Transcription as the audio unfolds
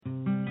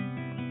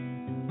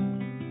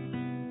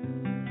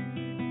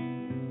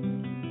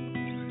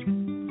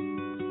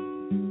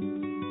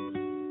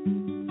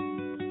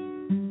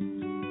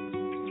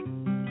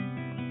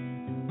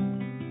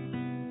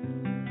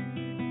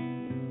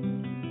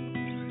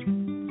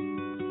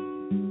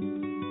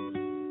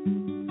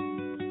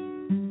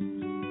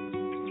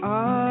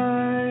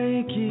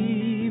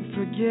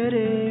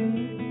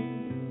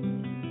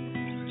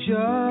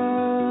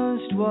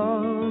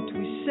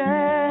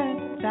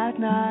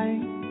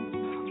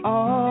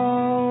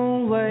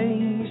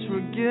always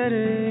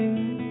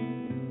forgetting.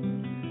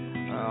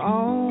 I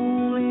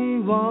only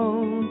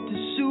want to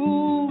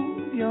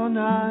soothe your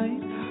night,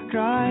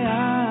 cry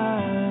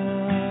out,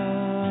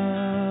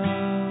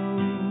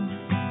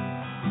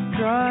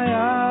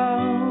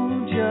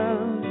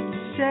 just to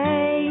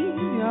save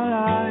your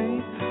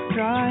life,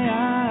 cry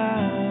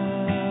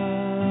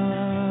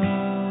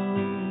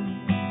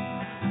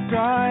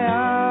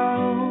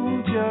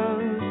out,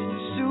 just to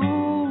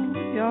soothe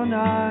your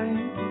night.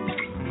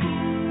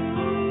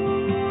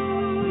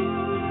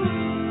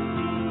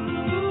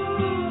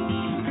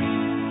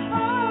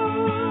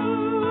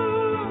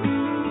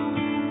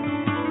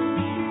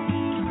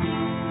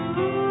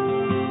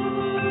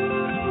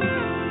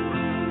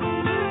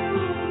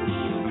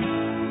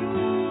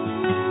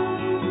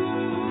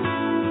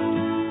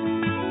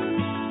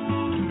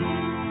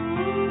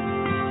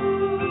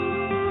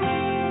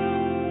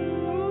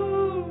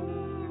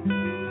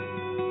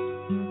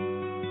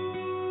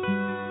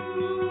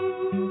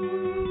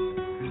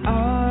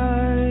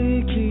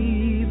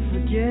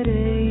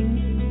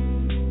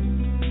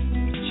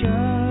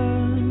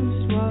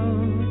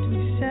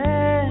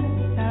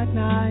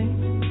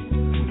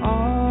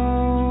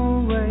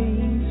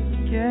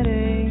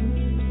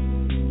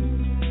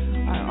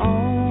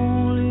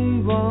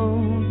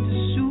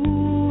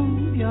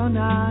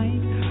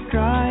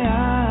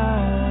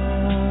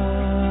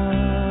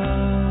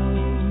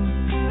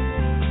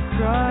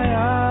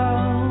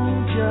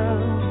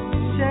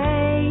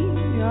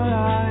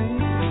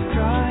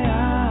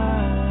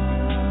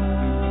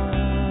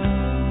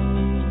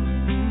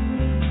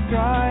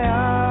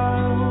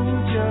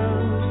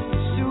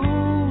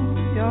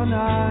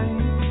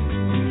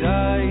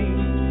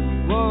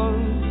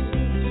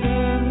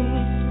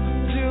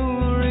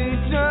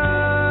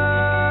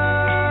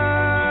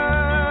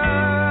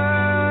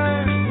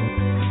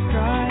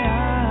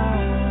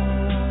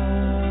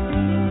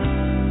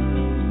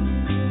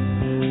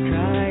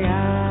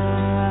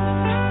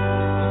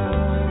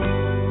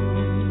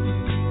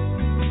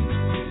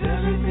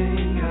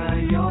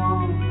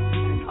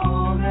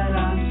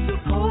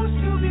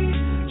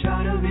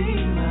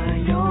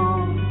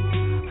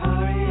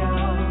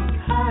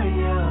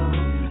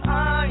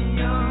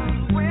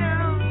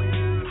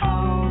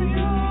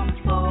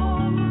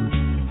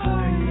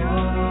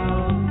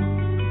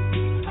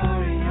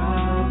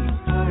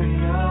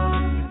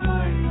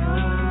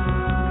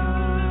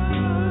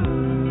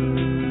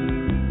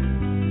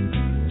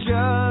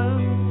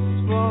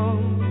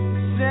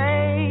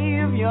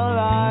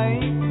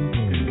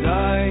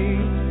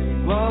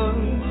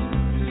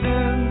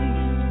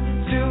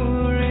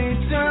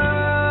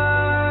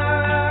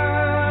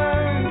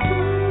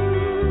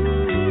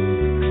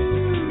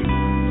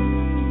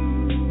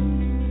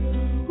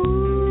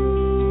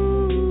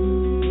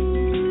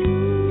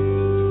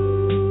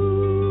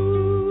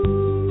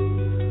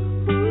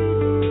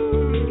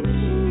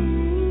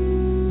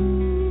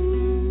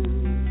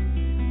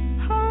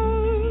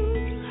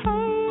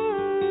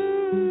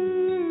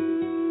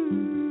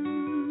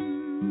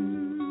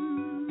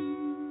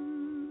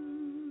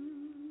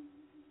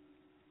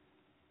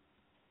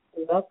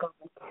 Welcome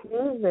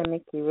to the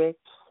Nikki Rich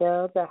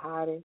Show, the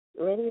hottest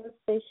radio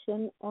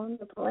station on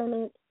the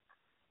planet.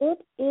 It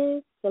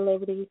is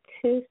Celebrity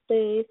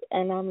Tuesdays,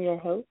 and I'm your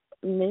host,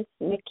 Miss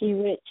Nikki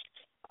Rich,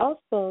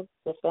 also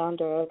the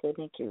founder of the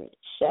Nikki Rich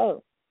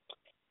Show.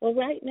 Well,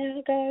 right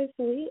now, guys,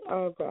 we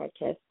are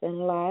broadcasting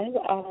live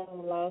out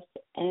of Los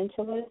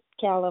Angeles,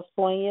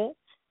 California,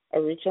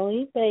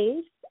 originally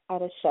based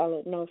out of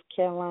Charlotte, North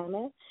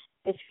Carolina,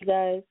 if you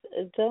guys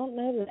don't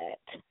know that.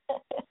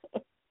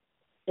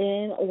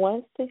 And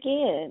once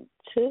again,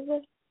 to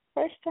the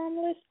first-time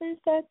listeners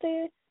out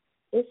there,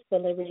 it's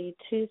Celebrity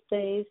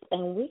Tuesdays,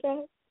 and we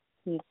got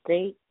some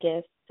great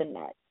guests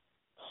tonight.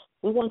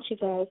 We want you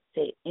guys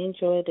to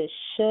enjoy the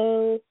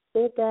show,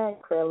 sit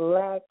back,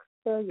 relax,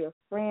 tell your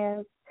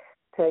friends,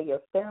 tell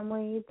your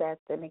family that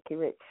the Nikki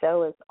Rich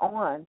Show is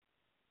on.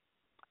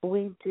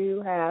 We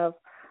do have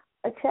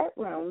a chat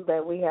room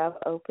that we have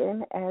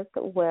open as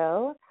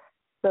well,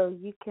 so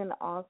you can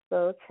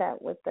also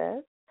chat with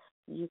us.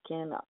 You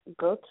can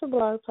go to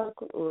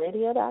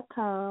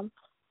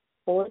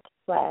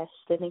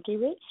blogtalkradio.com/The Nikki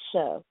Rich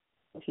Show.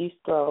 If you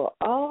scroll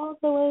all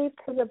the way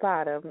to the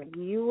bottom,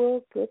 you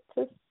will get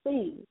to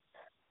see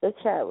the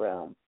chat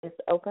room. It's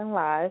open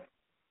live.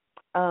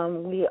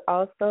 We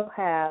also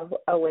have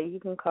a way you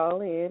can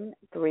call in,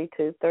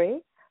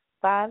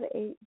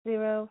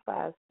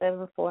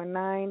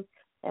 323-580-5749,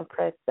 and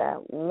press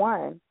that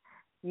 1.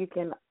 You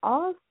can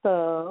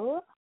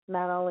also,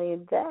 not only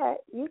that,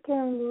 you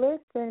can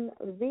listen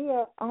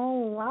via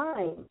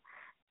online.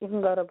 You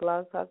can go to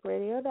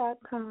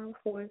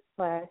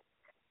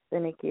blogtalkradio.com/The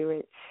Nikki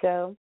Rich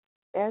Show,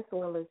 as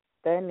well as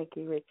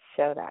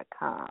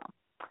TheNikkiRichShow.com.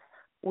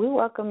 We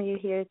welcome you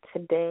here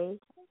today.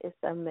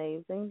 It's an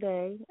amazing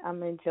day.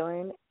 I'm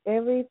enjoying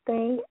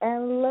everything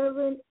and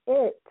loving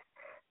it.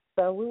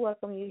 So we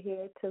welcome you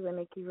here to the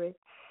Nikki Rich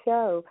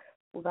Show.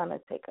 We're going to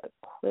take a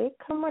quick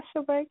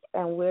commercial break,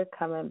 and we're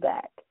coming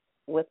back.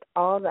 with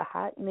all the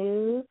hot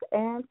news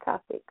and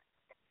topics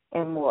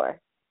and more.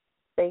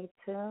 Stay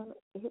tuned.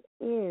 It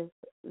is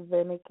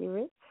the Nikki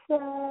Rich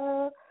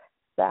Show,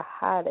 the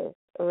hottest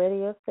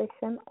radio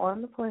station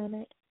on the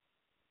planet.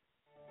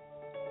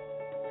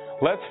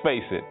 Let's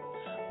face it,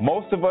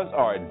 most of us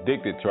are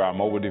addicted to our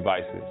mobile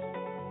devices.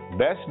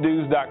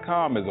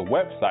 Bestdooz.com is a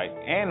website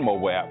and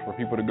mobile app for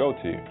people to go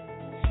to.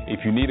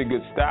 If you need a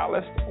good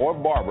stylist or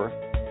barber,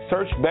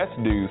 search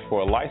Bestdooz for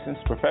a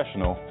licensed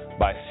professional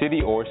by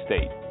city or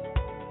state.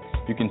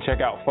 You can check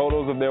out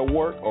photos of their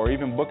work or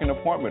even book an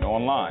appointment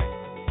online.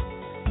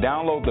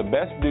 Download the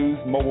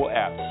Bestdooz Mobile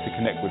app to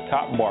connect with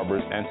top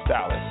barbers and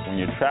stylists when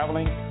you're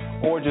traveling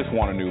or just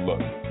want a new look.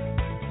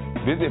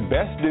 Visit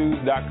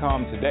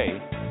bestdooz.com today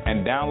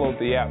and download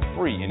the app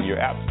free in your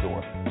app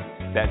store.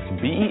 That's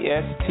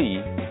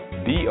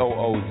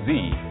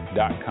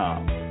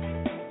BESTDOOZ.com.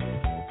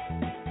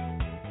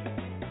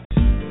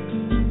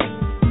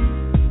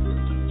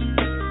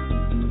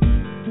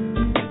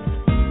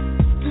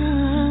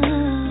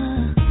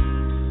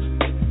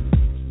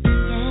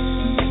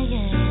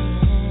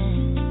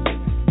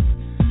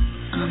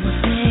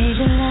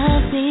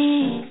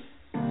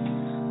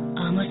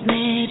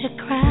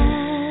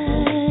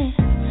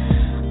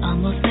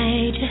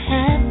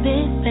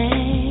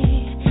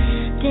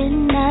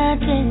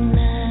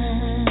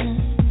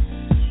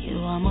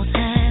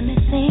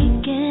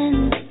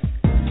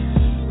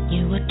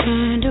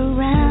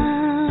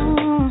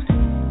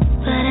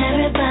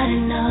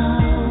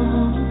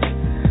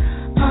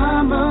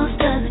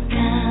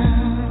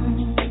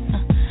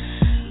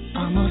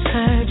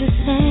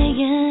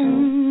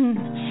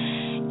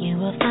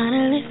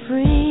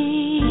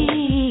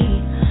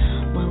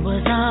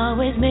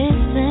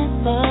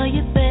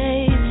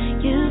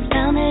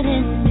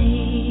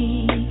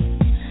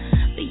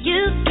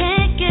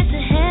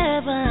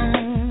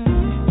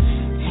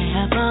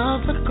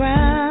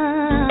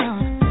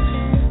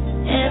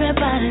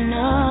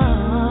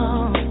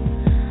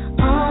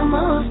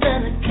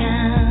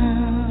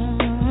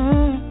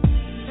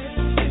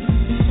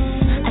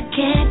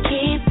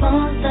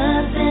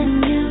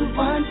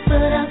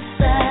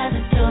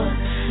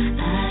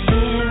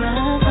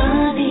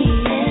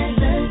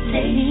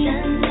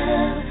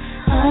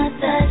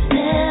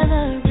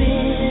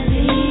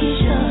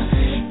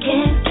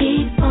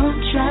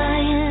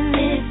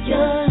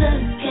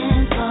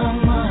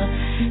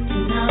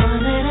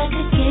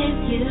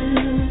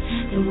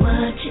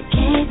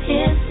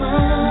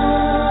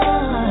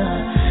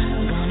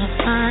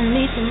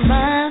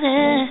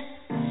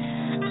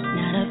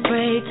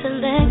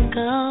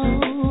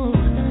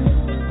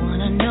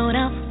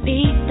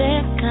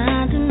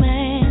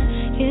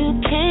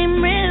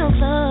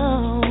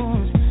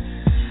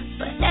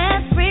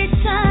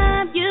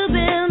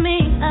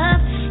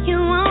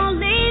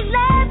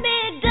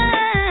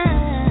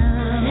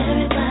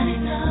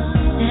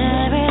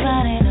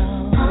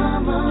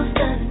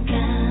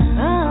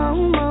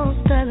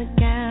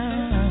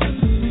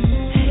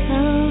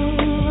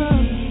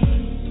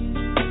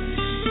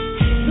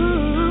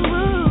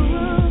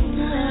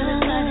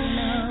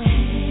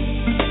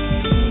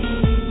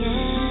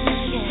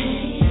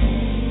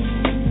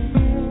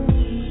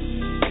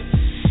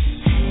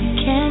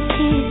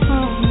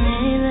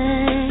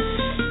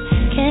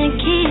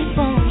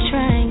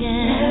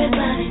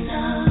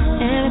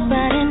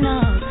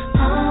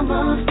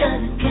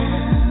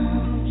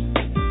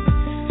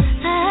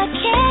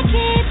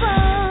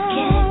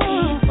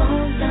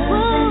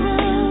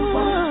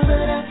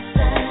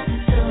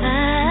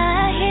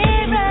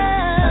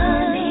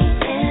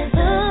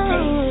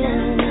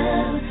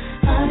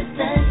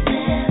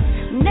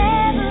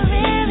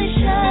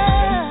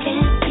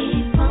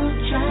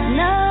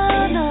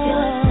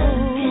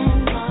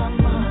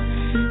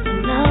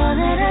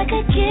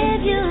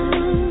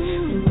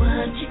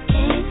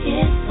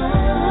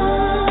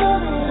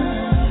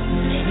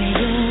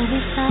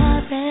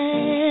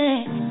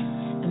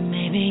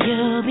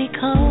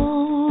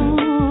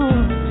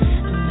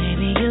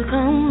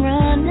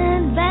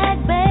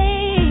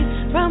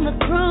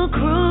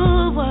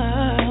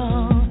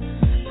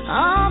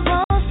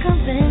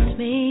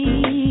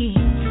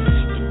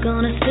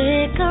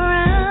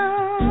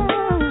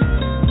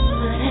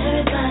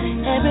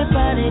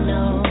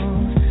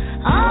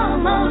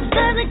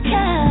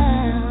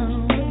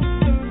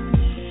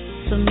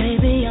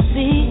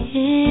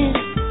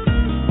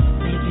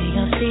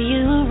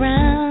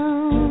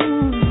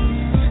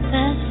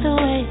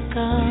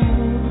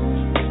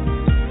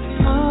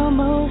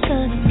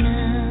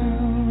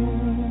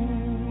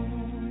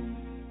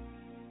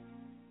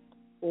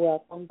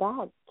 Welcome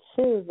back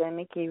to the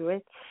Nikki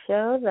Rich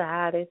Show, the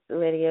hottest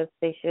radio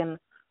station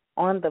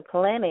on the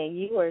planet.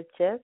 You are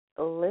just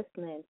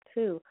listening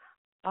to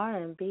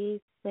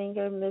R&B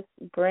singer Miss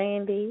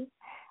Brandy,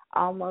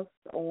 almost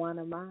one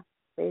of my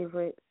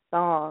favorite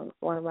songs,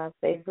 one of my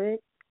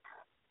favorites.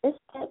 It's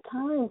that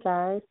time,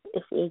 guys.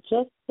 If you're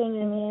just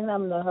tuning in,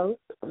 I'm the host,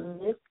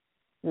 Miss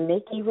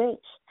Nikki Rich,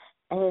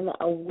 and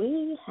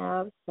we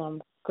have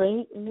some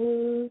great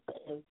news,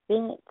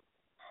 events,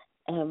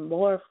 and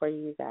more for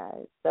you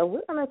guys. So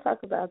we're going to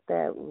talk about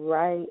that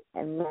right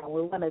now.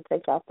 We want to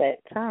take off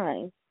that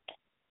time.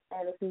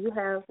 And if you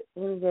have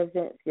any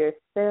events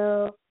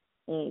yourself,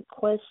 any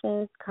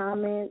questions,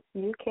 comments,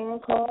 you can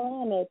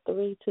call in at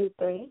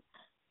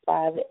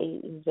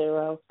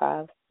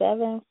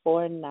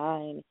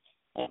 323-580-5749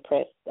 and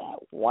press that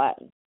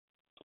 1.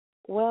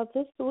 Well,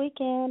 this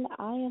weekend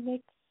I am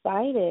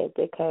excited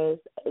because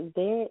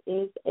there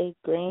is a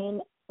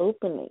grand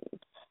opening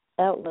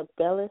at La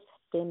Bella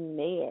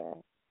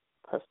Finnair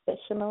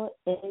Professional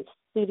Image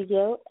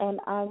Studio, and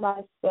I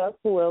myself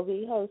will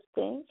be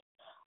hosting,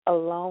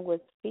 along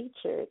with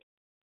featured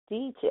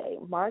DJ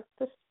Mark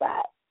the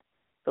Spot,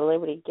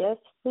 celebrity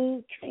guest,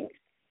 food, drinks,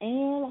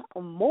 and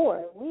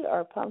more. We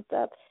are pumped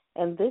up,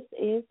 and this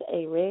is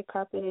a red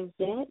carpet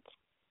event.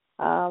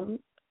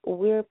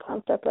 We're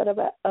pumped up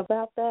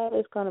about that.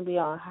 It's going to be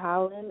on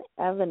Highland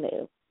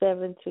Avenue,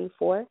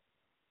 724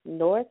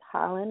 North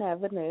Highland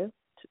Avenue,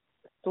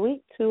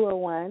 Suite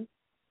 201,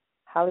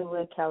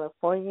 Hollywood,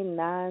 California,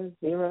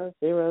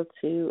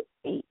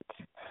 90028.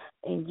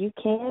 And you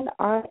can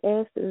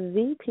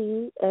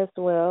RSVP as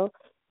well.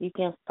 You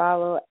can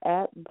follow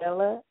at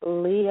Bella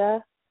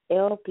Leah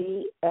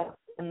LBF,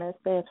 and that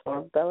stands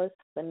for Bella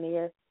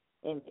Finnair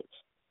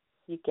Image.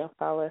 You can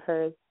follow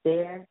her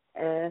there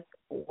as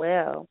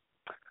well.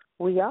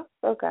 We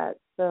also got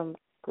some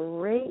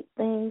great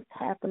things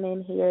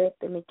happening here at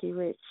the Nikki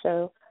Rich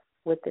Show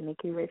with the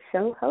Nikki Rich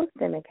Show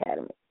Hosting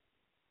Academy.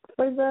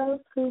 For those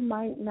who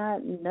might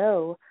not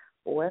know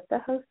what the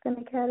Hosting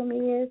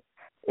Academy is,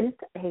 it's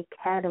an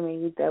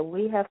academy that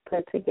we have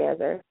put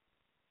together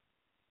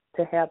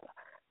to help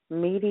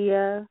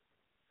media,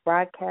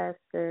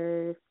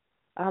 broadcasters,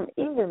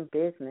 even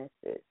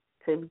businesses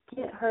to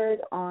get heard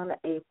on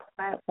a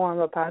platform,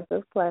 a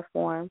positive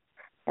platform,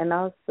 and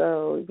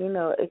also,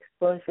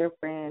 expose your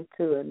brand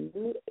to a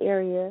new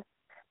area,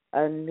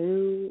 a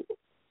new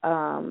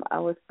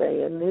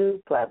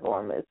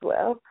platform as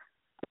well.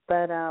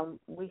 But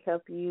we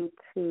help you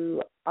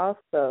to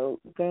also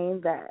gain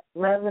that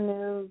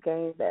revenue,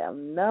 gain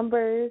them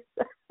numbers,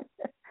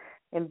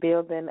 and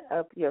building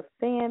up your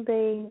fan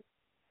base.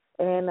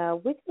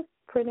 And we just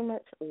pretty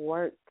much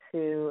work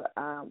to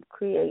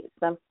create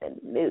something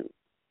new.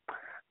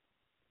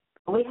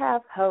 We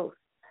have hosts,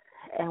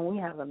 and we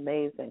have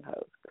amazing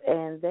hosts,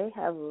 and they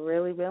have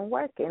really been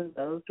working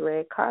those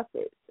red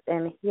carpets.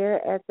 And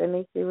here at the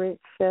Nikki Rich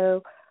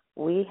Show,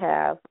 we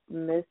have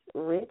Miss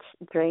Rich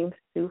Dreams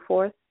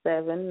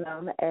 247,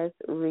 known as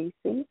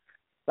Reese,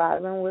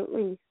 vibing with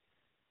Reese.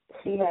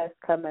 She has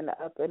coming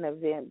up an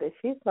event that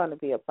she's going to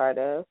be a part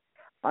of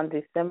on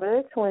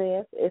December the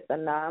 20th. It's a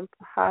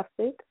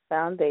non-profit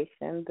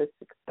foundation, The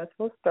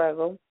Successful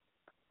Struggle,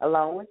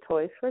 along with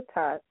Toys for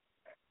Tots,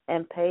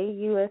 and Pay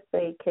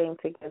USA came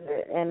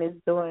together and is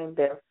doing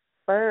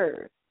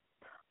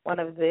one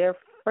of their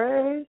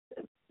first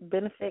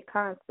benefit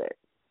concerts,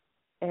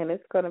 and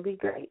it's going to be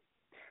great.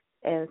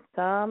 And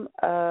some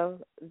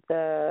of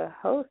the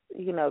hosts,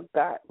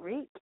 got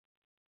reach.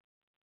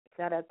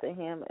 Shout out to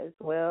him as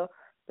well.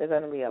 There's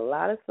going to be a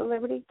lot of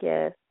celebrity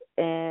guests,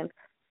 and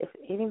if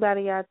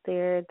anybody out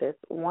there that's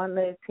wanting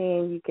to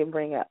attend, you can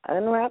bring an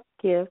unwrapped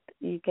gift.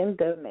 You can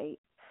donate,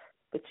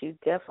 but you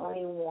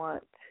definitely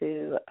want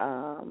to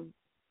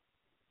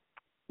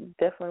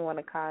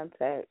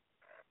contact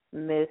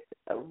Miss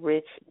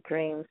Rich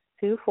Dreams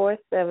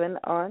 247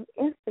 on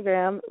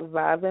Instagram,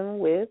 vibing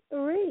with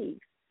Reese.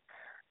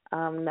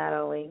 Not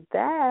only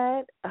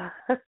that,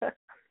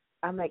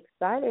 I'm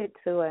excited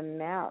to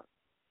announce,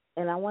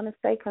 and I want to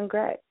say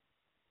congrats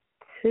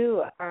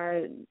to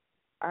our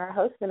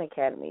hosting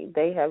academy.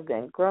 They have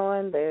been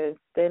growing. They're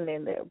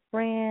extending their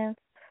brand.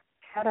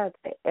 Shout out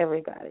to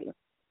everybody.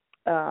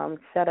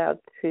 Shout out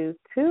to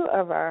 2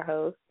 of our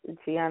hosts,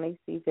 Gianni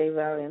C.J.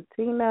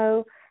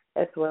 Valentino,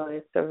 as well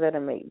as Savannah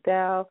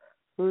McDowell,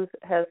 who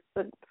has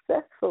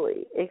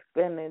successfully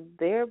expanded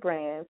their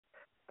brands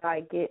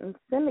by getting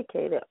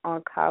syndicated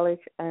on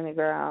College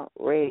Underground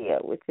Radio,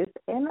 which is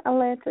in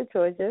Atlanta,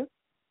 Georgia,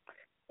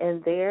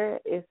 and there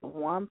is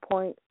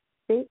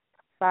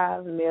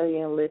 1.65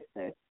 million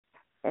listeners.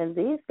 And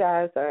these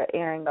guys are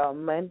airing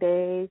on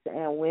Mondays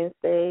and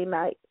Wednesday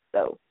nights.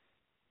 So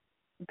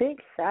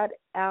big shout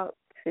out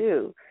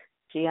to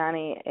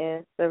Gianni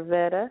and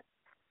Savetta.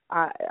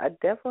 I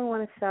definitely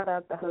want to shout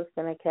out the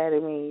Hosting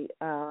Academy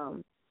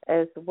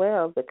as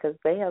well, because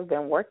they have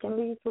been working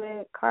these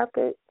red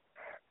carpets.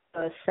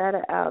 Shout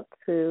out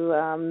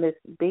to Miss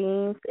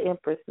Beams,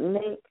 Empress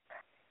Nick,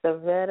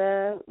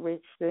 Savetta,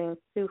 Rich Dreams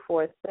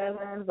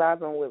 247,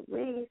 vibing with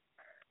Reese.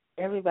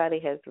 Everybody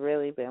has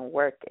really been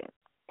working.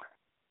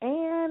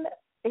 And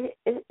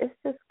it's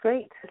just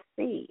great to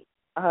see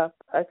a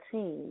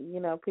team,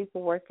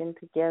 people working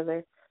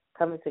together,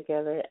 coming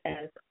together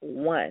as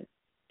one.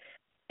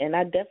 And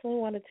I definitely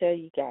want to tell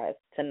you guys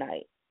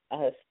tonight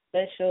a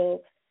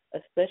special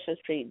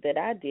treat that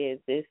I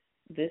did this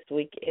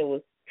week. It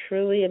was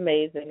truly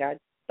amazing. I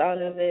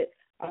thought of it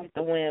off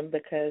the whim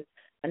because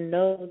I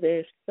know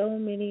there's so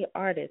many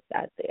artists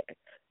out there.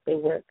 They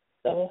work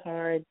so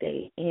hard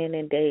day in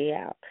and day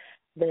out.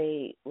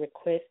 they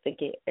request to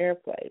get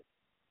airplay.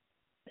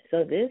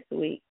 So this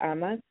week, I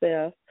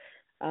myself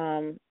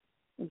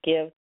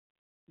give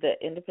the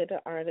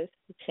independent artist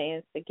a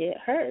chance to get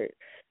heard,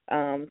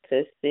 to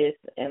assist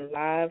in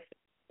live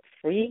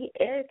free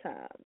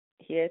airtime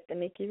here at the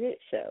Nikki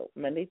Rich Show,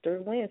 Monday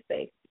through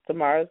Wednesday.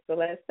 Tomorrow's the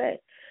last day.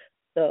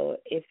 So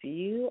if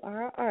you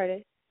are an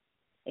artist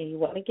and you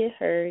want to get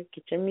heard,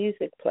 get your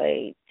music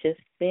played, just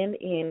send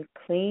in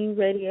clean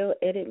radio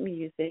edit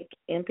music,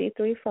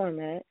 MP3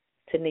 format,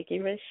 to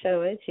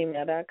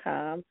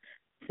NikkiRichShowla@gmail.com.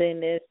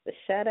 Send us the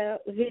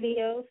shout-out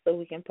video so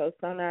we can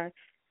post on our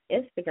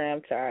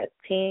Instagram to our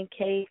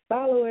 10K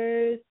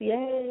followers.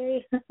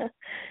 Yay!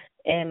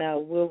 And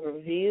we'll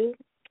review,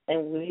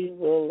 and we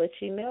will let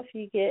you know if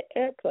you get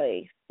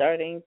airplay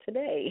starting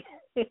today.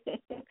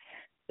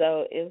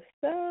 So if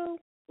so,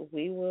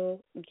 we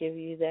will give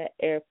you that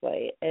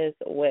airplay as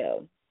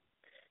well.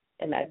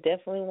 And I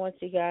definitely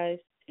want you guys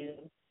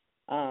to,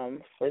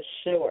 for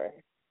sure,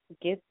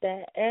 get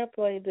that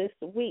airplay this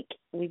week.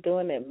 We're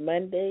doing it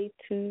Monday,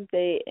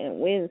 Tuesday, and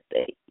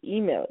Wednesday.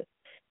 Email us,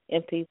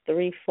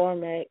 MP3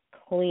 format,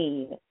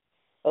 clean.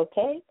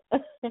 Okay?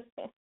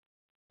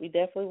 We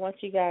definitely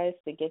want you guys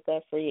to get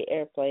that free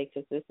airplay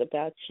because it's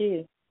about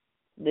you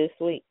this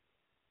week.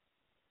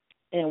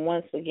 And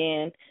once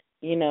again,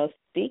 you know,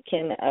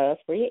 speaking of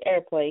free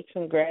airplay,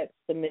 congrats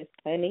to Miss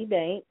Honey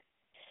Banks.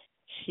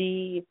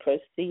 She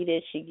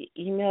proceeded, she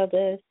emailed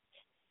us,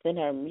 sent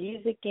her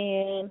music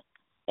in,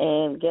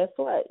 and guess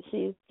what?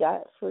 She's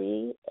got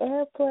free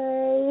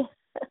airplay.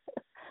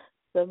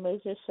 So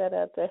major shout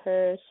out to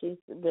her. She's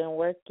been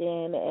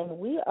working, and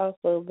we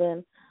also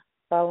been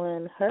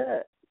following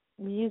her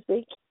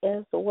music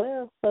as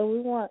well. So we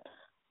want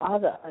all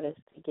the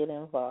artists to get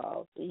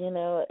involved, you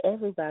know,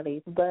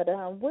 everybody. But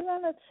we're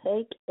going to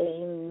take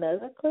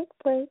another quick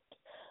break.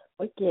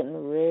 We're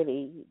getting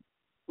ready.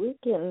 We're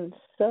getting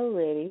so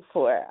ready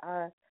for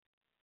our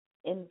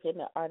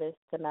independent artist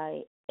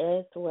tonight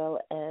as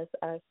well as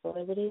our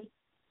celebrity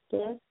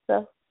guest.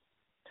 So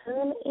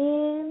tune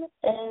in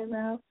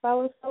and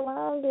follow us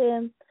along,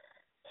 and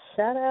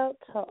shout out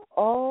to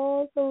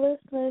all the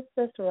listeners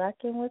that's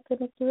rocking with the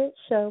Nikki Rich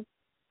Show.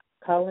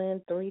 Call in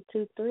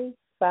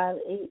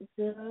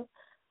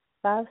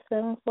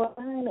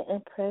 323-580-5749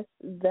 and press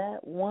that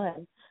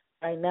 1.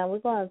 Right now we're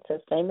going to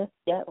Famous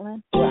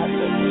Gatlin.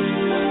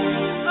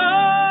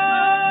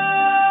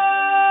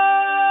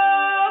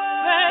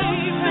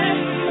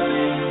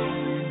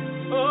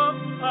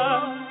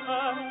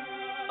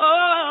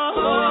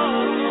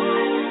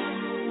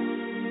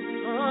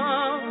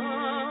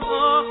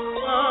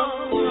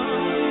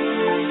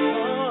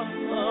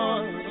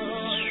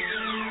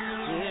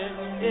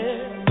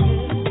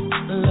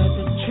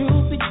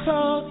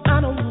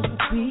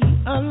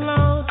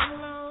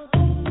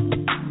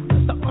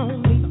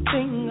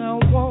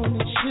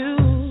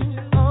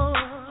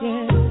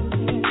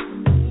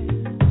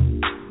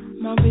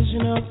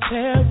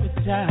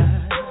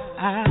 Paradise,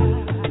 I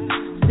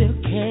still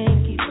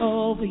can't get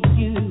over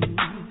you,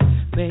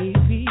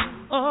 baby.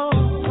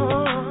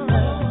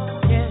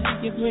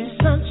 Yeah, you bring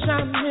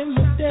sunshine in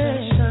my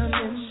day,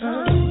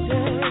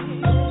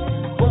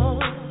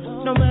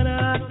 no matter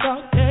how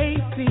dark they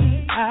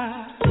be,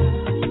 I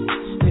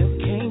still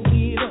can't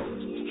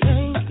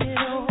get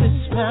over the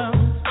smile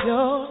of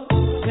your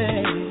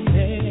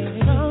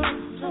face. All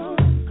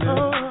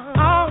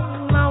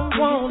I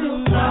want is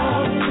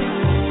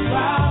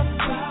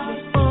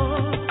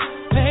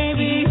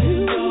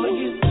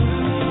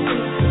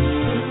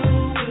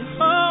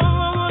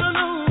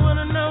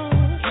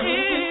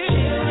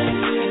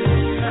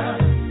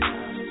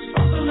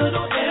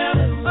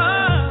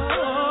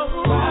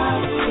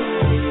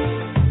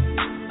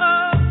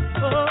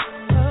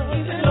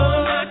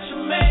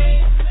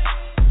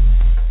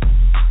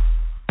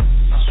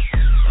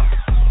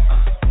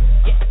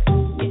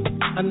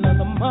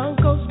another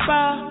month goes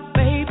by,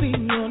 baby,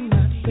 you're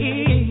not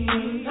here.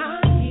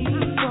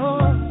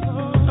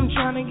 I'm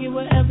trying to get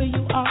wherever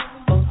you are,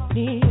 oh,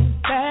 need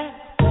that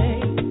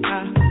thing.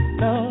 I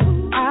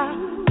know I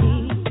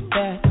need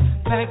that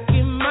back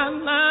in my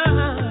life.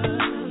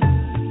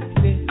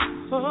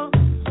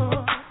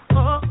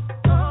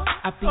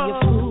 I'll be a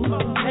fool to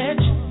let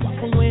you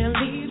walk away and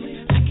leave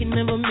me like you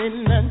never meant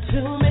nothing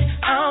to me.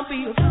 I'll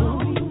be a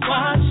fool to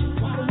watch you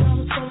walk around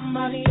with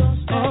somebody else.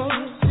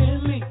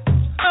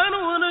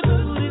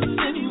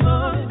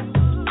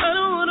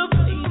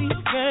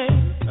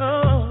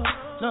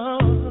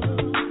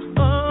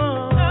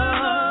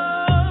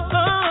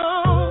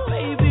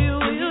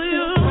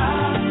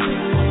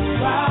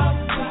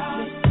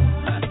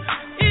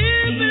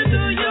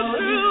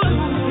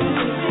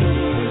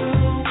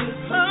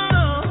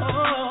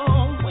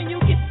 When you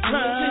get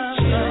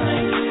time.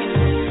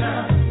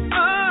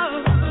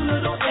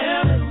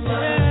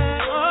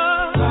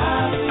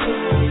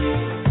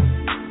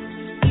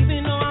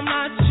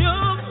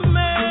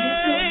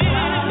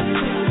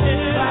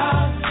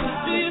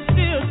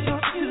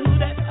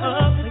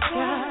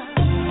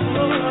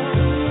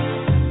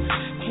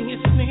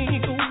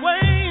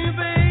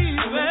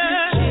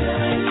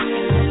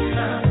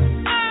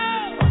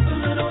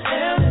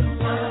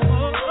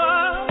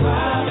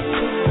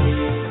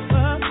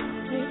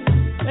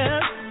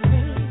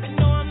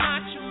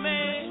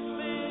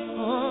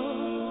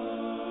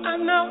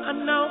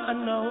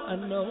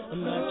 know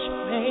I'm not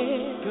your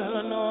man. Girl,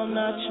 I know I'm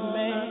not your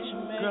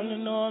man. Girl, I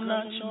know I'm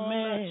not your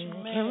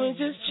man. Can we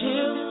just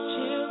chill?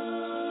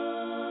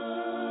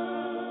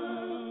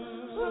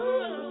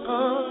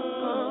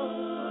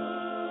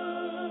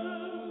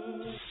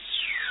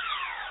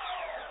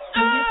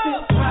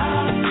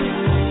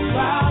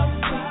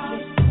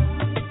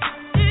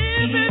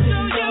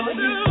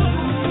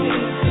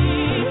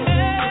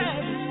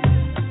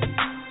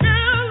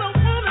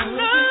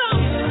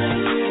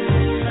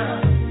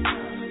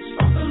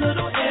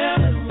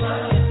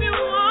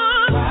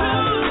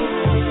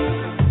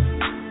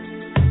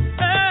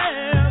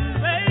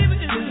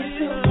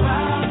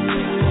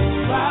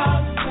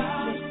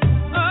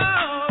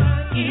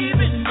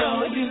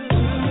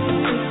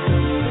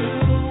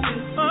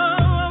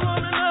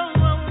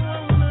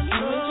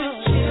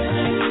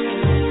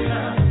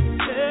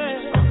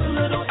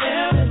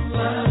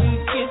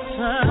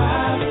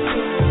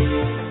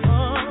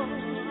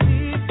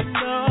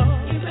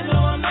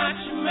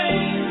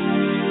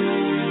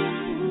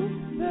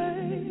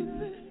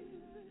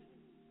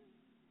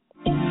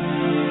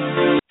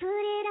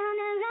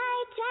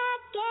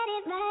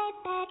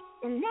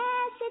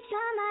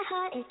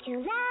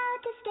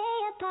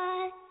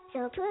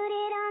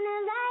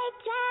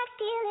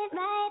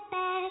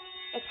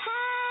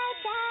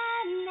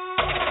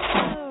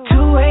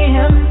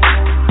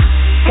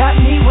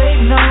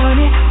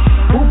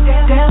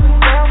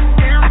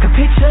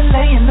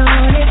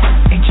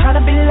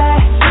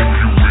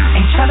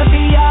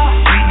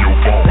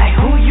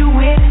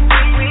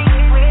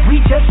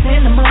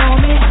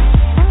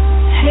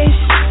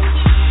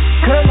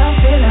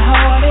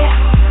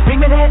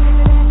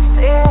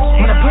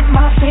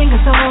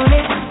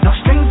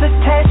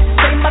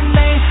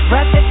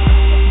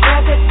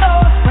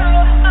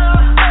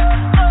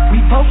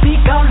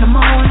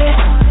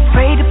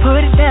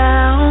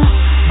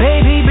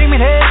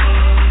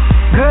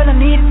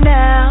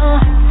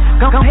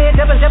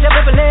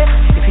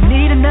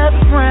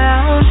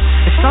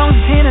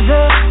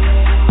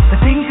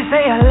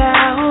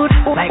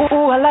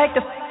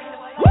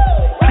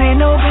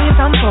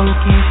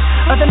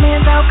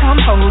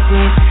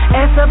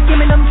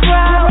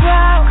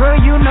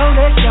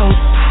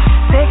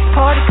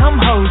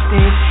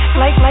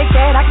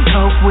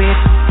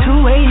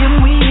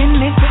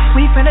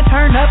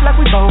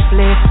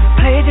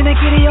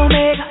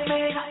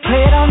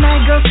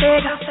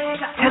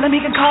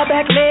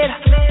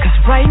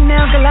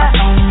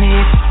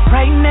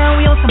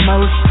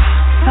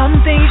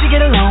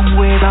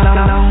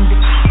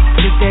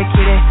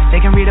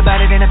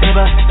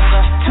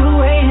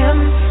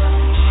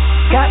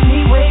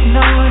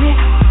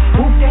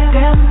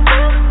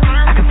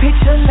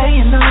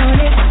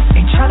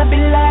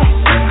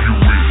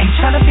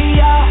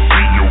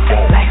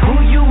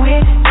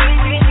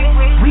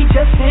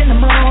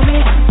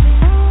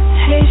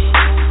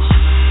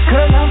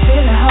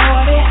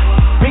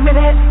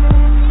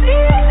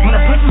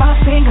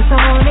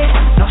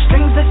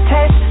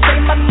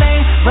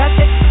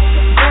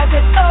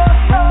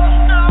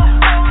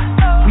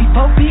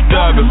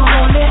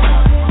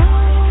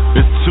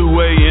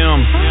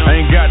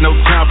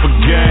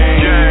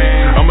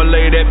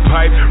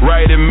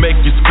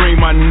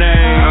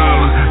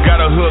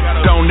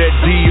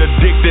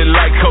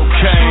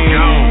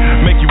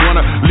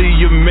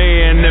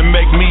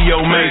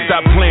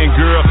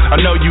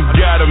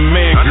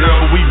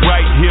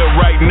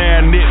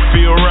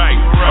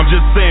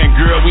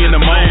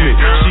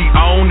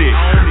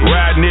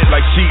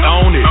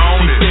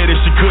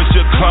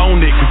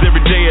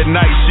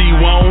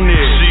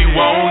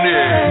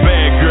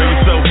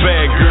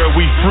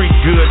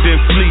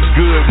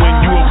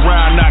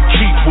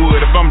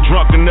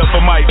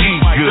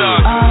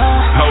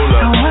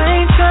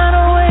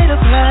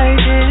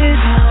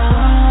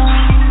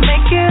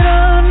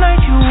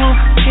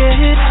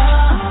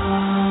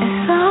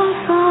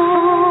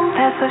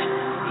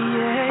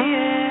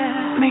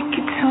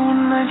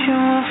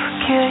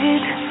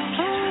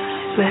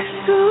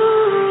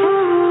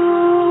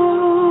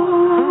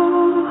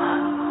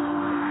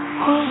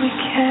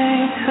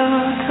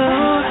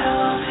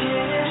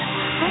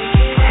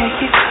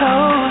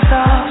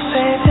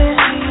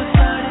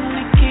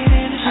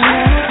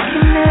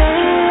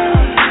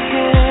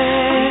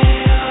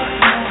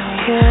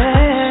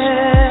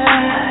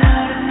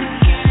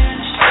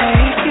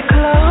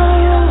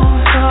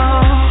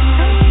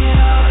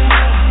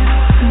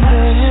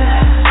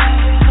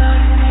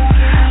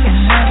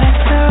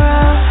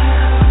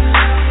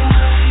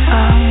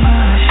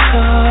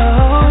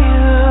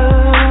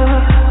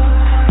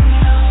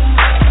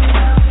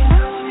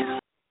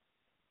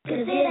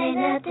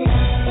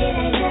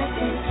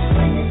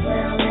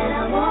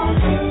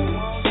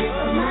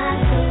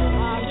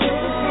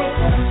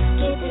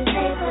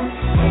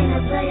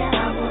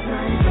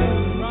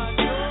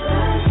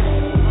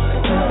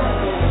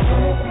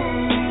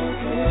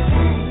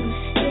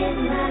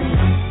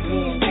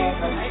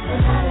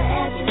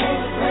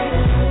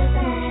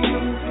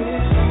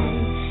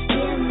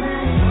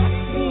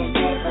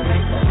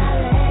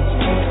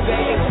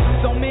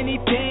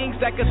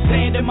 like a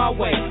stand in my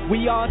way.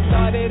 We all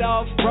started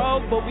off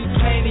broke, but we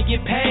planned to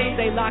get paid.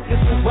 They locked us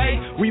away.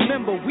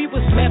 Remember, we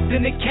was left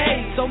in the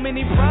cage. So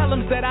many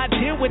problems that I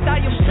deal with, I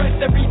am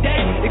stressed every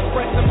day.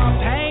 Expressing my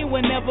pain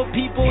whenever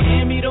people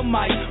hand me the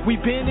mic. We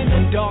been in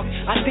the dark,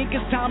 I think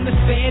it's time to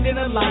stand in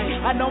the light.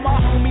 I know my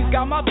homies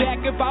got my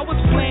back if I was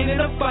planning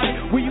a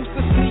fight. We used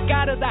to sneak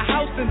out of the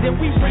house and then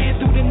we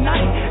ran through the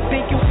night,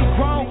 thinking we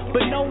grown,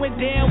 but knowing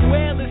damn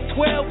well it's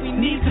 12, we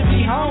need to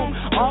be home.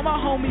 All my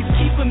homies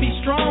keeping me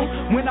strong.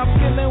 When I'm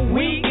feeling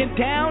weak and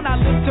down, I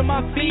lift to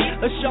my feet.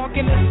 A shark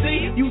in the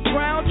sea, you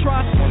drown,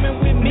 try swimming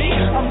with me.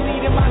 I'm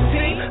leading my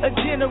team, a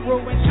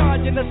general in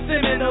charge in the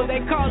Seminole.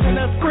 They calling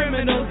us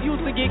criminals,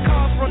 used to get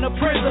calls from the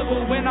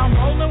principal. When I'm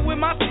rolling with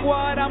my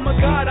squad, I'm a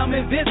god, I'm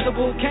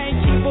invincible.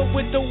 Can't keep up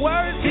with the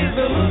words, here's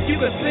the hook, you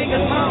can sing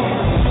along.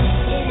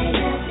 It ain't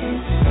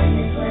nothing in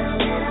this world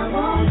that I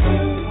won't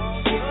do.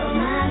 For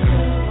my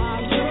crew,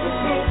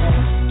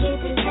 get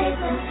this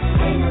paper,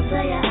 ain't a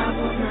player I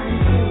won't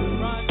run to.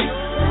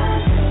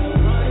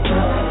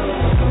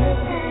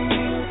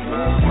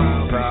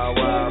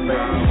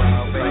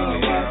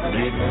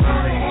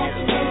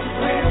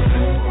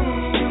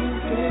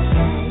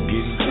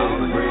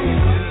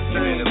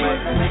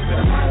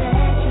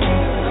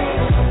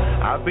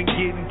 I've been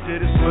getting to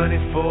this money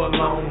for a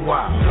long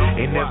while,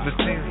 and ever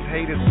since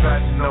haters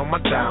plotting on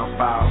my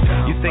downfall.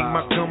 You think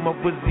my come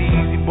up was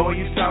easy, boy,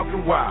 you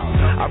talking wild.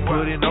 I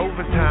put in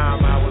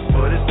overtime hours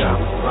for this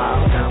dollar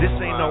smile. This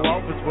ain't no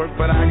office work,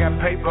 but I got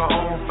paper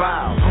on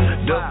file.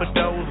 Double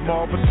dose,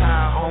 marble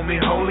tile, homie,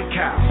 holy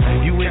cow.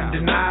 You in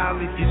denial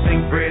if you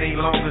think bread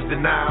ain't long as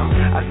denial.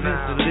 I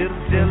sense a little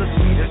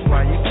jealousy, that's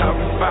why you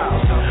talking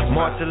foul.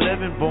 March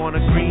 11, born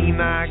a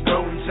green-eyed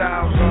golden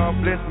child. God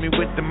bless me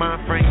with the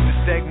mind frame to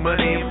stack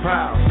money and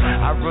piles.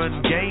 I run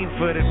game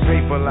for this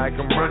paper like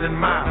I'm running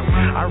miles.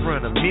 I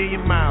run 1,000,000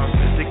 miles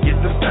just to get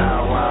the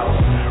style out.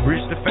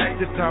 Rich the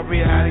Factor taught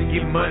me how to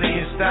get money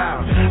in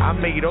style. I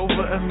made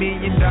over $1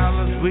 million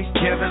with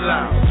Kevin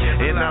Lau,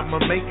 and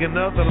I'ma make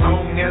another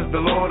long as the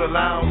Lord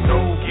allows.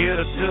 Go get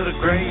her to the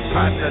grave,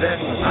 partner,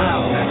 that's the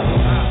style.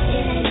 It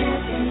ain't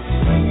nothing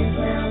in this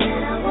world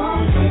that I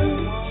won't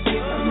do.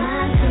 For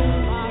my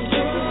crew,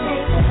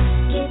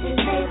 get this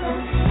paper,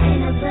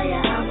 ain't a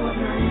player I won't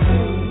run to.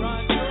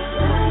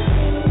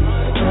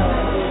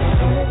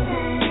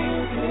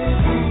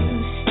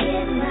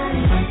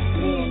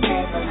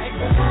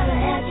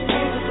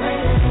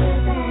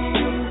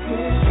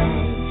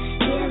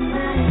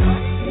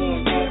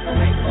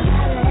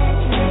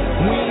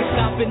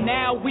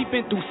 Now we've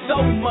been through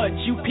so much.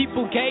 You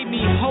people gave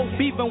me hope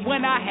even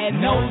when I had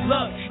no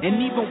luck.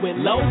 And even with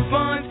low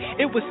funds,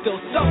 it was still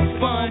so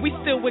fun. We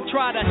still would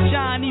try to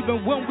shine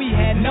even when we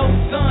had no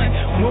sun,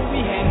 when we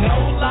had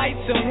no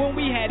lights, and when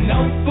we had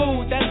no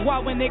food. That's why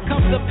when it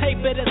comes to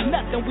paper, there's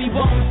nothing we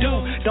won't do.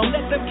 Don't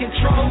let them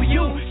control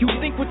you. You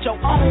think with your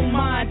own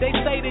mind. They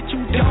say that you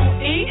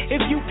don't eat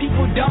if you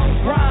people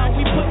don't grind.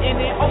 We putting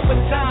in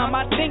overtime.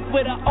 I think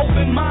with an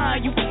open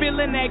mind. You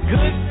feeling that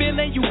good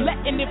feeling, you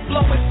letting it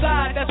flow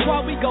inside. That's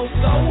why we go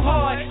so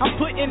hard. I'm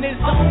putting this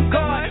on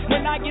guard.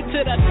 When I get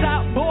to the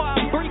top, boy,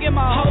 I'm bringing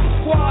my whole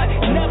squad.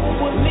 Never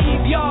will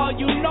leave y'all.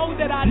 You know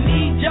that I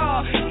need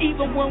y'all.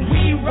 Even when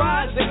we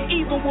rise and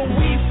even when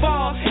we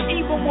fall,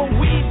 even when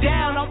we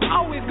down, I'm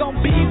always gonna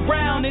be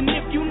around. And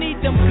if you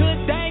need them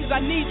good things, I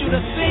need you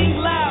to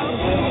sing loud.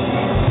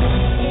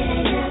 It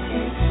ain't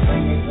nothing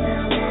in this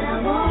world that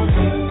I won't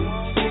do.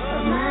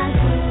 For my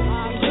crew,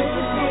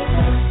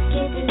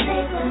 get this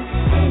paper,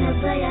 ain't a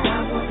player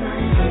I won't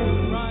run to.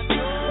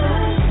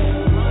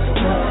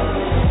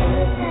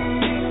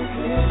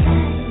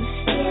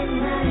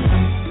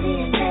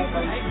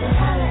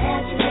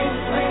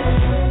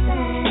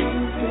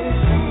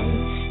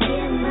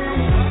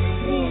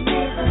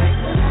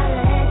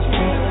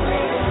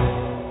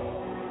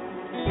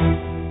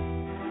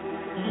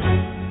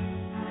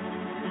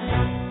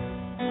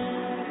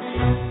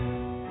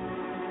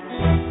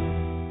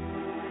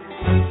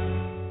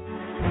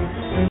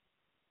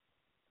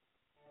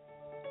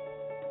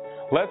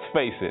 Let's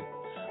face it,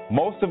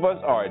 most of us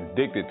are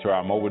addicted to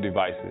our mobile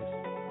devices.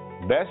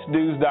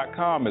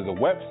 Bestdooz.com is a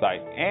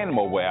website and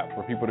mobile app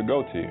for people to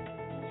go to.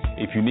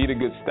 If you need a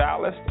good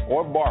stylist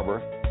or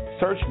barber,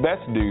 search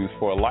Bestdooz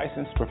for a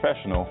licensed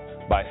professional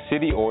by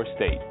city or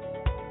state.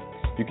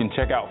 You can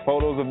check out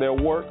photos of their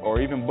work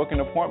or even book an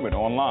appointment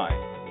online.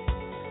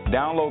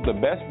 Download the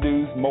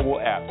Bestdooz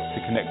Mobile app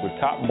to connect with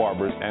top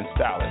barbers and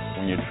stylists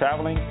when you're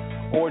traveling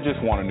or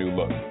just want a new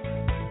look.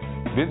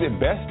 Visit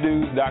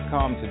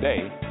Bestdooz.com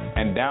today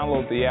and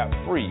download the app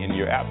free in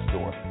your app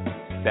store.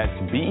 That's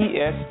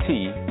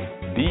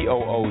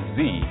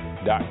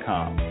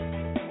BESTDOOZ.com.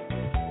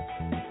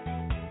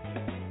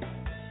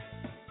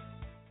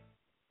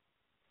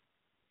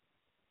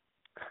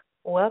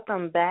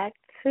 Welcome back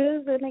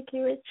to the Nikki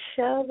Rich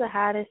Show, the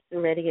hottest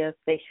radio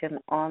station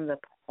on the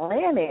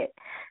planet.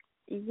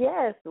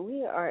 Yes,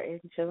 we are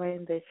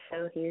enjoying this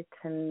show here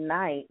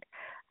tonight.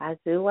 I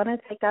do want to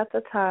take out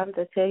the time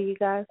to tell you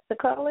guys to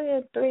call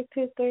in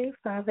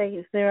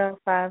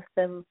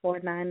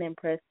 323-580-5749 and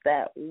press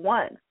that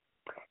 1.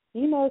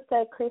 You know it's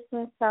that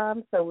Christmas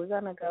time, so we're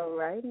going to go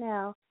right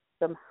now.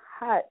 Some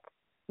hot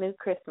new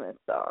Christmas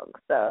songs.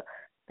 So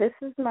this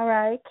is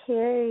Mariah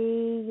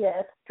Carey.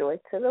 Yes, Joy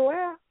to the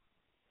World.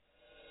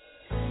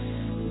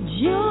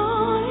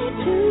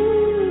 Joy to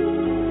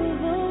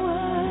the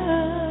world.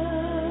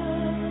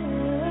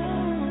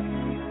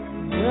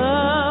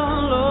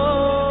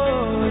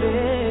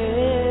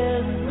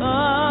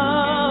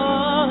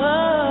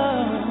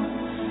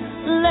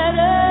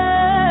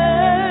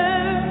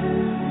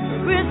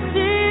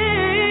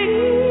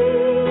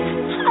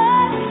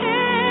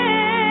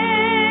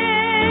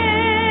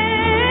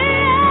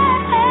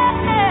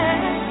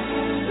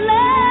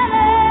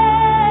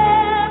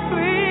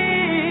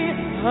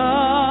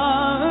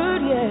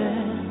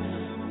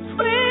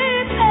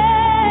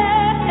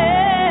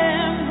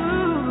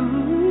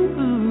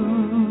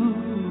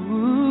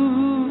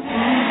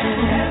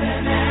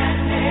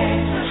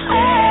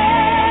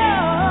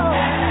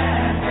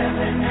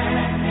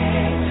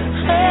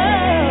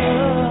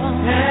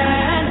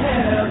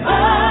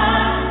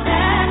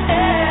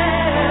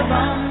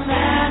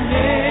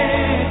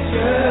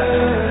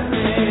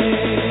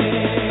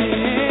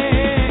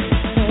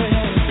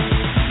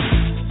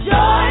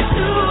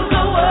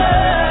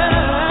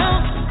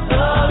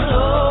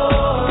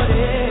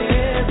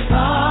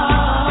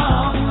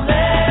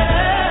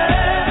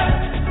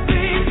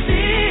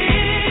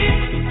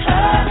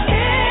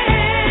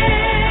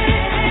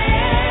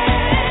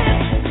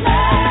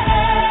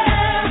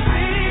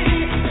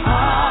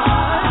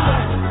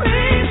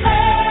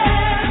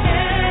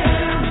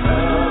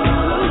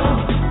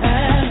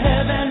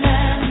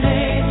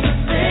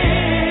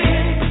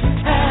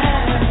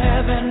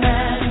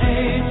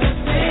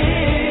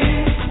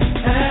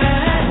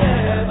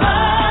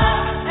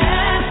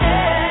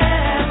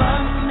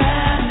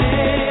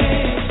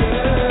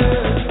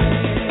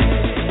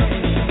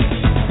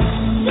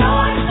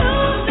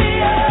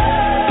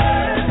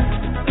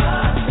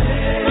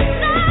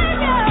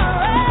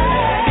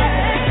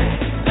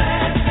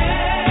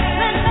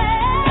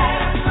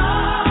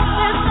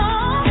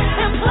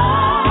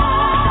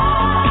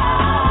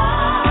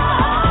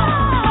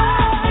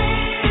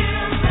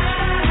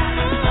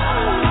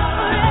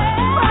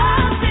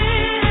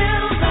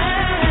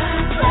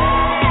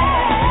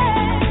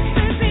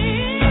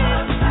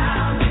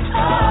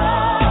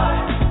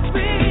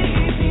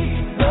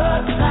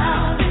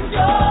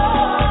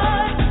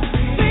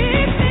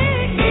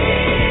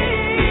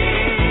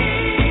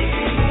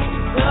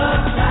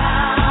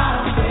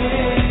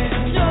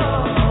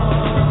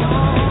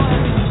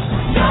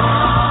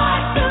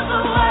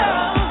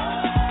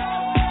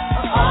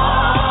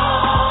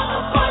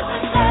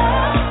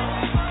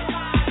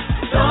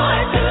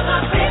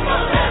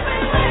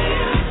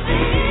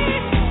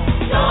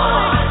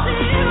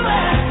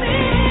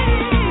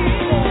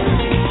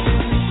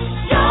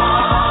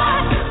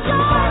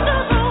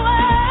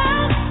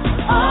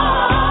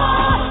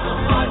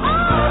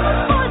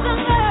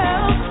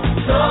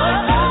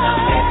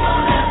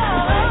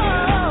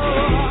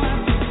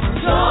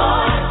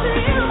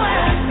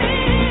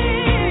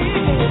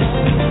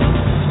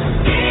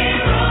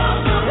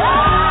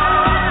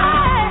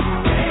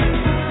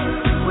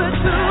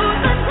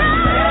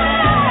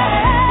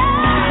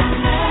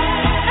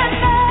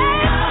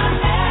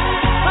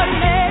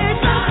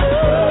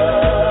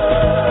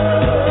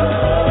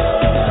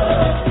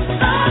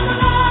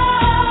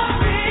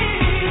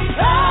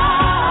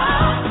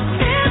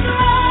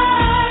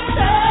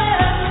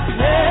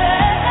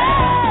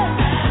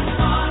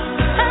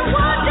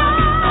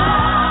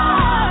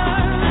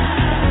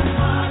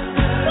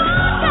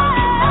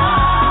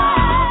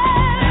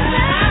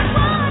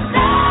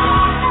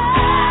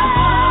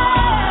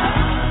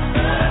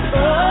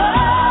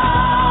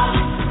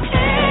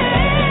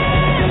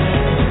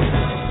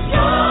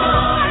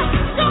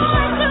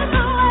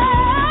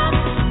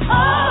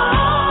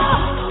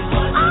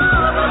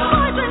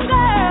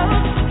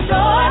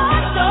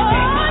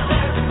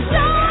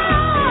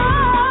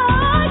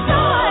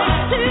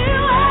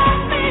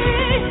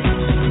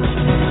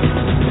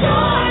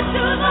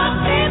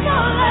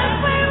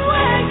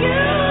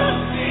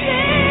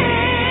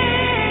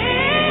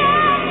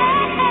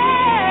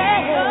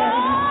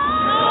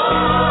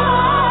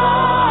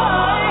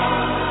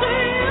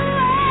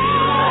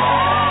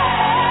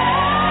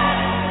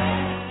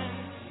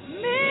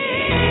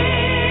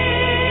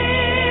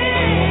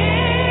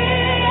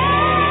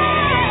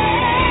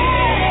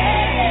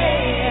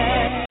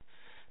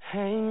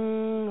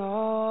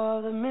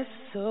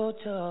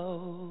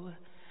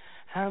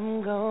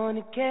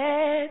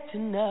 get to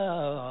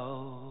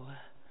know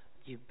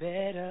you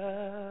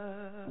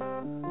better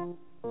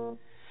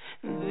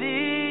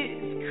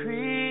this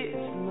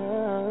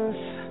Christmas.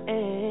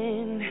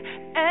 And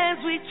as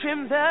we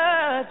trim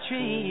the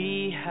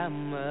tree, how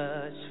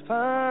much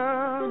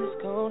fun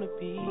it's gonna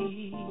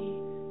be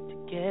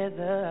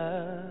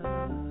together.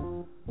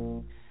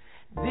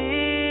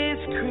 This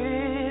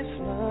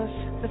Christmas,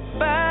 the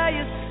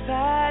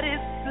fireside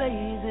is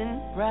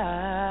blazing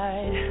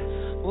bright.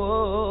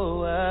 Whoa,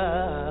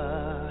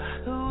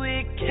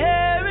 we're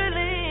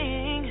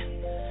caroling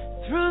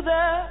through the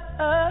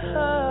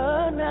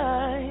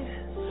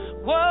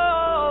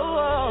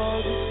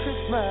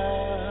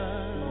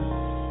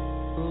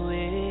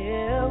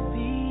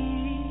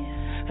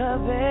a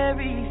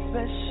very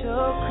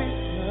special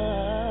Christmas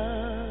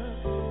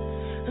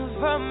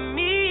from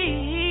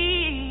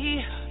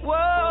me. Whoa,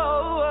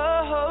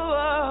 whoa,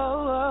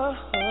 whoa,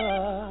 whoa.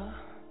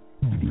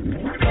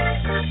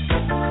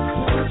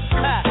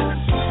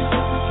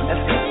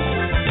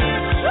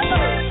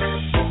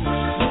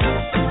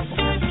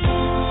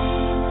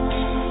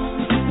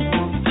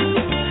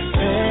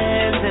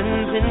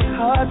 Presents and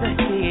cards are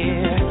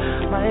here.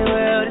 My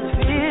world is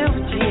filled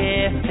with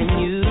cheer and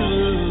you.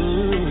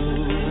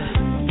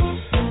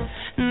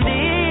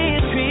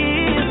 This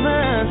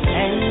Christmas,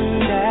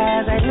 and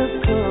as I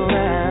look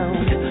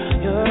around,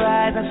 your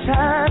eyes are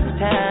shining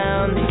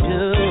down, they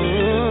do.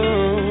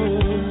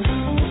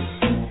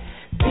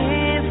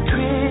 This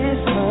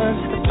Christmas,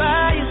 the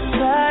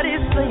fireside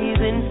is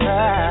blazing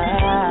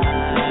bright,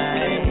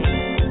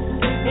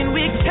 and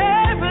we're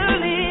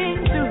caroling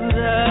through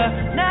the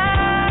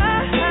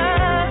night.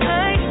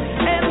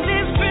 And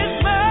this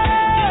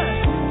Christmas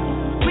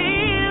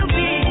will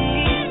be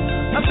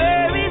a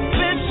very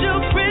special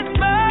Christmas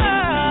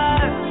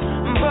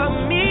for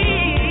me.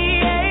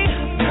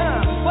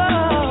 Whoa.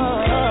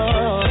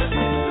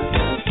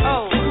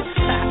 Oh,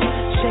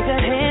 shake a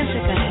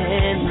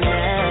hand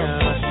now.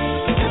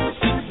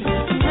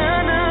 No,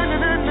 no,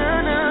 no, no, no,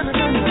 no,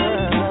 no, no.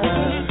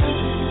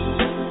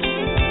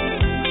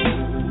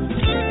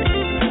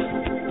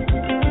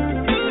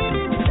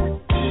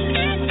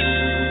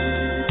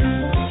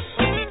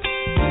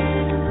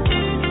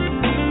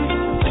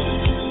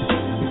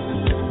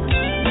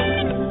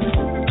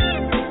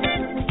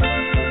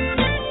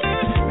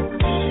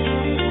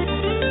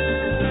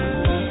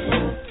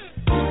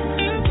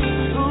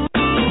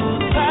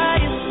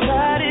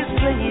 Fireside is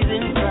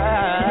blazing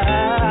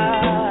bright.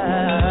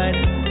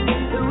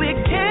 We're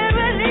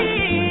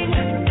caroling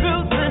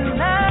through the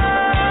night,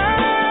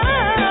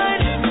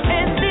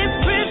 and this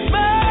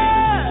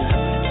Christmas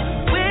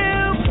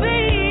will be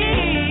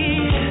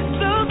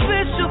so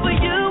special for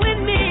you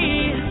and me.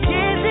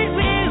 Yes, it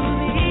will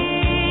be.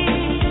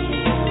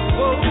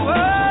 Whoa,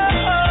 whoa.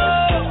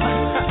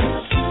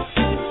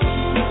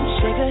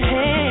 Shake a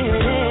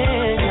hand,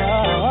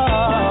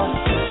 y'all.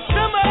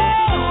 Come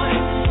on,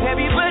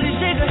 everybody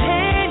shake a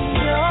hand,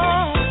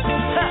 y'all.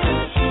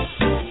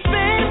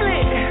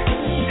 Family,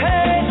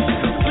 hey,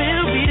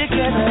 we'll be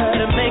together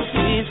to make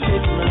this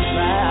Christmas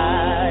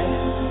right.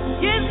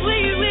 Yes, we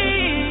will.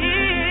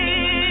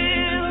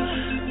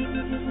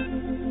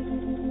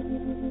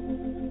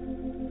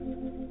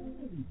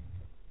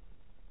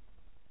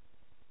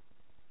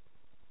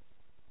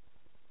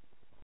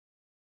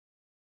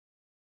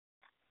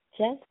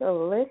 Just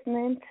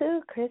listening to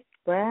Chris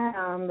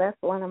Brown. That's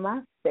one of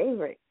my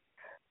favorites.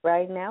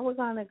 Right now we're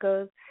going to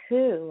go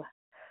to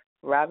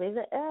Robbie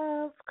the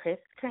Elf, Chris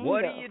Kringle.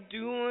 What are you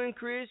doing,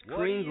 Chris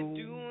Kringle?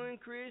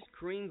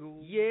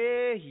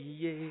 Yeah,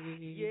 yeah,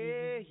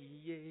 yeah,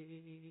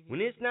 yeah. When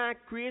it's not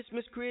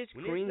Christmas, Chris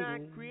Kringle.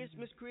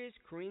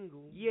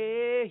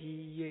 Yeah,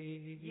 yeah,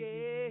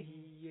 yeah,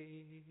 yeah.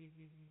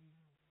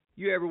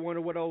 You ever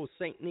wonder what old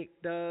St. Nick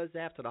does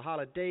after the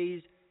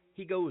holidays?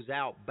 He goes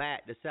out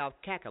back to South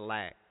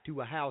Cackalack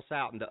to a house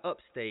out in the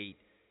upstate.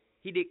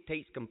 He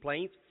dictates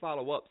complaints,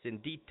 follow-ups,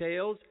 and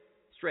details.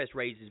 Stress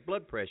raises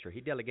blood pressure.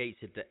 He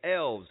delegates it to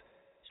elves.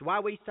 So why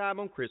waste time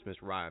on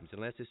Christmas rhymes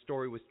unless his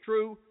story was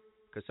true?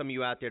 Because some of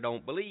you out there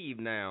don't believe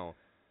now.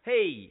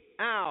 Hey,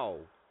 ow,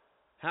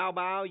 how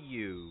about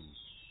you?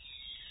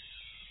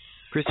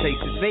 Chris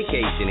takes his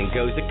vacation and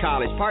goes to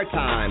college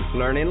part-time,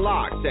 learning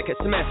lock, second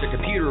semester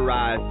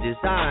computerized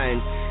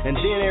designs. And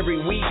then every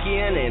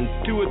weekend and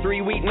 2 or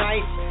 3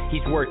 weeknights,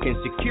 he's working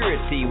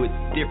security with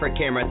different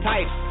camera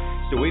types.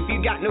 So if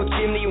you got no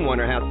chimney, you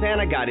wonder how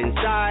Santa got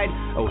inside.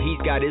 Oh, he's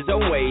got his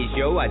own ways,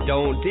 yo, I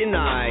don't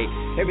deny.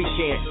 Every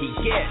chance he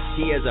gets,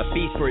 he has a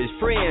feast for his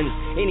friends.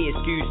 Any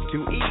excuse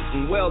to eat,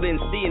 and well, then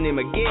seeing him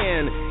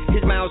again.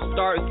 His mouth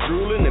starts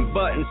drooling and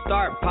buttons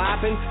start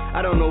popping.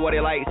 I don't know what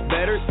he likes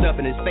better,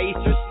 stuffing his face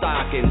or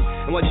stockings.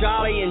 And while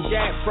Jolly and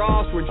Jack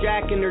Frost were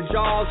jacking their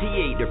jaws, he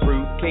ate the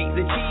fruitcake,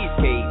 the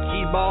cheesecake,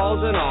 cheese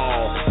balls and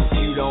all.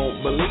 You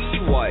don't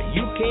believe what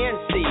you can't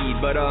see,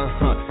 but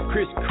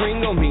Chris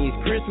Kringle means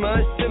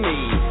Christmas to me.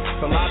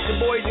 For lots of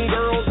boys and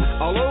girls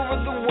all over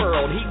the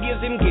world, he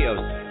gives them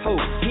gifts,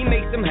 hope, he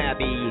makes them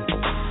happy.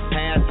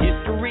 Past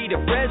history to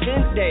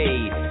present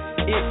day,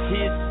 it's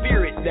his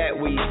spirit that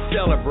we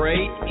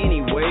celebrate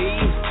anyway.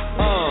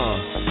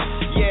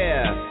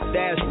 Yeah,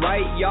 that's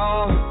right,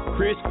 y'all.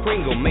 Chris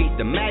Kringle made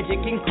the magic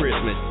in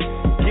Christmas,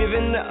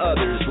 giving to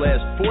others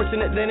less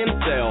fortunate than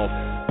himself.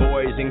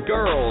 Boys and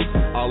girls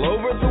all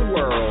over the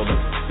world.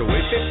 So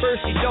if at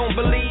first you don't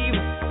believe,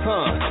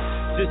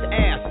 just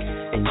ask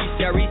and you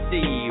shall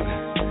receive.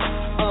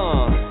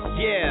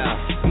 Yeah,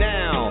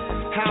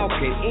 now, how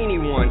can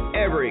anyone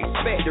ever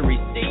expect to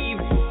receive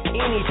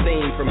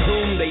anything from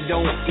whom they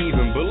don't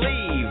even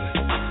believe?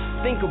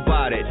 Think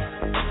about it,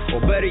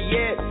 or better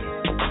yet,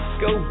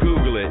 go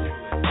Google it.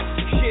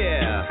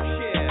 Yeah.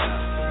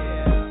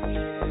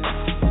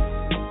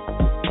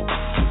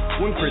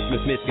 When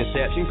Christmas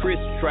misconception. Chris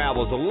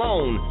travels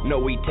alone.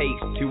 No, he takes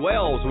 2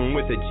 L's when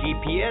with a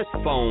GPS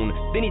phone.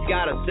 Then he's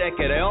got a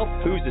second elf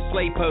who's the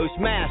sleigh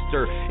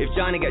postmaster. If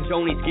Johnny got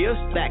Joni's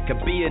gifts, that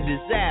could be a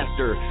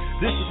disaster.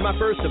 This is my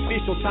first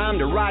official time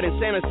to ride in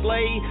Santa's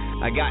sleigh.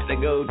 I got to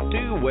go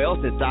too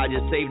well since I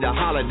just saved the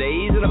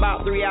holidays. And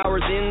about 3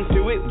 hours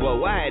into it,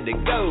 whoa, I had to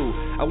go.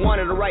 I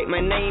wanted to write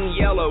my name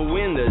yellow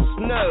in the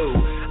snow.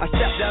 I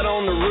stepped out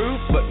on the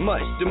roof, but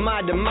much to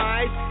my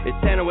demise, as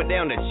Santa went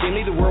down the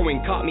chimney, the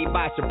whirlwind caught me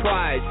by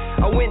surprise.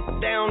 I went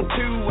down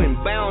too and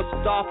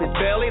bounced off his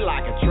belly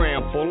like a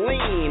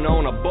trampoline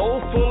on a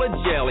bowl full of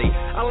jelly.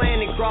 I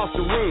landed across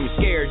the room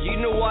scared, you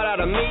know what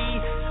out of me?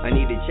 I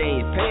need to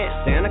change pants,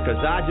 Santa,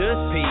 cause I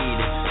just peed.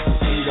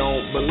 You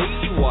don't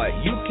believe what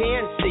you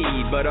can't see,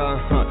 but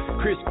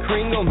Kris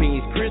Kringle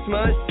means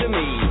Christmas to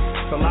me.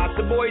 For lots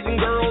of boys and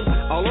girls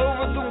all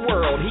over the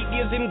world, he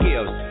gives them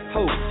gifts,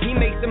 hope he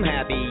makes them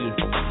happy.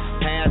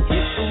 Past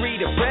history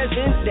to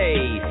present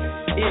day,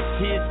 it's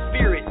his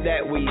spirit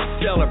that we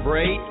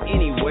celebrate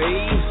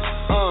anyway.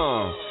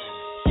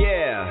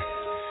 Yeah,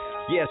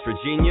 yes,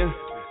 Virginia,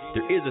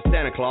 there is a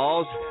Santa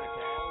Claus,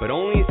 but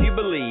only if you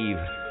believe.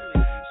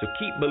 So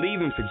keep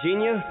believing,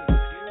 Virginia,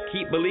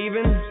 keep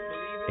believing,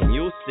 and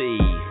you'll see.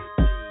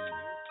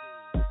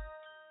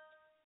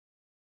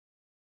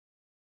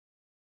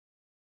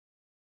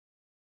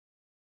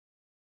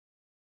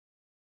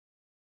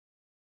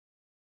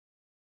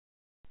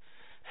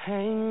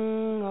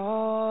 Hang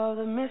all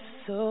the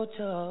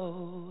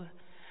mistletoe,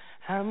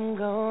 I'm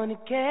gonna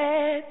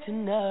get to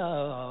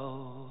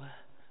know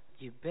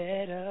you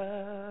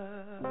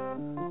better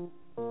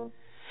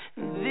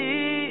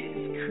this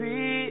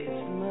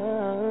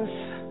Christmas.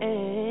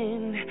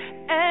 And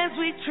as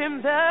we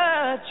trim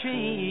the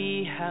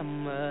tree, how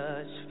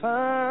much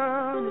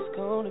fun it's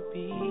gonna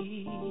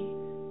be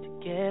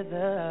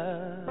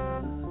together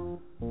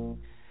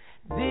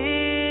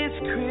this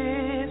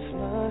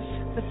Christmas.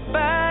 The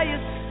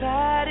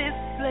fireside is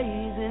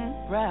blazing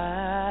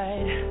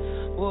bright.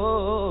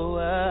 Whoa,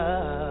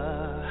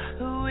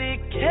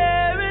 we're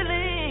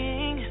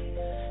caroling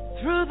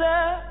through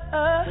the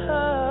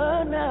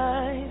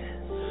night.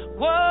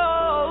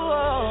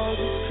 Whoa,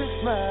 this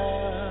Christmas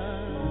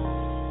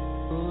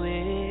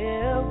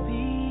will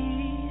be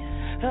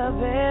a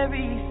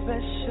very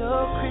special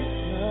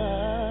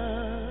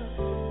Christmas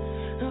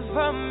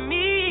for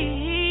me.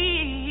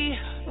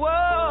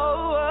 Whoa.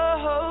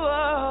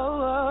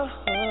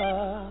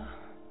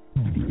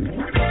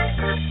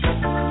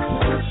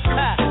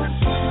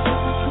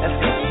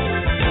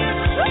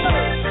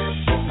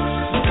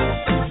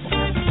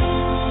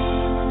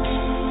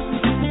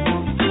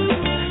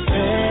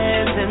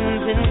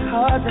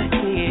 Cards are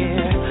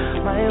here,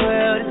 my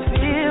world is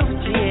filled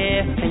with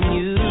cheer, and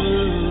you.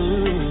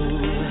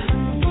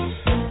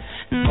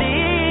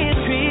 This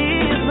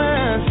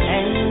Christmas,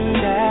 and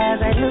as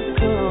I look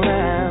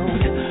around,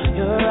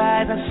 your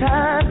eyes are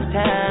shining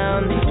down,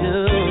 they do.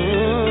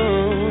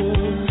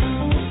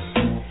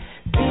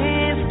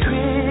 This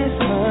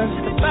Christmas,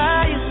 the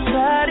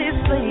fireside is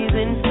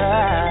blazing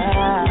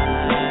bright,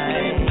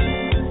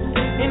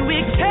 and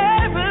we're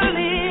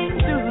caroling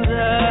through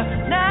the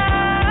night.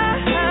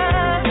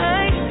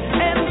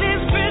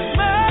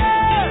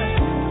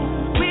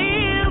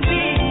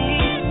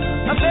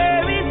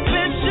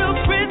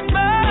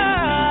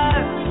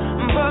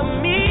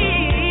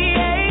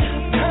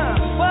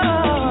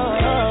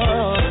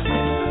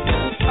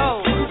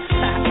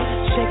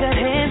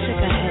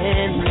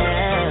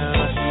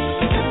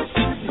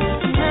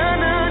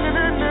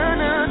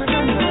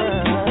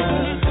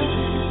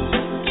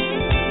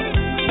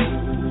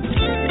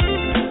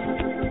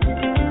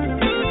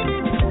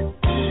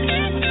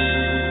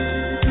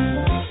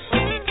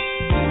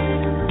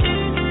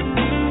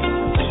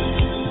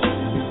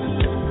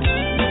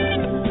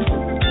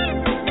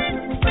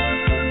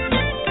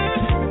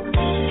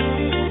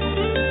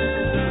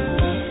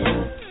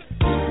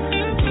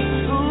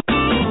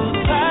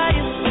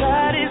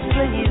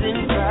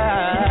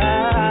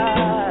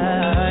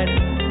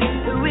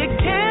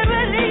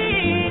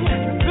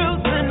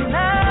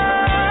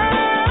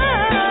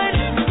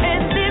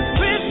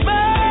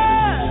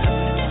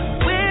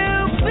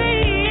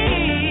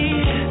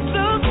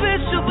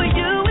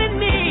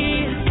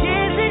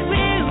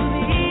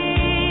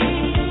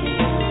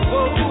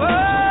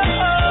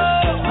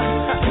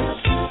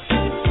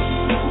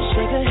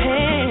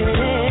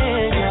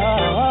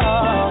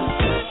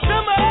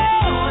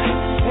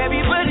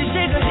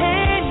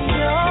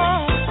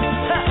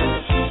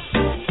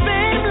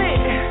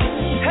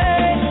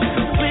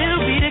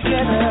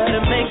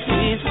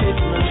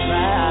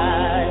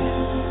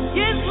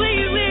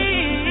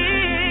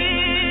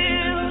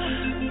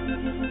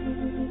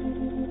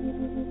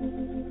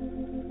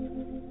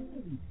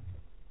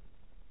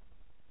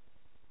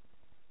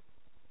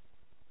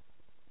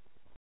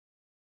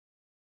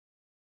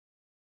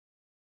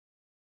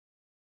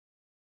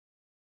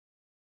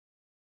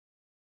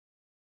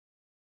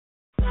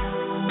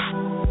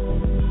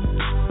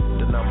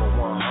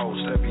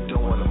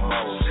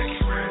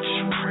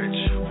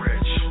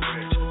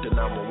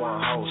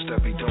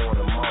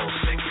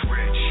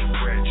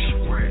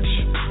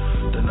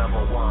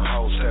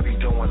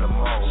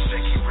 most.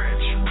 Nikki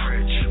Rich,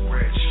 rich,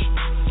 rich.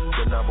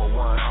 The number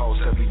one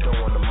host that be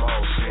doing the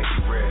most.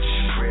 Nikki Rich,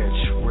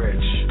 rich,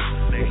 rich.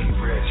 Nikki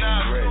Rich,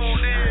 rich,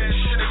 rich.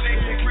 The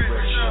Nikki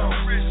Rich Show.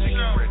 Nikki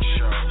Rich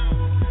Show.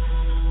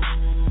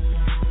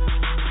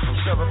 From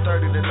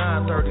 7:30 to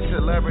 9:30,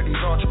 celebrities,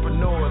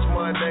 entrepreneurs,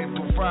 Monday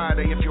through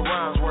Friday. If your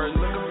rhymes worth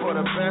looking for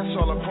the best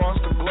all across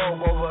the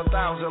globe, over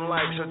 1,000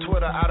 likes, your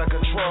Twitter out of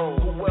control.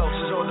 Who else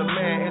is on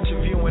demand,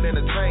 interviewing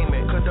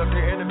entertainment,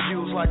 conducting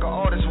interviews like an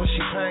artist when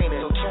she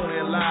painted. So tune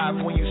in live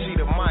when you see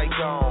the mic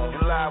on.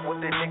 You live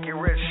with the Nikki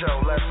Rich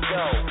Show. Let's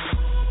go.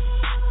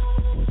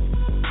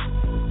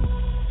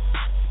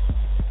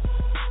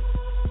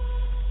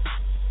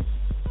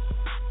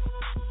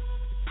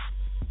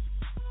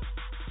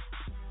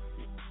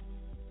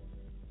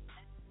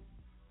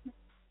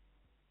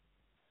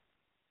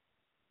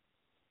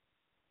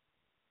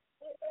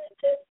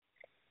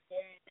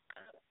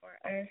 For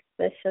our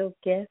special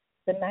guest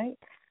tonight,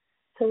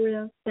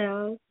 Terrell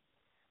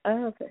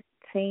of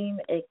Team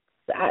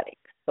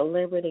Xotics,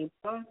 Celebrity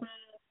Barber,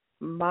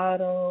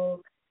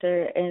 model,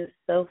 and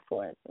so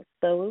forth.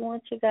 So we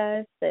want you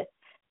guys to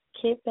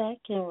kick back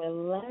and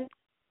relax.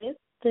 It's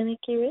the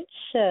Nikki Rich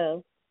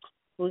Show.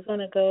 We're going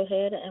to go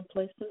ahead and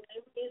play some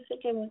new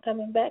music, and we're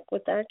coming back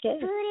with our guest.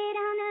 Put it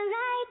on the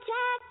right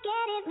track,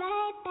 get it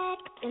right back.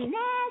 The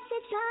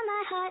message on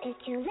my heart is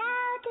too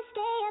loud to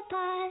stay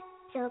apart.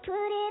 So put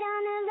it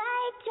on the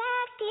right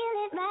track, steal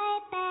it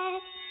right back.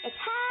 It's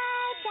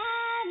high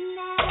time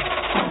now.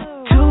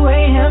 2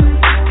 a.m.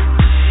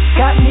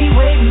 got me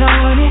waiting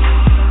on it.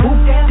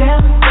 Ooh, damn.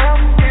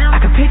 I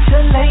can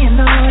picture laying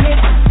on it.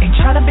 Ain't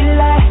tryna be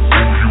like,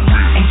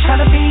 ain't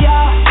tryna be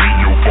all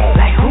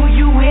like who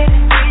you with.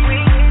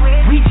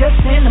 We just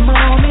in the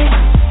moment.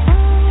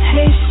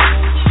 Hey,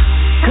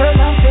 girl,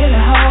 I'm feeling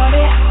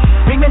haunted.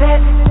 Bring me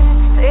that.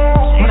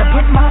 When I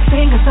put my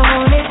fingers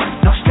on it,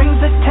 no strings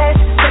attached.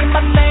 Say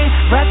my name,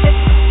 wrap it,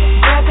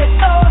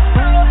 oh.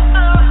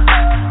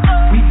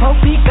 We both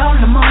be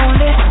gone in the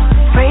morning.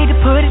 Afraid to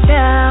put it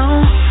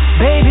down.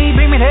 Baby,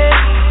 bring me that.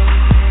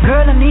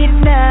 Girl, I need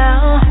it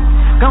now.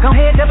 Go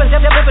ahead, double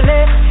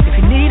it. If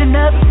you need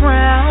another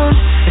round,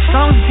 as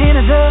long as the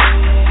 10 is up,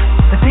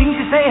 the things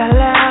you say out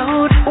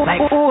loud.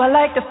 Like, ooh, I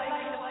like the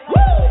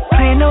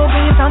playing no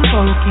games, I'm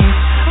focused.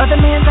 Other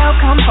man's out,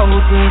 come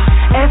hold this.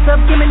 Ass up,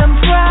 give me them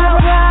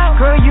proud.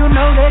 Girl, you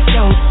know that's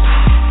dope.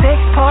 Sex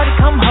party,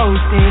 come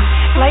host it.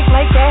 Like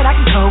that, I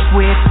can cope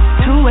with.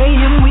 2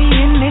 a.m. we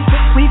in this.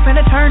 We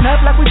finna turn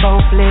up like we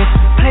both live.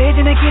 Play it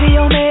in a kitty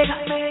Omega.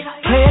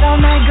 Play it all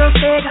night, girl,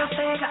 Sega.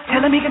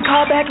 Tell him he can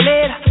call back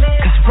later.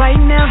 Cause right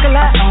now, girl,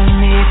 I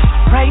own it.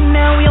 Right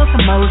now, we on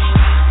some motion.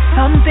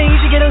 Some things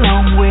you get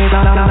along with.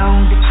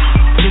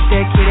 Just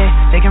that kitty,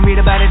 they can read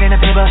about it in the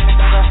paper.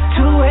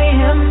 2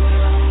 a.m.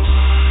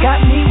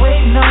 got me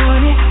waiting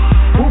on it.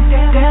 Ooh,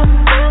 damn.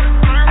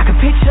 I can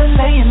picture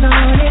laying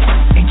on it.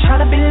 Ain't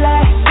tryna be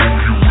like,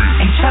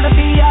 ain't tryna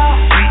be all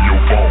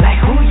like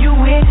who you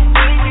with.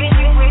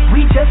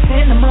 We just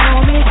in the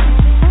moment.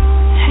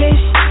 Hey,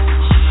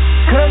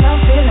 girl, I'm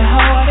feeling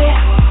haunted.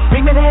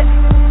 Bring me that.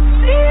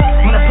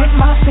 When I put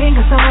my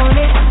fingers on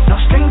it, no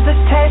strings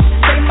attached.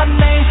 Say my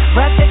name,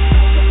 wrap it,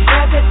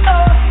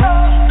 oh.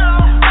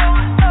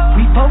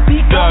 We both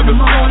be gone in the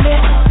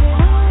morning.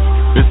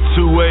 It's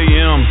 2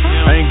 a.m.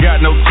 I ain't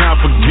got no time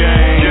for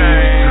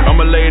games.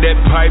 I'ma lay that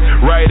pipe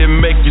right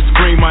and make you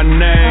scream my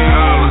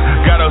name.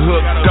 Got a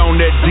hook on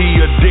that D,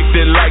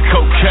 addicted like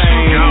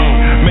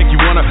cocaine. Make you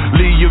wanna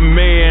leave your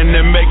man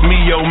and make me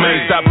your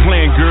man. Stop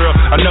playing, girl.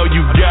 I know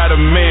you got a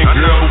man,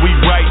 girl. We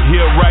right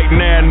here, right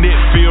now, and it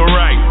feel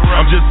right.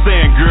 I'm just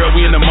saying, girl,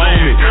 we in the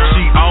moment.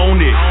 She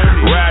owned it,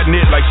 riding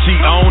it like she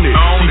owned it.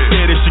 She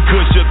said if she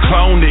could, she'll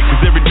clone it.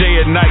 Cause every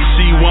day and night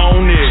she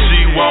want it.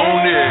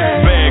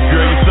 Bad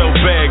girl, you so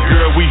bad,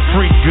 girl. We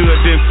freak good,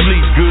 then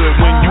sleep good.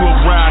 When you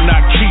around, I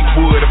keep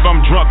wood. If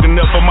I'm drunk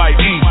enough, I might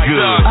eat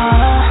good.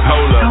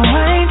 Hold up. No,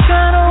 I ain't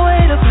tryna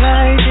wait up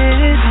like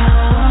this.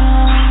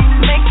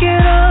 Make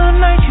it all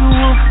night, you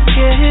won't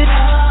forget it.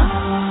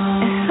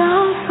 It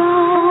sounds so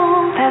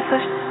that's a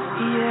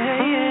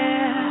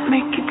yeah.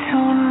 Make it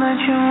tonight,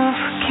 you won't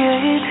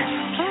forget it.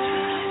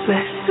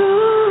 Let's do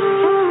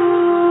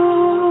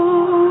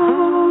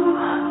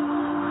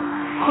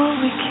what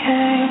we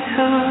came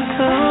to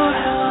do.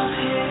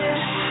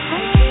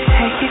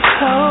 Take your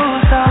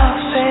clothes off,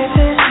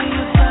 baby.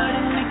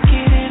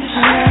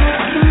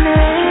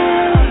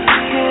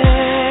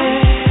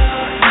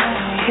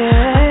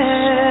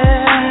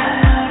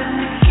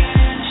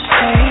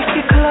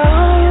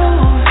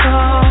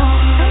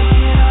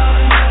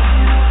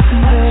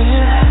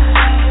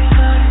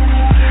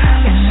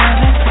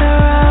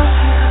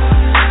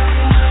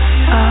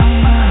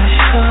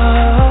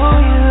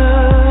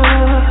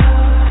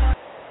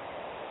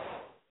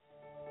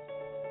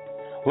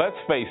 Let's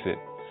face it,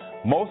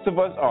 most of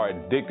us are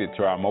addicted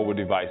to our mobile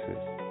devices.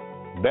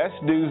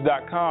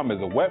 Bestdooz.com is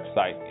a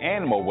website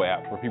and mobile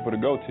app for people to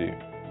go to.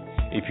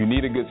 If you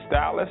need a good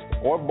stylist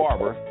or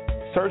barber,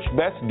 search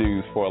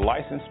Bestdooz for a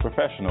licensed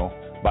professional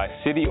by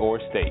city or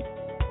state.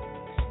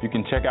 You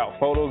can check out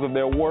photos of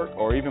their work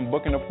or even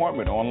book an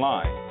appointment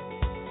online.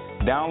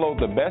 Download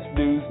the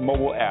Bestdooz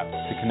Mobile app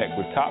to connect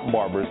with top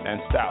barbers and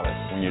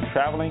stylists when you're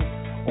traveling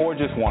or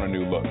just want a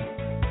new look.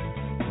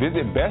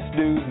 Visit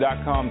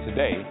bestdooz.com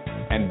today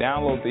and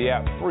download the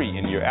app free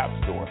in your app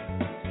store.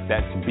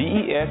 That's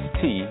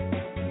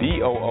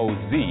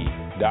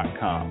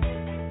bestdooz.com.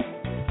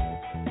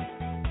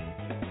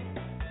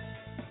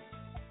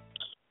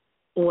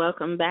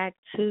 Welcome back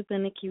to the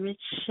Nikki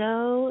Rich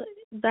Show,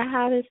 the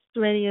hottest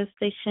radio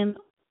station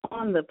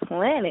on the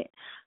planet.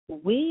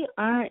 We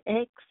are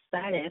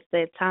excited. It's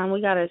that time. We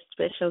got a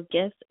special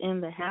guest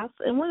in the house,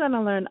 and we're going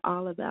to learn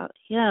all about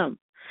him.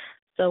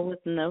 So with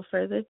no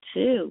further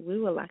ado, we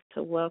would like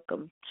to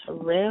welcome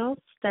Terrell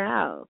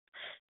Styles.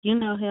 You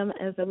know him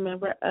as a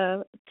member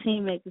of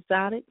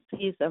TEAMXOTICS.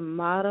 He's a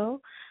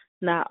model.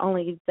 Not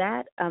only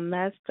that, a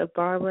master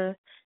barber.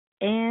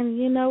 And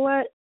you know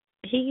what?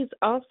 He's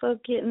also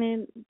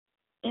getting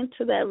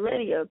into that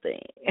radio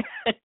thing,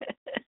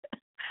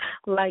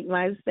 like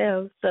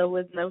myself. So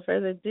with no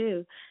further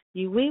ado,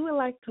 we would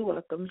like to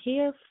welcome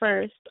here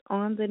first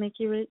on the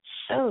Nikki Rich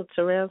Show,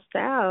 Terrell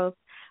Styles.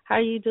 How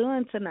are you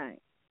doing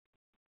tonight?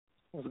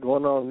 What's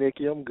going on,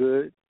 Nikki? I'm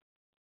good.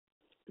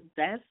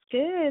 That's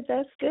good.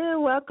 That's good.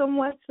 Welcome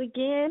once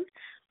again.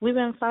 We've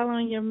been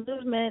following your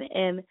movement,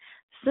 and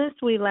since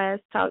we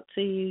last talked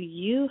to you,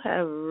 you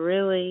have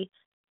really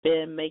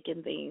been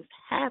making things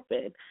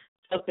happen.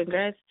 So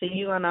congrats to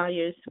you on all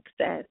your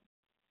success.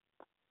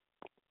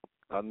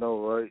 I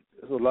know, right?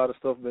 There's a lot of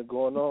stuff been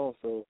going on,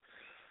 so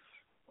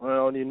I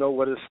don't even know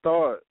where to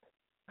start.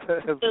 For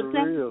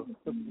real.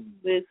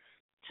 With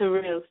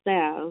Terrell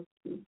Styles.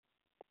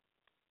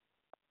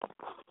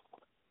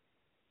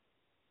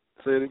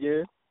 Say it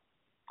again?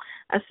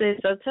 I said,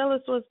 so tell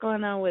us what's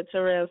going on with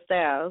Terrell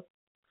Styles.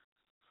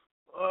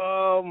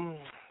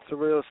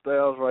 Terrell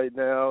Styles right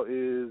now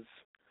is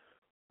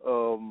 /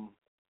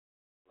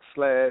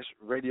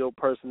 radio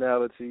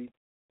personality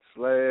 /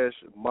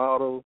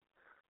 model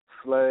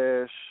 /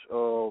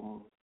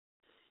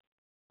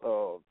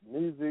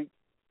 music,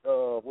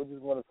 what do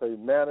you want to say,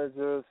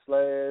 manager /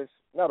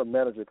 not a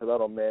manager because I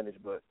don't manage,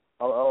 but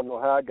I don't know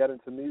how I got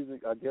into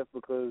music. I guess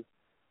because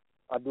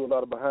I do a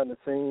lot of behind the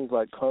scenes,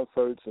 like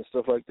concerts and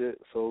stuff like that.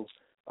 So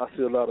I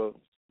see a lot of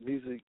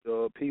music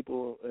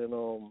people and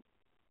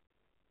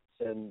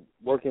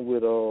working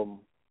with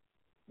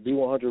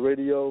B100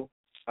 Radio.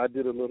 I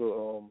did a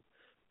little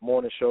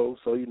morning show,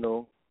 so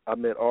I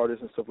met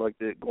artists and stuff like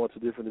that, going to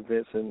different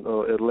events in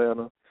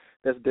Atlanta.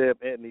 That's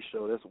Deb Anthony's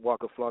show. That's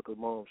Waka Flocka's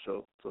mom's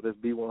show. So that's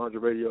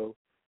B100 Radio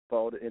for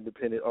all the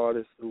independent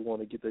artists who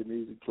want to get their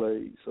music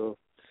played. So,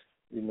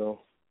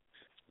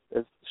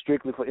 that's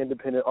strictly for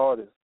independent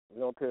artists.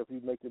 We don't care if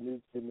you make the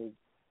music in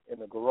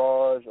the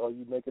garage or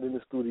you make it in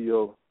the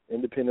studio.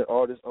 Independent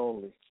artists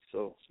only.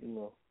 So,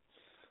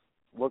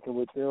 working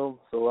with them.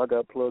 So I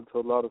got plugged to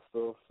a lot of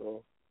stuff.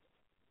 So,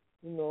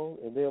 and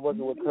then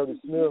working with Curtis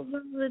Smith.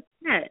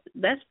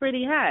 That's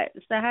pretty hot.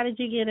 So how did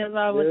you get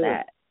involved with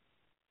that?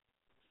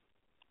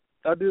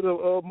 I did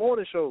a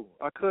morning show.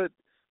 I cut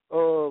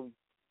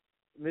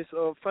Miss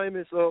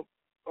Famous up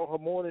on her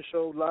morning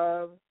show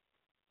live,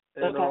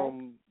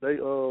 and they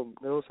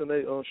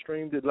they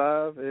streamed it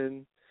live,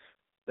 and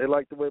they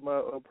liked the way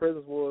my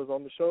presence was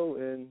on the show,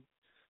 and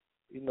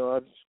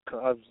I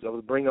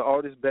was bringing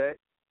artists back,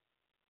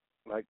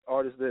 like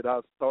artists that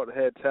I thought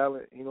had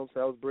talent. I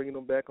was bringing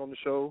them back on the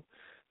show,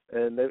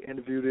 and they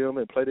interviewed them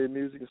and play their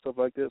music and stuff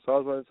like that. So I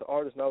was running to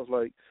artists, and I was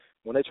like,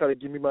 when they try to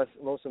give me their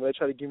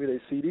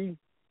CD,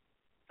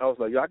 I was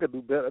like, I could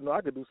do better. No,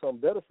 I could do something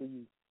better for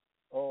you.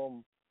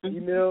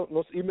 Email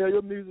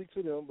your music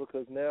to them,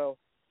 because now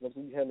if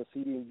you have a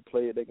CD and you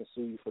play it, they can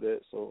sue you for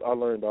that. So I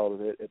learned all of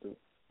that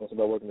once I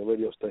working the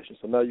radio station.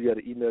 So now you got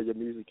to email your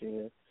music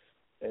in,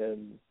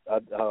 and I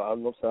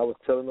was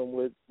telling them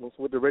what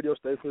the radio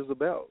station is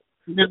about.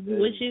 Now,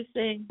 what you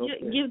saying?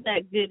 Give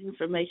that good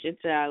information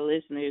to our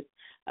listeners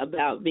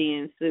about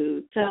being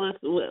sued. Tell us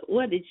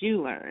what did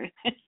you learn?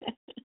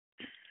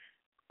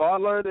 I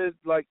learned that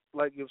like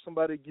if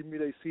somebody give me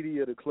their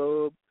CD at a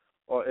club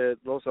or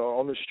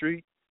on the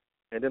street,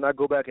 and then I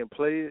go back and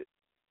play it,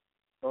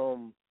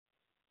 and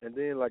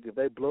then like if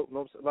they blow,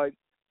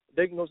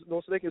 they can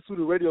sue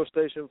the radio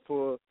station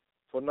for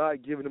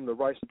not giving them the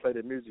rights to play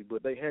their music,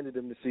 but they handed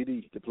them the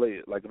CD to play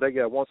it. Like if they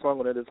got one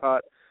song on it that's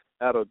hot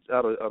out of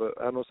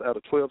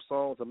 12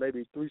 songs, or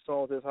maybe 3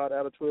 songs that's hot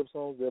out of 12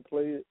 songs, they'll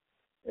play it,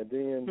 and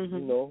then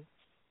you know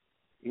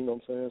what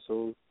I'm saying.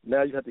 So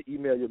now you have to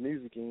email your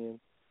music in.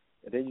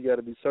 And then you got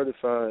to be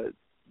certified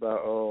by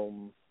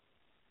you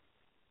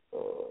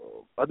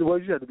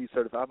have to be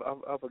certified.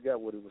 I forgot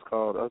what it was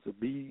called. I was a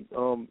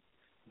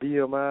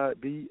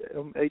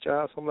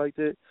BMHI, something like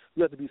that.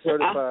 You have to be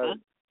certified,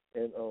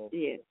 and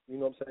you know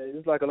what I'm saying.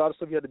 It's like a lot of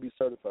stuff you have to be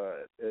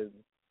certified, and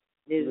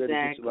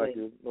exactly. Like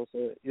you know what I'm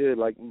saying. Yeah,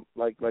 like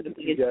if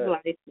you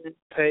got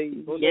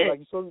paid, so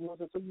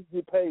you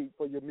get paid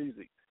for your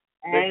music.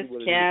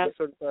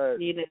 Certified,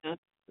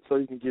 so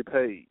you can get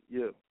paid.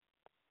 Yeah.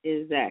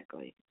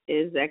 Exactly.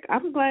 is that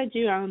I'm glad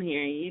you're on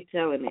here and you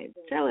telling it.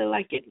 Tell it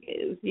like it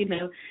is. You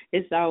know,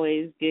 it's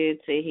always good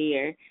to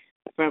hear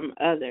from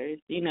others.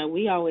 You know,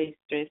 we always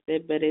stress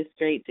it, but it's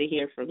great to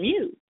hear from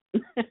you.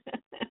 And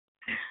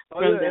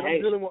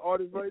I'm dealing with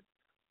artists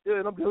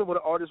and I'm dealing with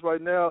an artist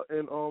right now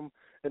in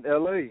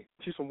LA.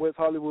 She's from West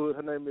Hollywood.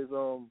 Her name is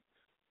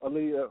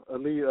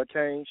Aaliyah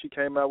Kane. She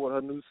came out with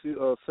her new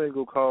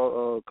single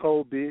called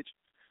Cold Bitch,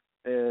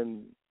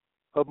 and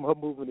her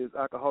movement is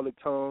Alcoholic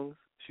Tongues.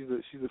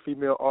 She's a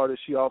female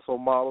artist. She also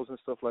models and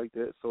stuff like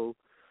that. So,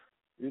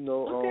 you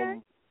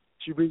know,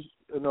 she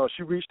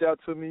reached out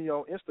to me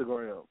on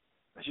Instagram.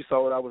 She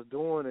saw what I was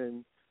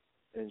doing,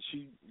 and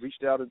she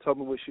reached out and told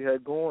me what she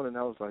had going, and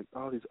I was like,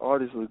 oh, these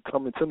artists are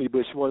coming to me,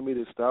 but she wanted me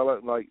to style her,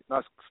 like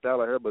not style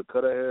her hair, but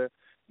cut her hair,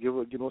 give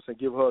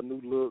her a new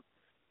look,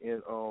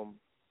 and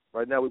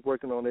right now we're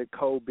working on that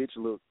cold bitch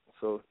look,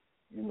 so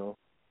you know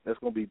that's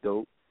gonna be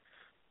dope.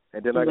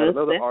 And then I got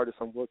another artist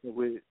I'm working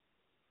with.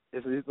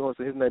 His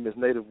name is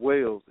Native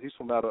Wales. He's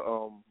from out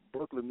of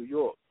Brooklyn, New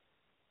York,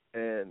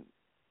 and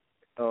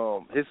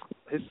his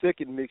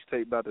second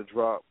mixtape about to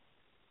drop.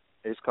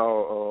 It's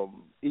called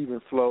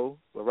Even Flow.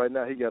 But right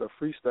now he got a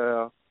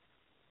freestyle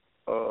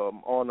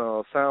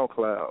on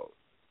SoundCloud.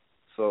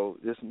 So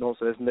that's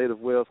Native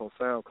Wales on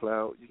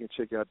SoundCloud. You can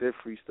check out that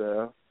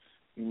freestyle,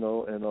 you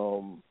know. And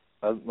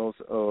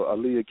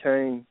Aaliyah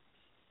Kane,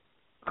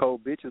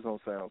 Cold Bitches on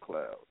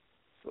SoundCloud.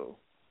 So,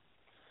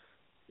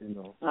 you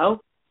know.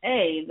 Oh,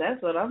 hey, that's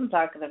what I'm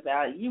talking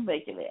about. You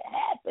making it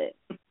happen.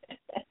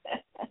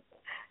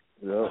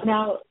 Yeah.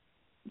 Now,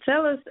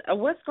 tell us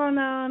what's going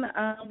on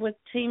with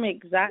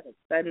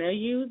TEAMXOTICS. I know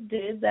you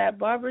did that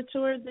barber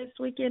tour this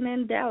weekend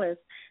in Dallas.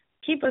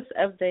 Keep us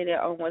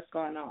updated on what's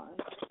going on.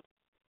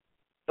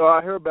 So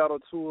I heard about our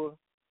tour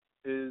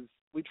is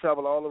we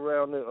travel all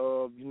around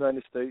the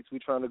United States. We're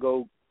trying to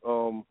go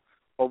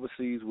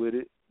overseas with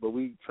it, but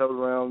we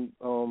travel around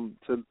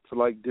to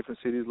like different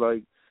cities.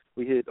 Like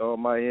we hit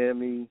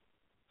Miami,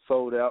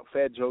 sold out.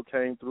 Fat Joe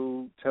came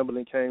through.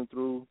 Timberland came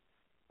through.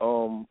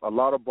 A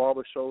lot of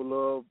barber show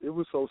love. It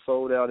was so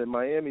sold out in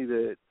Miami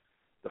that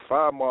the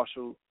fire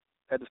marshal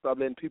had to stop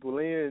letting people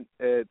in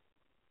at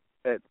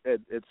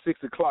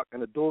 6:00,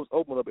 and the doors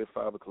opened up at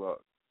 5:00.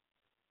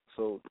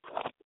 So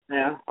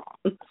yeah.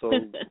 so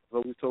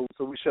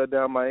we shut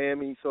down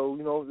Miami. So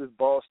you know, it's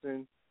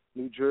Boston,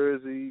 New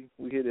Jersey.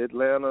 We hit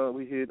Atlanta.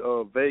 We hit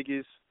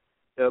Vegas,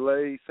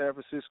 L.A., San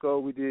Francisco.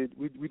 We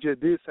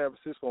just did San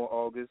Francisco in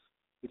August.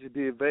 We just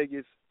did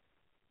Vegas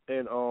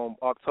in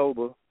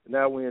October.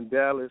 Now we're in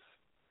Dallas,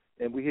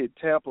 and we hit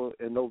Tampa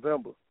in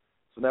November.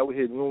 So now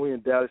we're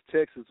in Dallas,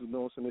 Texas. You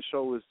know, so the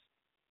show is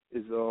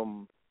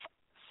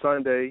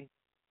Sunday,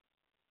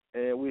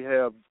 and we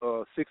have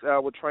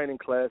 6-hour training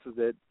classes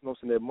that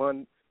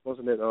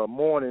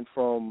morning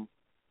from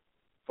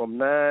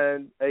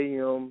 9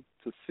 a.m.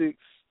 to 6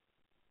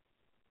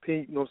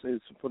 p.m. You know,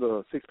 it's for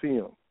the 6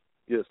 p.m.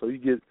 Yeah, so you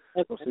get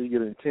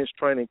intense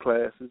training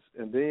classes,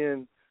 and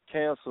then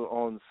cancel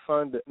on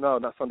Sunday. No,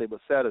 not Sunday,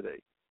 but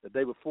Saturday, the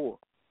day before.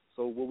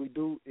 So what we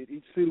do in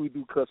each city, we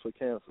do cuts for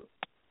cancer,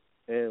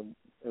 and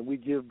we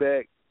give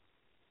back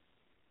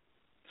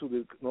to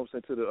the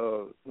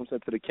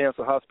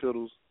cancer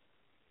hospitals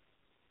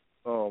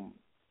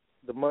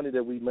the money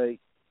that we make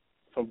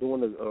from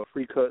doing the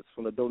free cuts,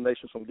 from the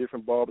donations from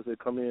different barbers that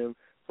come in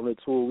from the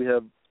tour. We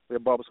have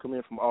barbers come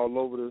in from all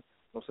over the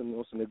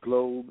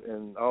globe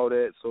and all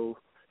that. So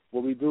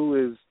what we do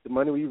is the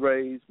money we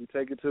raise, we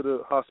take it to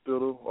the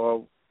hospital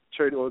or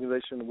charity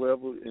organization,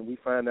 wherever, and we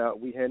find out.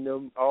 We hand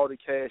them all the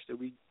cash that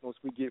we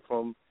get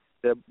from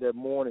that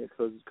morning,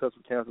 because Cuts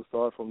for Cancer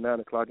starts from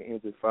 9:00 and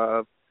ends at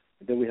 5,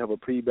 and then we have a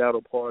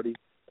pre-battle party,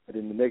 and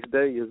then the next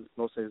day is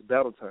it's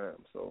battle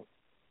time. So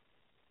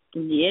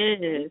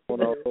yes,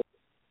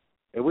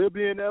 and we'll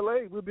be in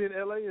LA. We'll be in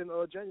LA in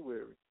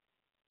January.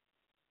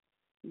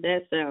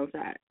 That sounds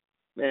hot.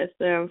 That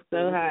sounds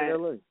so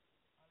hot.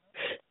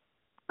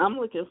 I'm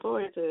looking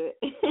forward to it.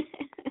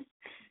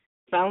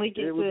 Finally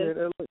get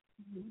to.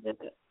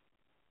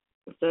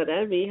 So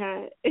that'd be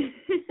hot.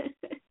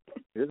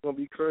 It's gonna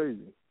be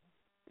crazy.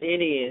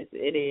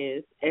 It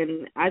is,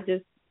 and I'm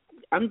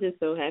just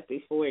so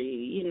happy for you,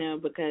 you know,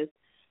 because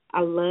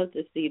I love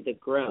to see the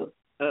growth.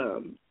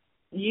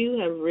 You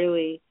have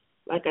really,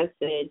 like I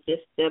said,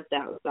 just stepped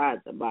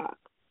outside the box.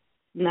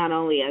 Not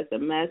only as a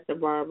master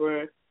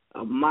barber,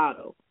 a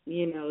model.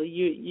 You know,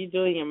 you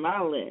doing your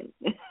modeling.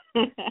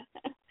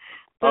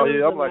 Oh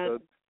yeah,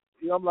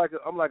 I'm like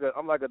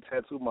a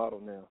tattoo model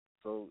now.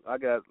 So I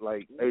got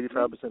like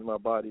 85% of my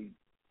body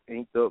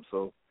inked up.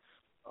 So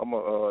I'm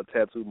a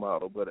tattoo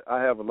model. But I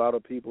have a lot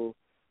of people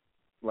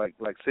like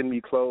send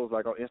me clothes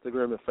like on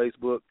Instagram and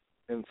Facebook.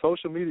 And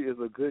social media is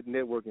a good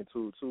networking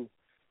tool too.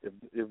 If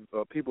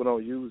people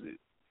don't use it,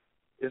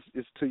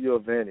 it's to your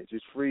advantage.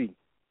 It's free,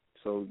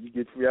 so you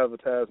get free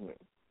advertisement.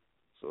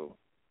 So,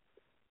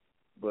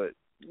 but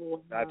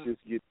I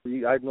just get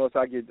free. I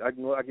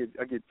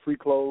get free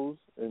clothes,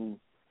 and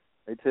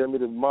they tell me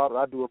to model.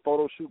 I do a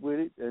photo shoot with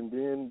it, and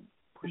then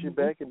push it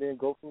back, and then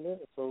go from there.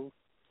 So,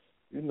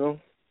 you know,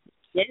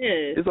 Yes.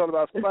 It's all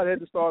about somebody had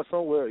to start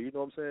somewhere, you know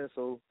what I'm saying?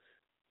 So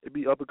it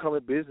be up and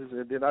coming business,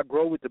 and then I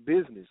grow with the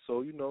business.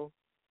 So, you know,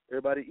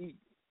 everybody eat.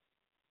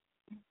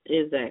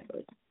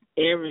 Exactly.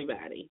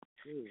 Everybody.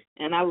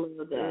 And I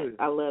love that.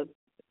 I love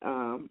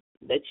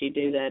that you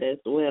do that as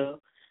well.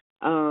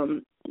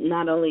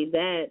 Not only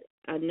that,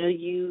 I know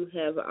you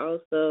have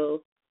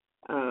also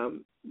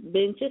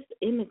been just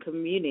in the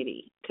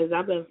community, because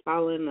I've been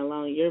following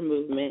along your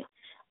movement,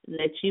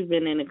 that you've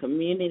been in the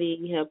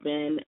community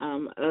helping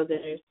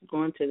others,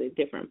 going to the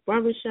different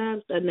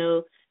barbershops. I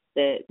know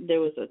that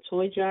there was a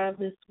toy drive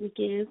this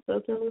weekend, so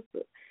tell us.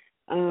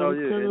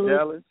 In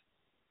Dallas.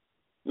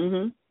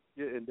 Mm-hmm.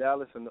 Yeah, in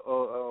Dallas, in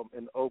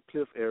the Oak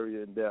Cliff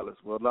area in Dallas,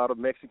 where a lot of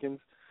Mexicans,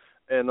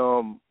 and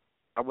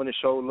I went and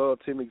showed love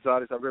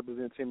TEAMXOTICS. I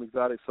represent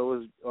TEAMXOTICS, so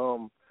it's you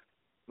know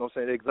what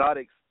I'm saying,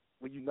 Xotics,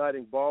 we're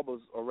uniting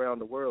barbers around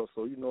the world.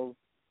 So, you know,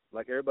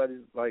 like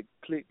everybody's like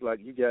click, like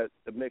you got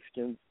the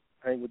Mexicans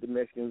hang with the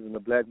Mexicans, and the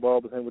black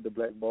barbers hang with the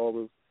black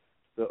barbers,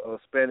 the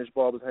Spanish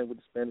barbers hang with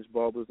the Spanish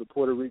barbers, the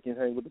Puerto Ricans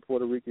hang with the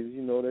Puerto Ricans.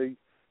 You know, the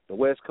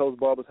West Coast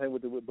barbers hang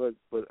with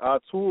but our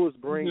tours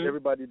bring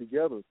everybody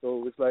together.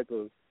 So it's like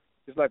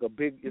a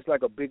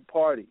big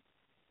party.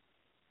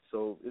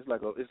 So it's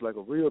like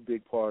a real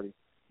big party.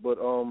 But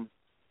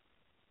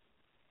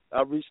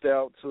I reached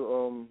out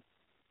to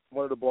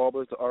one of the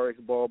barbers, the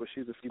RX barber.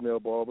 She's a female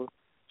barber.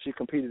 She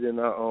competed in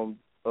our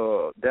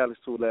Dallas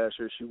tour last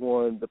year. She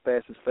won the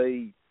fastest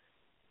fade,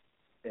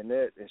 and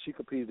she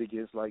competed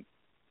against I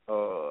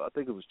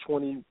think it was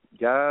 20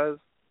 guys.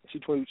 She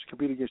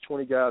competed against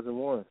 20 guys and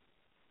won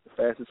the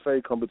fastest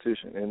fade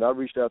competition. And I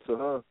reached out to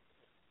her,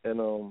 and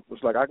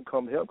was like, I can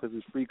come help because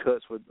it's free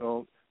cuts for you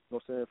know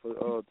what I'm saying,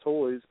 for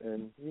toys.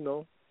 And you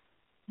know,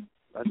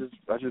 I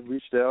just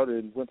reached out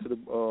and went to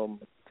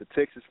the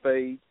Texas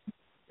Fade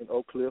in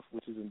Oak Cliff,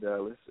 which is in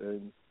Dallas,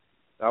 and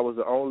I was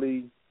the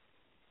only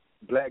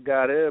black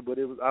guy there. But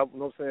it was, you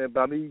know what I'm saying,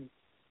 by me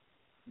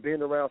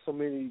being around so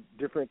many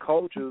different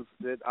cultures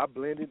that I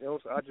blended, and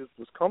I just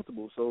was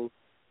comfortable. So,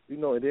 you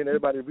know, and then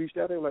everybody reached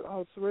out. They were like,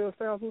 "Oh, Terrell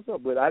Styles, what's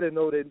up?" But I didn't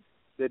know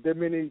that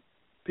many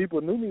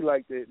people knew me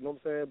like that. You know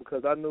what I'm saying?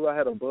 Because I knew I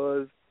had a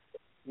buzz.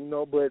 You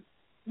know, but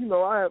you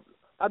know,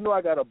 I know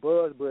I got a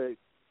buzz, but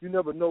you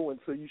never know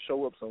until you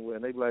show up somewhere,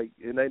 and they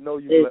know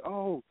you like,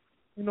 "Oh,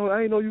 you know, I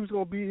didn't know you was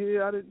gonna be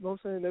here." I didn't know what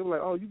I'm saying. They were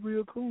like, "Oh, you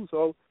real cool."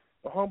 So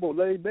I'm humble,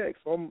 laid back.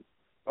 So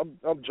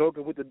I'm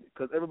joking with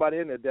because everybody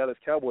in there Dallas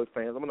Cowboys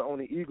fans. I'm the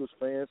only Eagles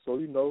fan, so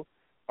you know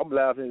I'm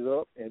laughing it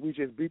up. And we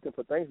just beat them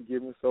for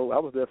Thanksgiving, so I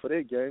was there for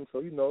that game. So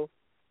you know,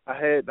 I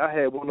had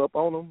one up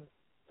on them.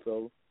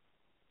 So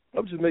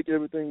I'm just making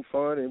everything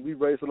fun, and we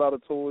raised a lot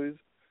of toys.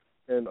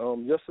 And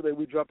yesterday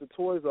we dropped the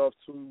toys off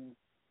to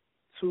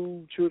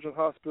 2 children's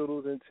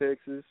hospitals in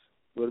Texas,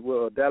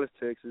 Dallas,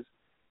 Texas.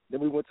 Then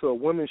we went to a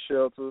women's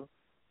shelter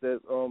that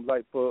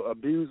like for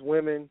abused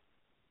women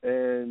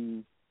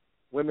and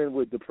women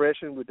with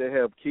depression, but they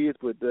have kids,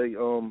 but they you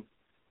know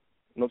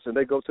what I'm saying,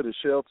 they go to the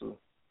shelter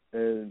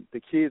and the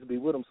kids be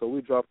with them. So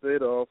we dropped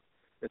that off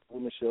at the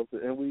women's shelter,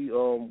 and we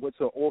went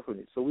to an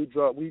orphanage. So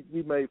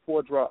we made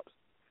 4 drops.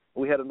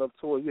 We had enough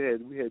toys.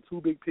 We had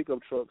 2 big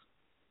pickup trucks,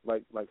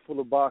 like full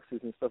of boxes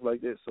and stuff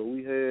like that. So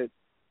we had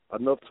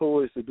enough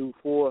toys to do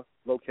 4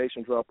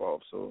 location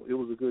drop-offs. So it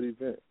was a good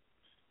event.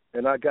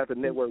 And I got to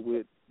network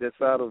with that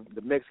side of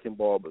the Mexican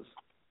barbers,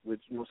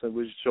 which, you know what I'm saying,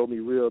 which showed me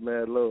real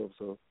mad love.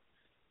 So,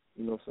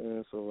 you know what I'm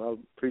saying? So I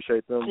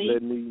appreciate them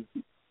letting me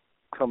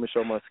come and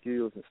show my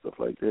skills and stuff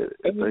like that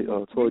at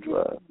the toy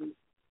drive.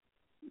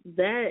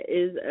 That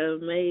is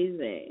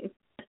amazing.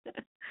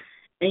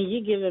 And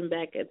you giving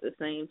back at the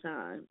same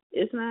time.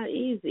 It's not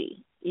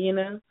easy, you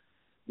know?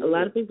 A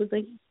lot of people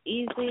think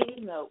it's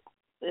easy. No,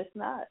 it's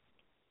not.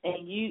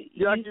 And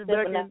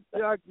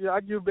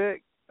I give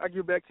back. I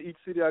give back to each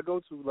city I go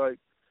to. Like,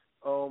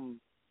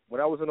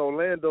 when I was in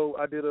Orlando,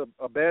 I did a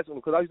basketball,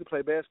 because I used to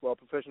play basketball,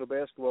 professional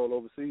basketball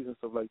overseas and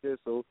stuff like that.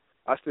 So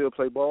I still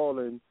play ball,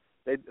 and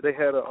they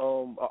had a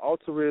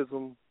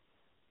autism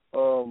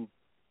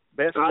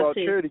basketball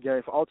charity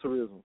game for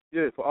autism.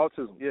 Yeah, for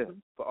autism. Yeah,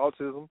 for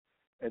autism.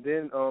 And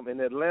then in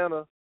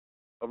Atlanta,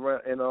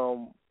 around in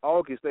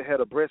August, they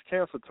had a breast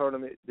cancer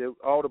tournament that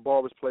all the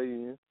barbers played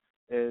in,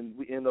 and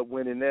we ended up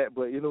winning that.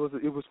 But you know,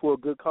 it was for a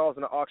good cause,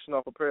 and I auctioned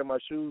off a pair of my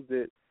shoes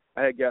that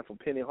I had got from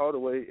Penny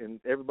Hardaway, and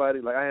everybody,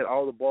 like, I had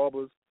all the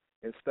barbers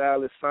and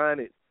stylists sign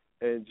it,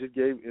 and just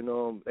gave,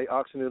 and they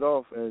auctioned it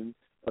off, and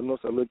I know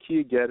some little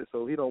kid got it,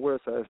 so he don't wear a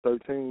size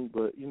 13,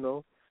 but you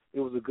know, it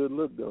was a good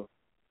look though.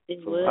 It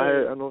so was.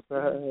 I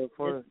had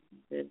fun.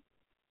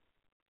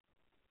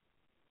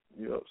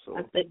 Yeah, so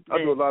I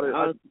do a lot of.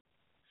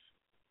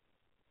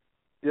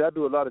 I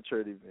do a lot of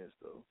charity events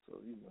though, so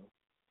you know,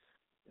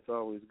 it's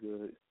always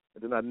good.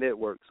 And then I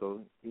network,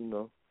 so you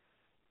know,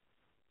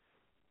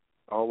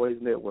 always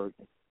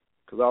networking,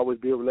 because I always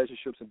build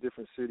relationships in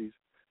different cities.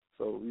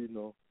 So you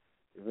know,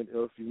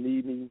 if you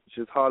need me,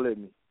 just holler at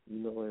me, you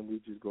know, and we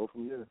just go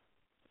from there.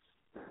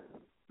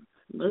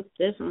 Most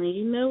definitely,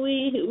 you know,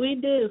 we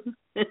do.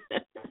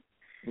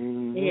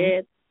 Mm-hmm.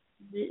 Yeah,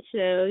 good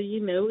show.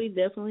 We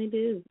definitely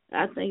do.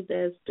 I think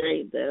that's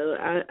great, though.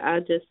 I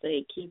just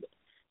say keep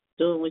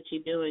doing what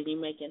you're doing. You're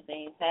making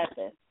things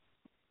happen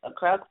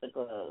across the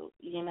globe,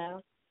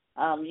 You're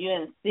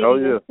in city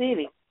to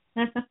city.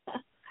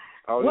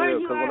 Because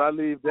when I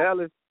leave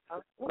Dallas,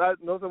 when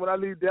I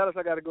leave Dallas,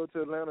 I got to go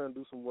to Atlanta and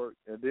do some work.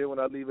 And then when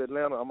I leave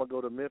Atlanta, I'm going to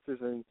go to Memphis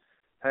and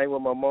hang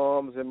with my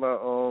moms and my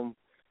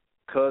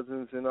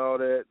cousins and all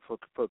that for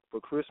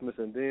Christmas.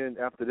 And then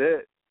after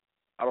that,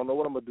 I don't know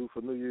what I'm going to do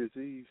for New Year's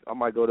Eve. I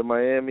might go to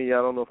Miami.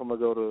 I don't know if I'm going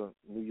to go to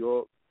New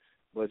York.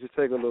 But just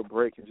take a little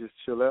break and just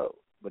chill out.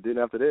 But then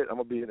after that, I'm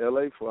going to be in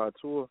L.A. for our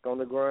tour, on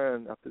the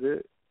grind after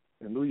that,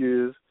 and New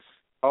Year's.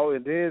 Oh,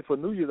 and then for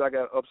New Year's, I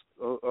got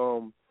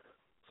some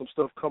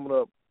stuff coming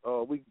up.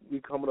 We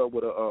coming up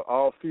with a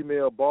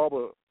all-female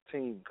barber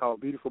team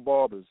called Beautiful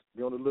Barbers.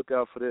 Be on the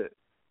lookout for that.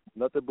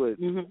 Nothing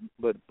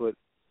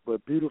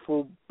but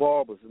beautiful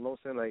barbers. You know what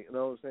I'm saying? Like, you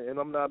know what I'm saying? And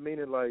I'm not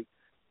meaning like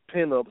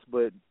pinups,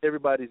 but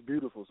everybody's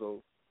beautiful.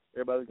 So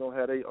everybody's gonna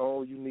have their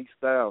own unique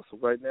style. So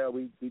right now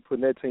we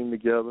putting that team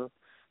together,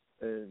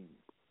 and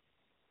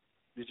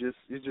it's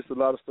just a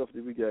lot of stuff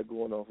that we got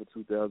going on for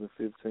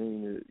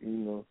 2015.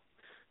 That,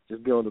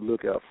 just be on the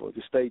lookout for it.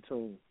 Just stay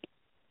tuned.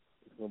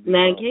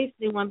 Now, in case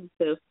they wanted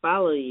to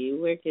follow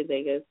you, where could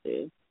they go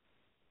to?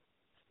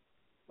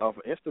 Off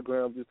of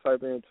Instagram, just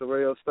type in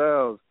Terrell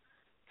Styles,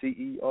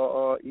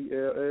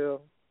 TerrellStyles.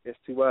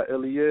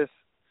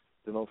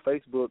 Then on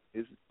Facebook,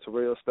 it's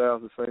Terrell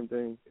Styles, the same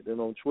thing. And then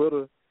on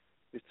Twitter,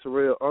 it's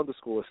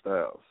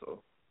Terrell_Styles.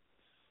 So,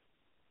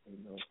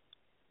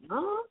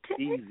 Okay.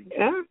 Easy.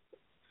 Yeah.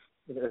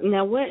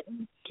 Now, what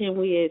can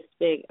we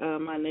expect?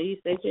 I know you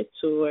said your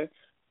tour.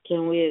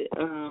 Can we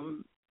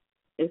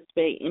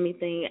expect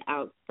anything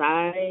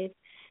outside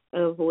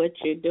of what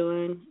you're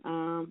doing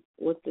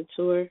with the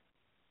tour?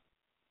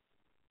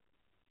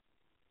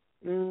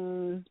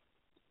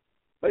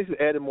 Basically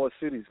added more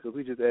cities because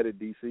we just added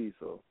D.C.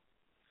 So,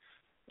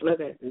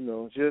 okay.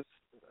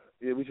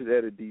 We just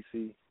added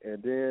D.C.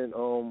 And then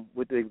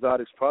with the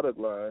Xotics product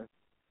line,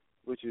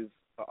 which is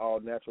an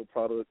all-natural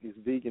product, it's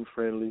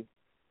vegan-friendly.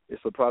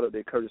 It's a product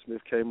that Curtis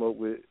Smith came up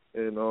with,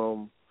 and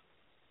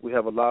we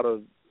have a lot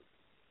of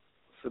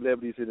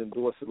celebrities that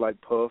endorse it, like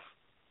Puff.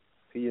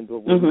 He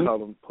endorses we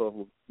call him Puff.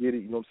 Get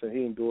it? You know what I'm saying?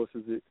 He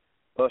endorses it.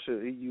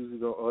 Usher, he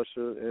uses it on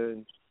Usher,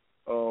 and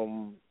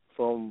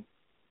from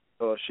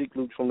Chic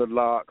Luke from the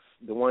Locks,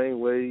 Dwayne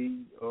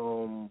Wade.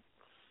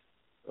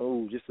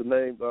 Just the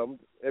name.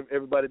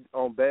 Everybody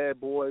on Bad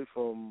Boy,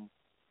 from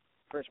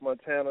French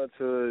Montana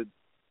to.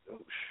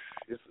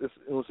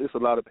 It's a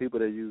lot of people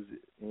that use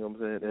it. You know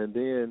what I'm saying? And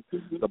then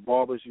the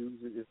barbers use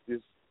it.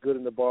 It's good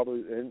in the barber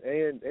and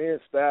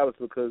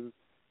stylists because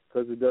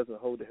it doesn't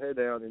hold the hair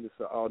down, and it's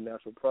an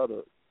all-natural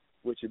product,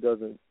 which it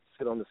doesn't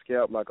sit on the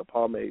scalp like a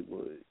pomade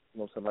would. You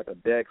know what I'm saying? Like a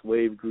Dax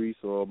wave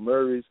grease or a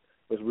Murray's.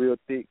 It's real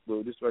thick,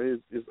 but this right here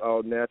is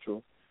all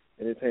natural,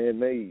 and it's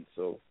handmade.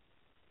 So,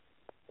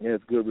 yeah,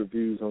 it's good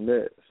reviews on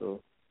that.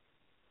 So,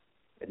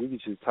 and you can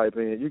just type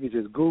in, you can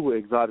just Google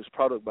Xotics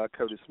product by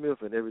Curtis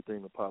Smith, and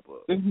everything will pop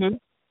up. And,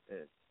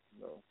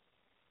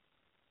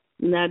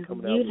 Now,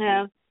 do you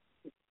have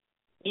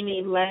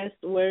any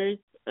last words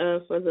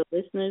for the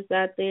listeners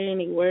out there?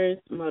 Any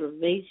words,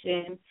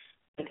 motivation?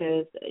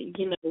 Because,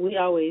 we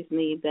always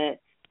need that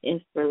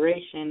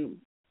inspiration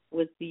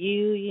with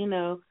you,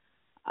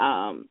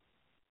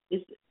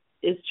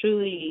 It's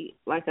truly,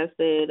 like I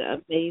said,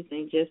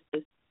 amazing just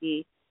to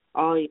see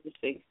all your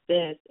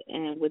success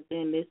and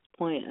within this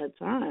point of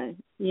time,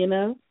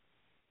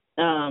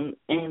 And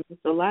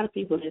there's a lot of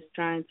people that's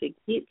trying to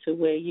get to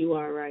where you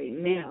are right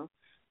now.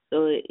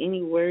 So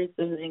any words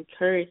of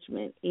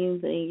encouragement,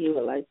 anything you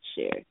would like to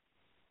share?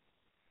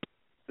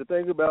 The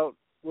thing about,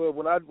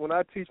 when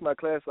I teach my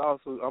class,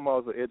 I'm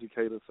also an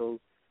educator. So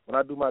when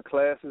I do my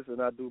classes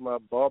and I do my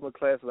barber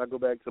classes, I go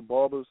back to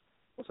barbers,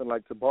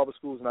 to barber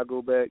schools, and I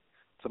go back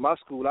to my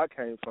school I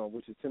came from,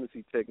 which is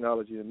Tennessee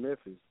Technology in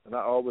Memphis. And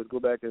I always go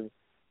back and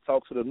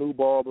talk to the new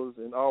barbers,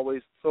 and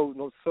always so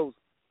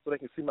they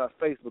can see my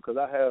face, because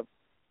I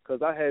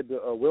had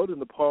the welding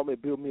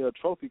department build me a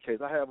trophy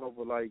case. I have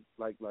over like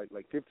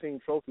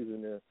 15 trophies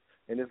in there,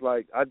 and it's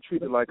like I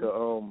treat it like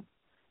a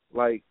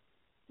like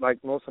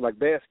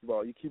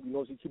basketball. You keep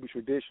a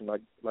tradition.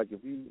 Like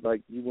if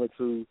you went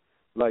to,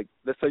 let's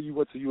say you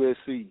went to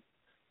USC.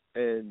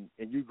 And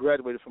you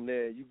graduated from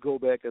there, and you go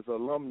back as an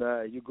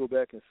alumni, and you go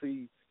back and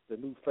see the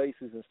new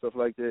faces and stuff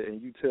like that,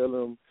 and you tell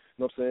them,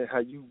 how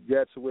you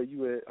got to where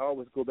you at. I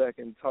always go back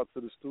and talk to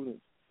the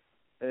students.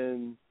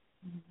 And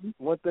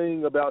one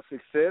thing about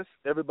success,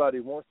 everybody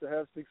wants to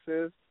have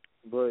success,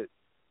 but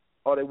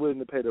are they willing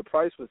to pay the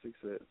price for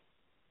success?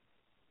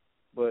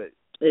 But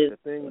the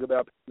thing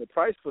about paying the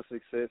price for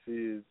success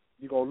is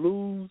you're gonna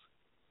lose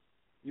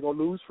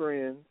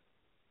friends,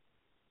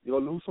 you're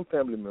gonna lose some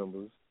family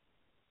members.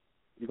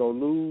 You're going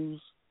to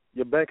lose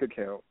your bank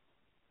account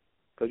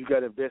because you got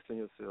to invest in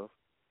yourself.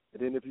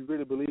 And then if you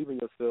really believe in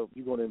yourself,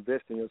 you're going to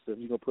invest in yourself.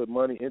 You're going to put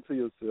money into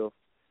yourself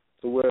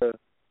to where,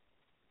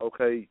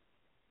 okay,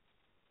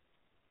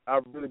 I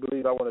really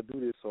believe I want to do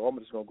this, so I'm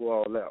just going to go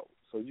all out.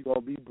 So you're going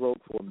to be broke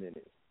for a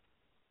minute.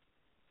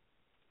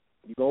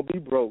 You're going to be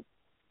broke.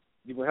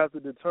 You're going to have to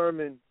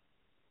determine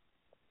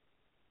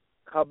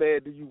how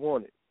bad do you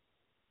want it.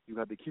 You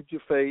have to keep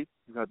your faith.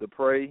 You have to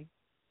pray.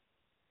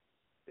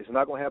 It's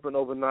not going to happen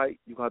overnight.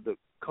 You have to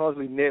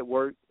constantly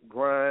network,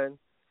 grind.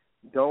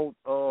 Don't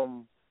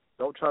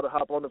try to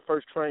hop on the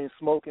first train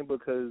smoking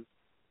because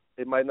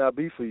it might not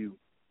be for you.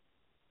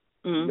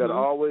 You got to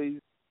always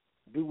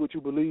do what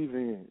you believe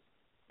in.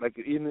 Like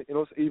even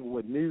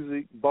with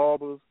music,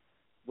 barbers,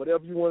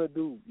 whatever you want to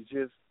do,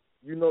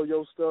 you know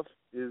your stuff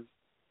is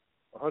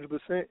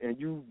 100% and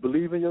you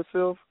believe in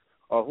yourself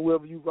or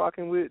whoever you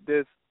rocking with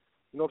that's,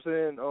 you know what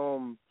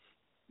I'm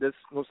saying, that's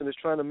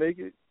trying to make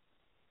it.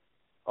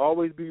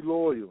 Always be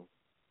loyal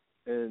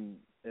and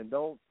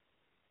don't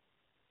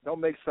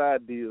make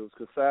side deals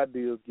because side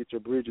deals get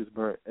your bridges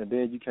burnt and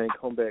then you can't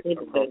come back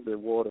across that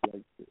water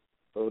like that.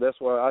 So that's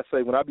why I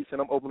say when I be saying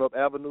I'm opening up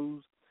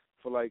avenues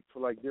for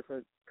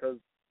different, because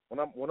when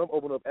I'm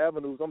opening up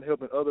avenues, I'm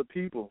helping other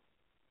people.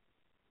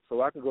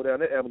 So I can go down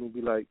that avenue and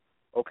be like,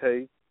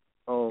 okay,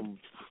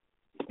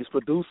 this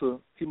producer,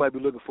 he might be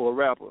looking for a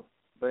rapper.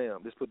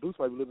 Bam. This producer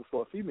might be looking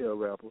for a female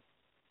rapper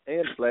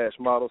and slash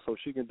model so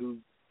she can do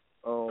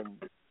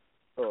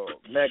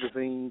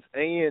magazines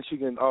and she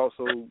can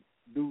also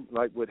do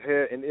like with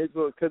hair and it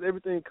because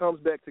everything comes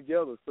back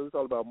together. So it's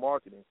all about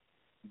marketing.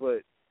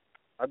 But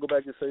I go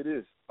back and say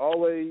this: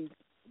 always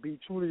be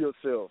true to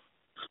yourself.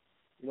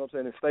 You know what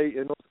I'm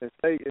saying,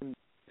 and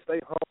stay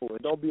humble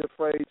and don't be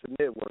afraid to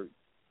network.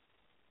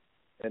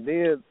 And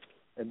then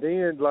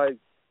like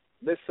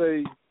let's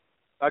say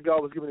I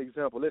always give an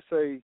example. Let's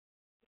say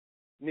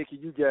Nikki,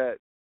 you got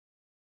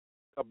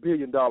 $1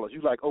 billion.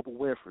 You like Oprah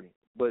Winfrey,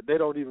 but they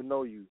don't even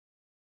know you,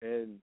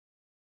 and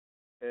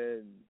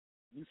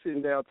you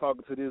sitting down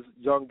talking to this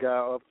young guy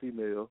or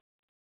female,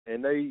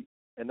 and they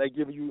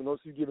giving you, so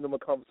you giving them a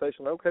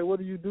conversation like, okay, what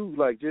do you do?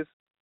 Like just,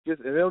 and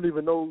they don't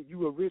even know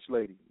you a rich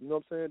lady. You know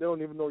what I'm saying? They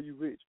don't even know you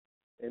rich,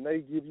 and they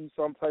give you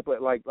some type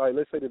of like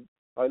let's say the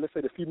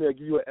female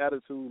give you an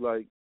attitude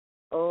like,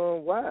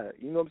 why?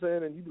 You know what I'm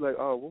saying? And you be like,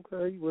 oh,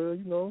 okay, well,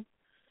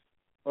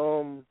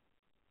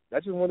 I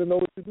just want to know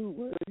what to do.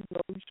 Well,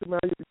 you should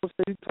mind your,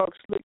 you talk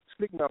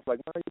slick mouth like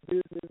mind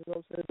your business. You know what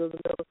I'm saying? It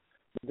doesn't matter.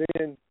 But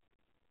then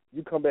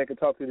you come back and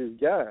talk to this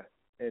guy,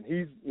 and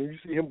you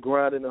see him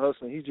grinding and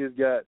hustling. He just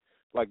got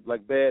like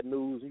bad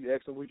news. You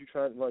ask him what you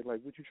trying what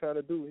you trying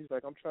to do. He's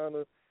like, I'm trying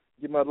to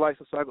get my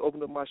license so I can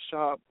open up my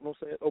shop. You know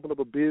what I'm saying? Open up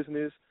a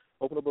business,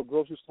 open up a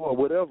grocery store, or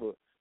whatever.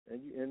 And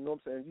you know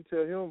what I'm saying? You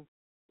tell him,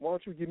 why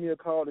don't you give me a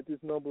call at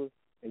this number?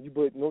 And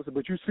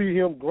but you see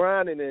him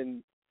grinding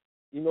and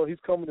he's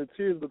coming to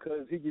tears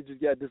because he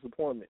just got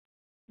disappointment.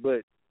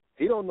 But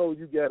he don't know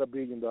you got $1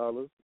 billion.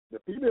 The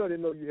female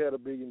didn't know you had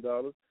 $1 billion.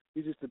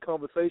 It's just the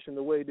conversation,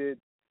 the way that,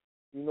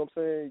 you know what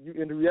I'm saying, you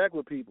interact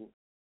with people.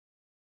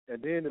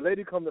 And then the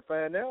lady come to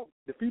find out,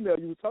 the female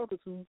you were talking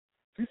to,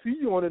 she see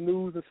you on the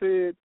news and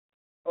said,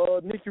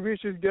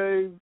 NikkiRich just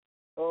gave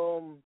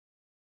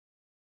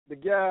the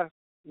guy,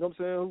 you know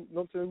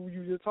what I'm saying, who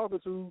you just talking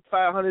to,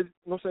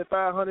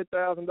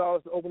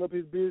 $500,000 to open up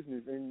his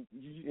business, and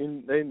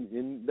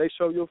they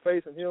show your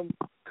face and him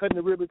cutting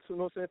the ribbon, you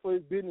know what I'm saying, for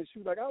his business. She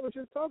was like, I was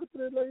just talking to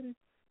that lady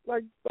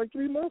like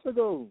 3 months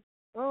ago.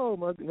 Oh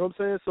my, you know what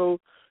I'm saying? So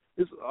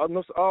it's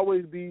must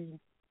always be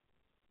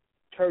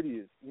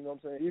courteous, you know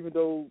what I'm saying? Even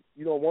though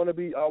you don't want to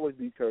be, always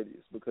be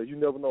courteous because you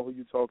never know who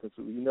you're talking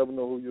to. You never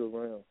know who you're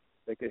around.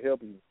 They can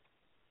help you.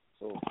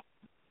 So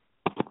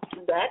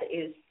that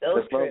is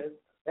so true.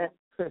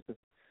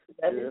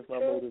 That's my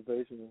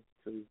motivation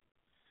too.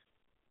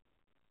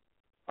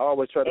 I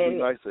always try to be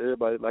nice to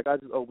everybody. Like I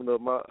just open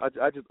up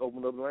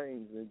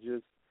lanes and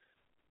just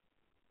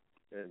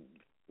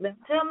Now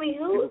tell me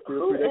who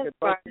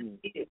inspired you?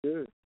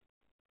 Yeah.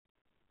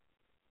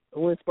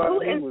 Who inspired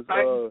me was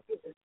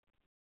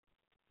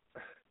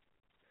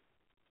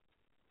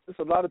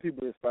there's a lot of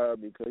people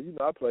inspired me because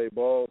I played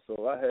ball,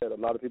 so I had a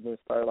lot of people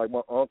inspired, like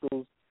my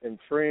uncles and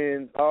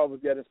friends. I always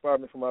got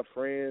inspired from my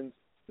friends,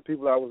 the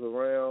people I was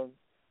around.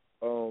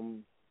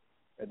 And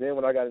then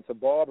when I got into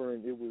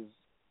barbering, it was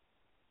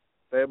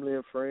family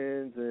and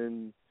friends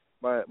and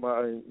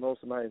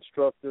most of my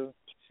instructor.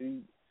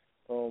 She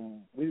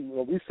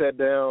we sat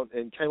down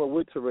and came up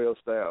with Terrell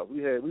Styles.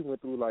 We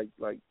went through like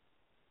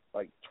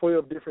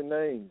 12 different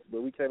names,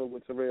 but we came up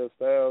with Terrell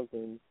Styles,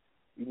 and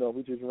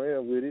we just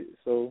ran with it.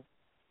 So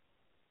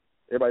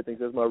everybody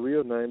thinks that's my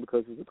real name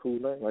because it's a cool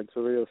name, like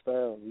Terrell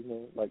Styles.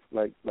 Like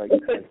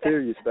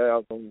serious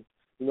Styles. You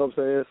know what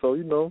I'm saying?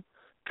 So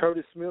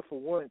Curtis Smith for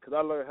one, because I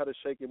learned how to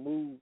shake and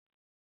move,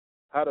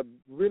 how to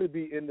really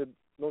be in the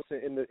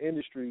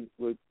industry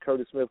with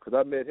Curtis Smith, because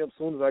I met him as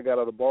soon as I got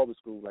out of barber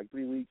school, like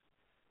 3 weeks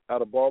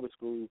out of barber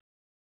school.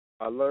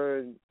 I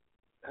learned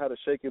how to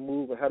shake and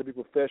move and how to be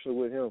professional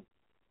with him.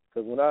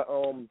 Because when I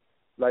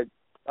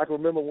can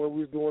remember when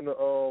we was doing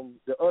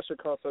the Usher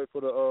concert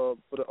for the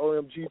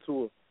OMG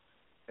tour,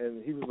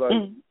 and he was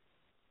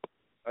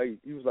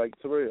like,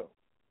 Terrell,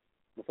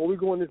 before we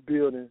go in this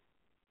building,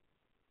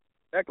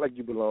 act like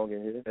you belong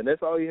in here. And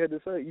that's all he had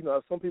to say. You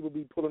know, some people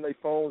be pulling their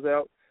phones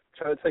out,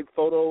 trying to take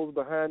photos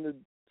behind the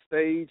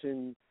stage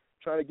and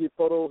trying to get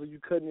photos of you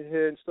cutting your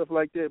hair and stuff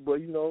like that.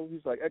 But, you know,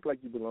 he's like, act like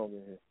you belong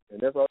in here. And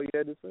that's all he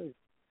had to say.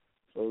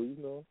 So, you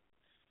know.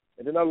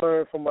 And then I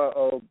learned from my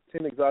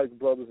TEAMXOTICS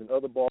brothers and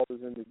other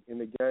barbers in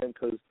the game,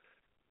 because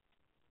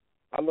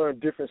I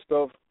learned different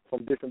stuff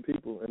from different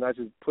people, and I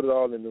just put it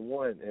all into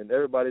one. And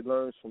everybody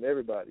learns from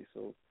everybody.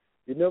 So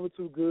you're never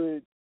too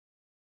good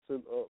to,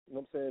 you know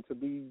what I'm saying, to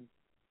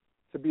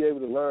be able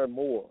to learn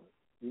more,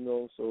 you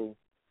know. So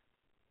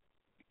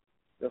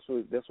that's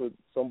what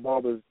some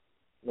barbers,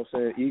 you know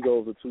what I'm saying,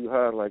 egos are too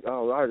high, like,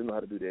 oh, I already know how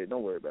to do that,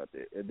 don't worry about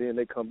that. And then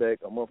they come back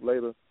a month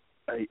later,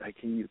 hey,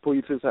 can you pull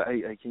you to the side,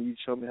 hey, can you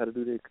show me how to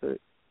do that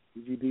cut?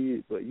 You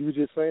did, but you were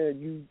just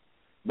saying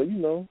but you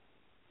know,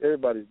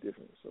 everybody's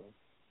different, so.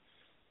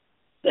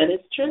 That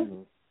is true.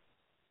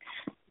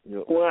 Mm-hmm.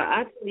 Yep. Well,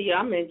 I tell you,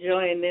 I'm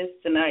enjoying this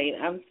tonight.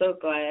 I'm so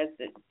glad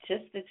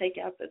just to take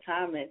out the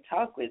time and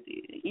talk with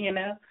you, you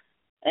know,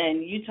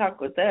 and you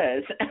talk with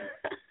us.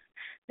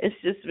 It's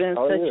just been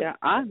such an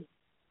honor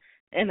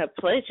and a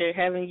pleasure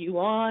having you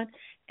on.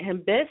 And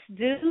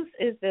Bestdooz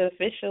is the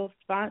official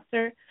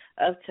sponsor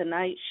of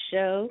tonight's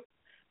show.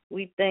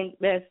 We thank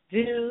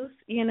Bestdooz,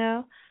 you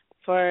know,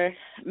 for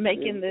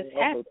making this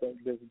happen.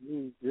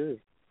 Bestdooz, yeah.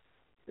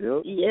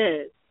 Yep.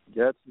 Yes.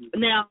 Got you.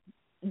 Now,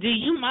 do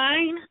you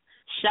mind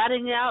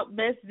shouting out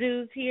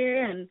Bestdooz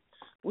here, and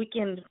we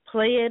can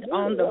play it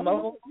on the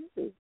mobile,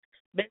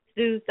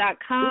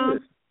 Bestdooz.com,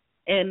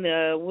 and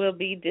we'll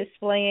be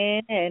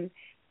displaying and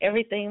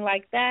everything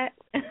like that?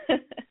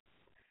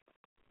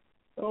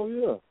 Oh,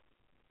 yeah.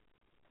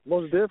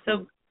 Most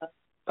definitely. So,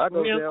 I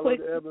go real quick,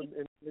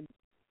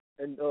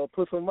 and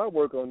put some of my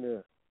work on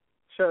there.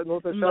 Shout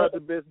out to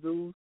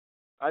Bestdooz.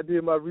 I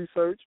did my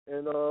research,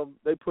 and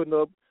they putting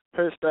up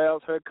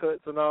hairstyles,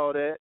 haircuts, and all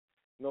that.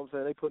 You know what I'm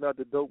saying? They putting out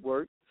the dope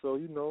work. So,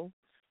 you know,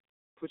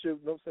 put your, you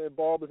know what I'm saying,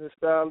 barbers and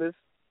stylists,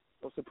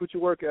 you know, so put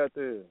your work out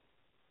there.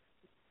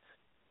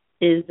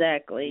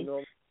 Exactly. You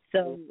know,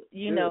 so,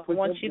 you know, I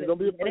want you to don't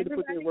be afraid to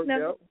put their work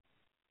out.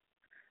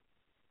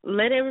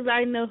 Let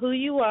everybody know who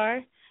you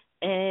are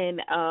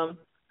and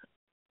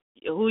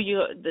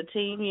the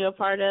team you're a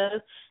part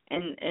of,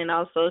 and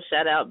also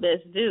shout out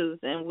Bestdooz,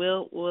 and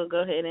we'll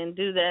go ahead and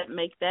do that,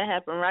 make that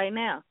happen right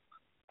now.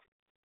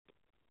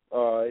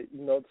 All right,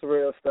 you know,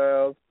 Terrell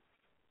Styles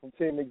from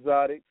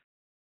TEAMXOTICS.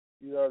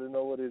 You already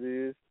know what it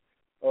is.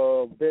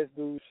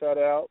 Bestdooz, shout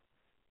out.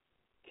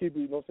 Keep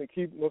them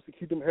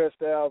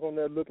hairstyles on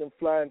there looking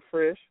fly and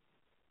fresh.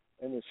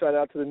 And then shout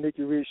out to the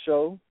NikkiRichShowla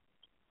Show.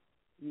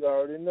 You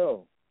already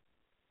know.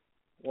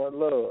 One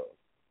love.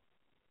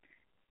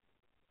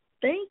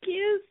 Thank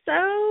you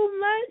so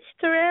much,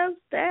 Terrell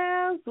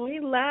Styles. We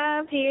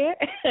live here,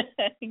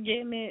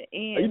 getting it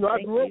in. You know,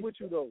 I grew up with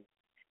you, though.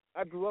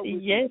 I grew up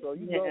with you, so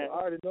you know.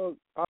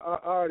 I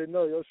already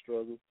know your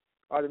struggle.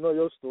 I already know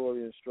your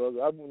story and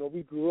struggle. You know,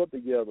 we grew up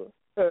together.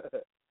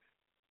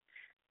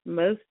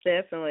 Most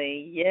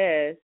definitely,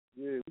 yes.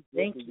 Yeah, we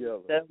Thank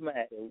you so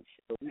much.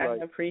 So I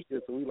appreciate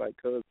it. So we like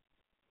cousins.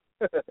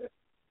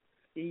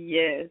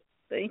 Yes,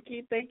 thank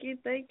you.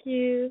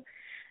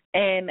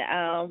 And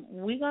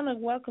we're gonna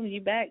welcome you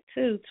back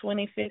to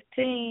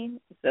 2015.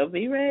 So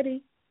be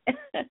ready.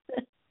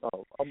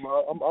 Oh, I'm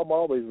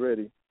always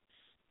ready.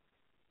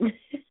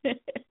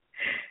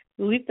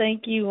 We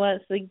thank you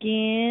once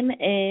again,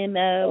 and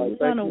we're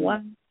going to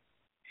wind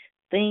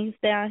things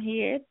down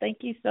here. Thank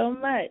you so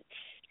much.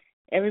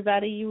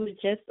 Everybody, you were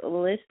just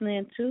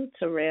listening to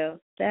Terrell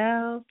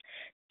Styles.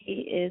 He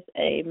is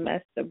a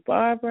master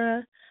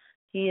barber.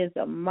 He is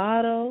a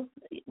model,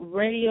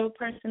 radio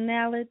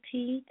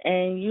personality,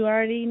 and you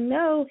already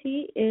know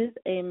he is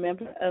a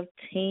member of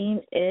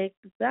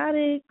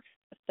TEAMXOTICS.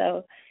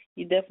 So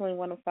you definitely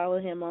want to follow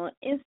him on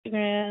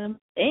Instagram,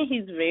 and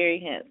he's very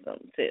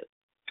handsome, too.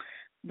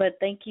 But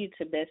thank you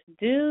to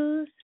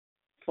Bestdooz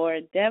for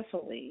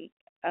definitely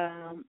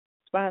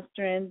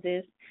sponsoring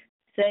this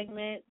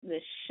segment, the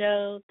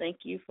show.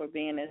 Thank you for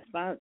being a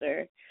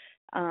sponsor.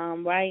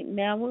 Right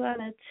now we're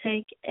going to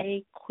take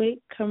a quick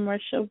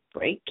commercial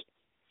break,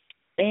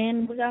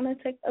 and we're going to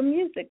take a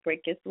music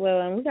break as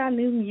well. And we got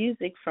new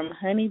music from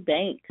Honey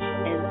Banks,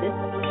 and this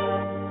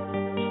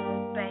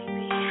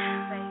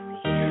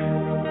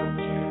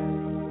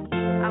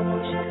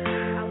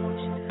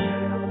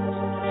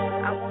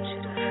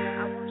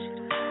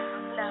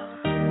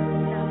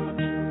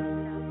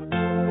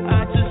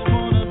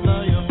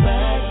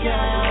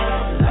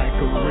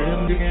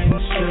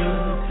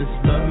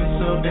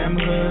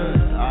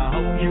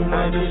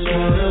I just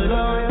wanna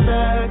blow your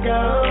back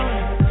out.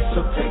 So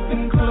take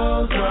them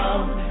clothes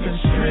off and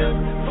strip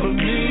for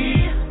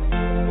me.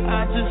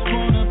 I just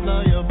wanna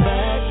blow your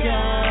back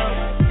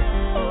out.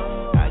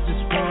 I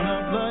just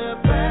wanna blow your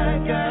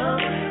back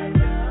out.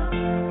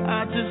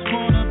 I just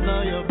wanna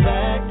blow your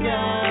back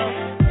out.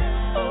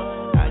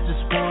 I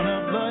just wanna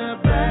blow your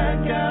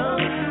back out.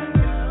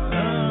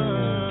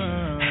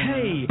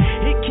 Hey,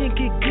 it can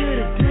get good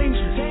or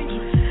dangerous.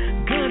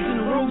 Guns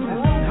and roses,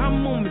 our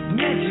moment's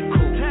magical.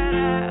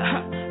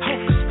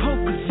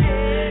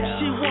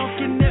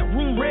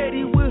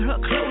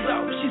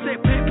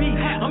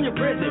 your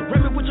present.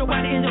 Ram it with your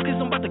body and your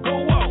kiss, I'm about to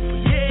go off.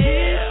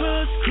 Yeah.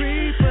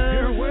 Creepers,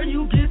 girl, where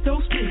you get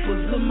those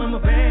peepers? Little mama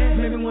bad,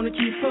 maybe wanna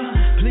keep her.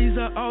 Please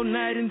her all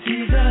night and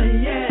tease her,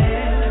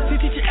 yeah. She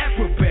teach you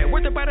acrobat,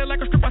 work the body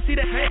like a strip, I see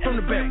that head from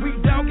the back.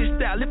 Read doggy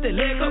style, lift that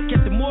leg up,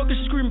 catch the mortgage,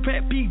 she screaming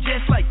Pat B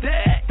just like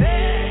that.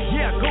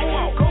 Yeah, go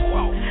out.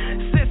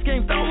 Sex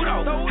game, throw it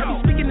out. Have me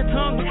speaking the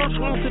tongue, but I'm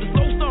strong to the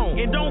soul stone.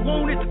 And don't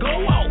want it to go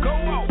out.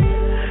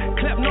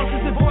 Clap notes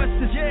and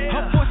voices,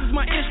 her voice is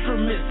my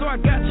instrument. So I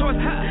got choice,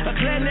 a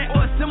clarinet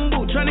or a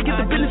cymbal. Trying to get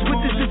the business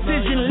with this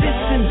decision.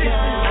 Listen.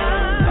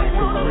 Like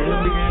a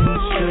real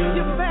gangster,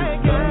 it's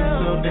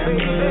love so damn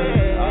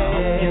good. I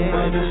hope you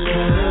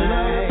understand.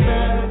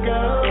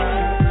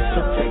 So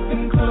take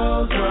them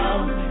clothes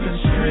off and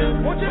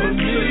strip for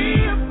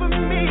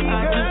me.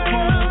 I just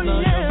wanna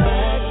blow your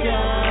back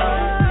out.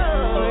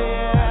 I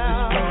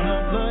just wanna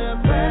blow your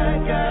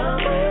back out.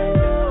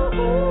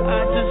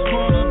 I just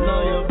wanna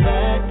blow your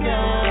back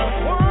out.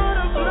 I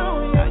wanna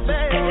blow your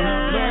back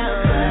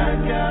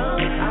out.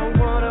 I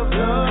wanna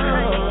blow.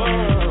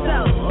 So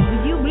when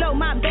you blow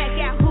my back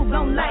out, who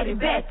gon' light it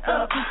back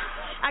up?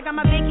 I got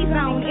my Vicky's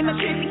on in my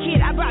trippy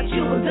kid. I brought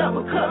you a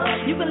double cup.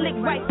 You can lick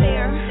right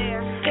there.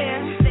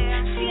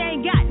 She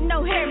ain't got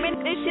no hair,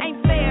 man. This shit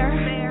ain't fair.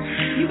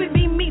 You been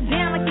beating me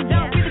down like you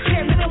don't really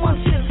care, but I want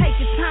you to take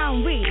your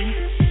time with it.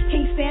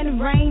 Can't stand the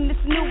rain, this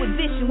new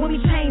edition. When we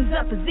change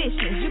up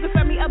positions, you can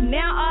firm me up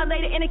now or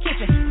later in the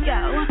kitchen. Yo,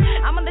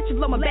 I'ma let you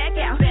blow my back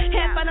out.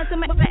 Have fun until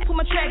my back, pull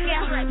my track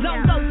out.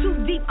 Don't go too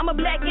deep, I'ma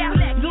black out.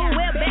 Doing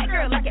well back,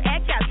 girl, like an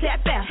act out,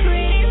 tap out.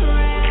 Pretty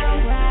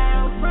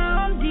round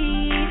from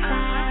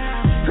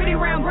D-Town. Pretty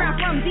round brown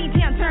from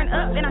D-Town. Turn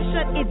up and I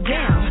shut it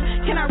down.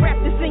 Can I rap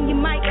this in your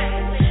mic?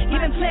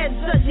 Giving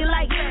pleasures you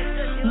like.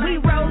 We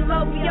roll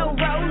over your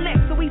Rolex,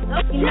 so we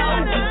fucking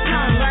know this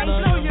time, right?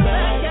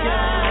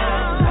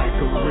 Like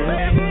a real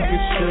nigga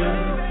should.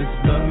 This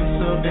love is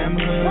so damn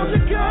good. I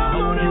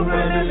hope you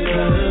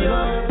understood.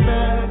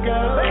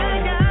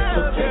 So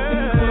take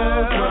them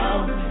clothes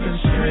off and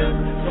strip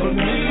for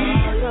me.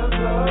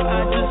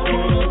 I just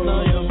wanna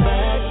blow your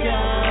back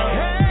out.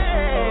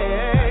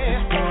 I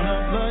just wanna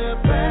blow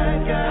your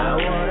back out.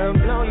 I wanna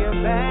blow your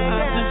back out.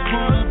 I just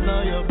wanna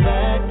blow your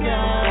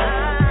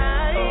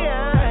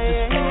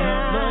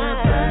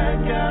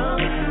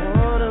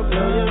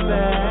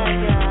back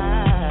out.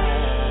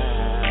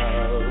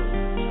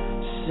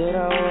 Said I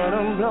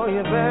wanna blow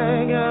your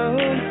back out.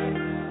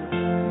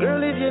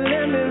 Girl, if you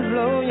let me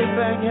blow your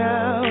back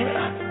out.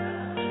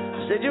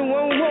 Said you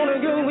won't wanna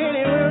go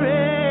anywhere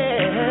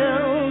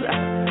else.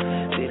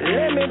 Said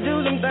let me do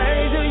some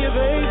things to you,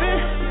 baby.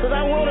 'Cause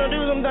I wanna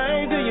do some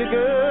things to you,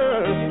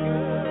 girl.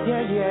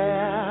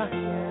 Yeah.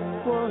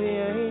 Oh,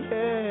 yeah.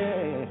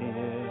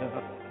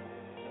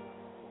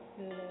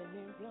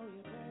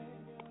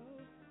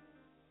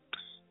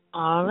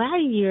 All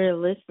right, you're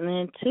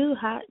listening to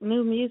Hot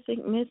New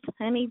Music, Miss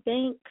Honey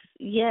Banks.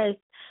 Yes,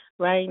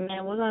 right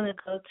now we're going to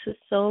go to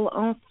Soul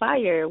on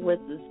Fire with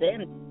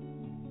Zen.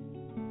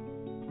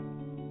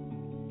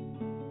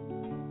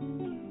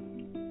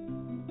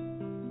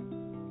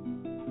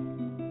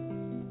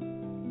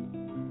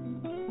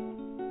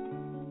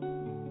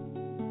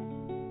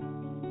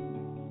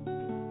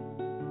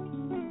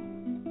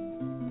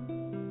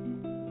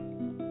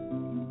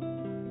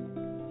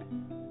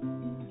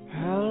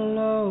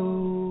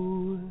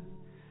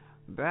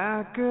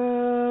 Back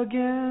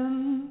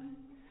again,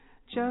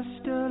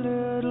 just a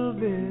little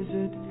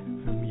visit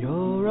from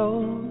your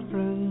old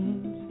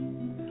friends.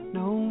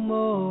 No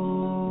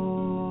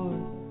more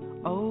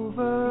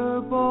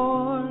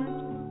overboard.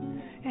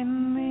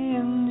 In the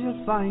end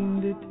you'll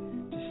find it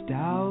just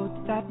out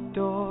that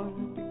door,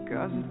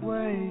 because it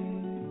waits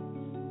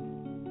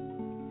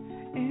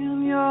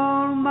in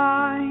your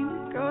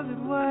mind, because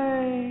it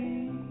waits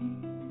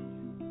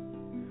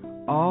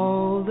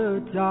all the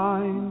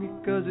time,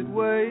 because it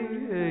waits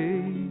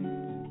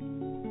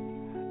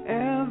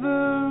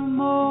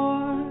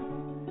evermore.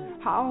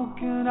 How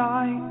can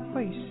I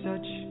waste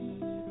such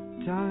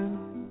time?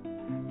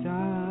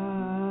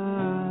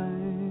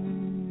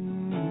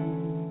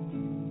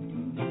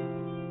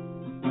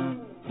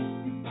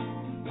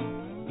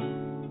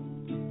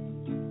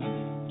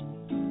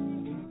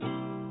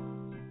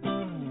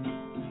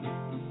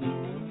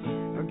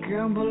 I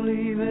can't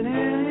believe in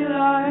any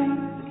lie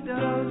that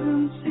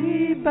doesn't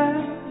see bad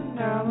and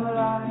I'm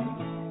alive.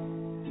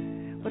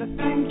 But I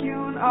think you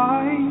and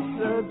I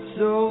said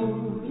so.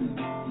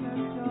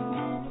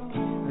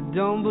 I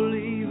don't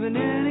believe in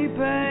any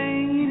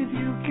pain if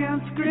you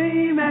can't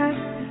scream it.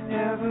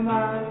 Never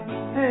mind,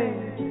 hey.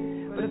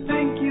 But I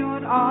think you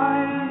and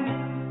I.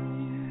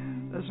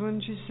 That's when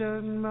she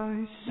said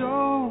my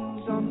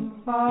soul's on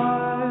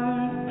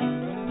fire.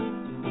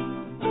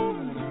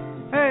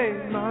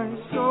 Hey, my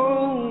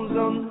soul's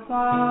on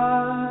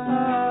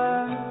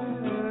fire.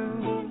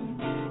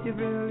 You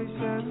really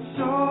said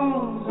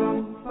soul's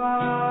on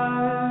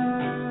fire.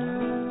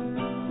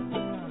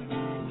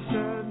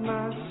 Set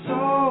my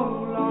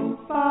soul on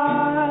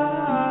fire.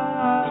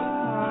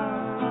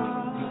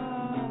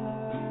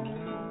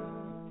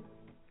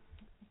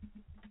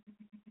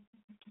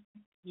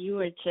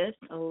 were just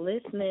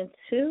listening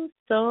to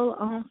Soul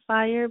on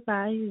Fire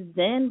by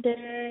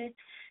Xander.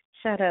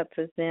 Shout out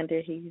to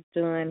Xander. He's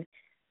doing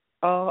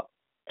all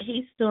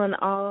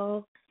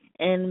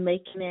and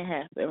making it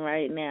happen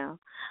right now.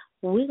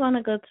 We're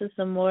gonna go to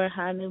some more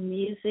hot new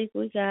music.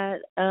 We got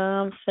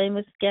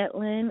Famous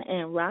Gatlin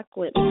and Rock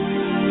With Me.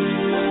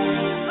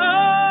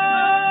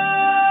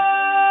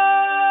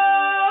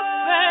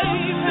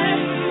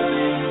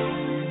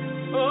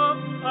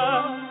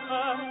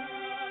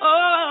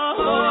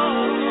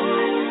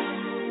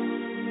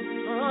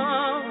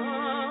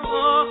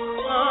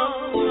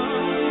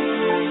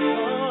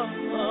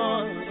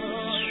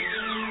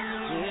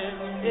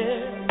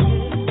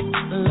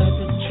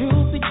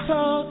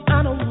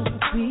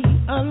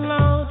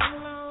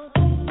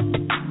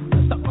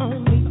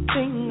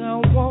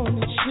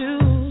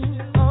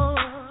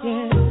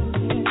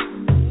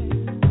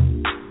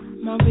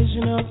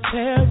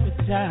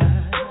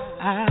 Paradise,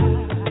 I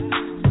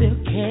still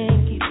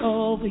can't get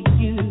over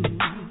you,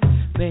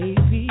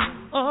 baby.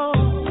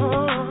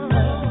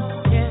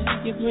 Yeah,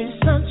 you bring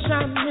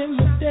sunshine in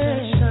my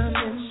day.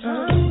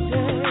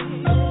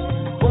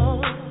 Whoa,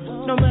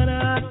 no matter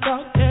how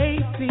dark they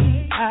be,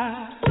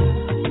 I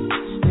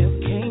still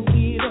can't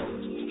get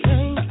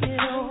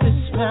over the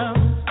smell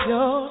of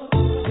your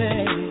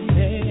face.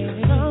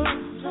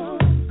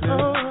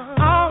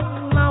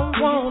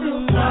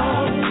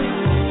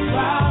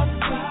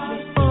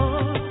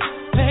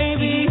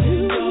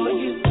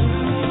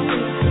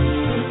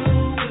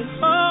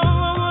 All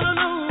I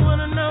want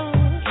to know.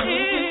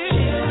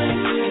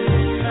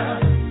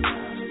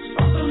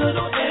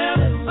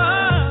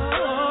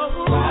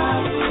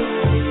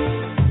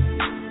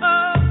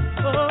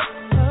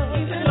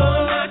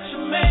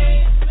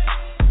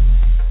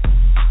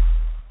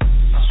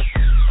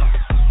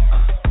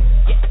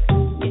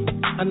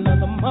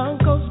 Another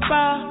month goes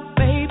by,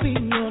 baby,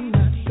 you're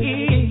not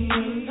here.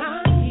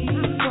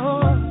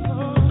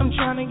 I'm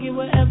trying to get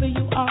wherever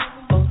you are,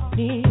 or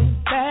need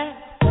that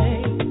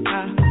thing. I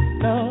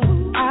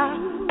know I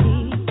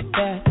need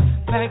that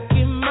back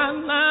in my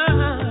life.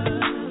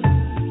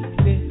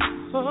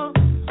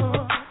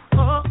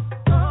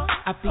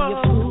 I be a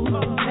fool to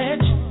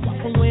let you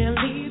walk away and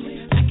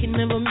leave. I can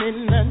never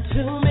mean nothing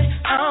to me.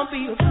 I'll be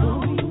a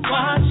fool to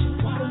watch you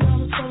walk around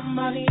with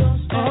somebody else.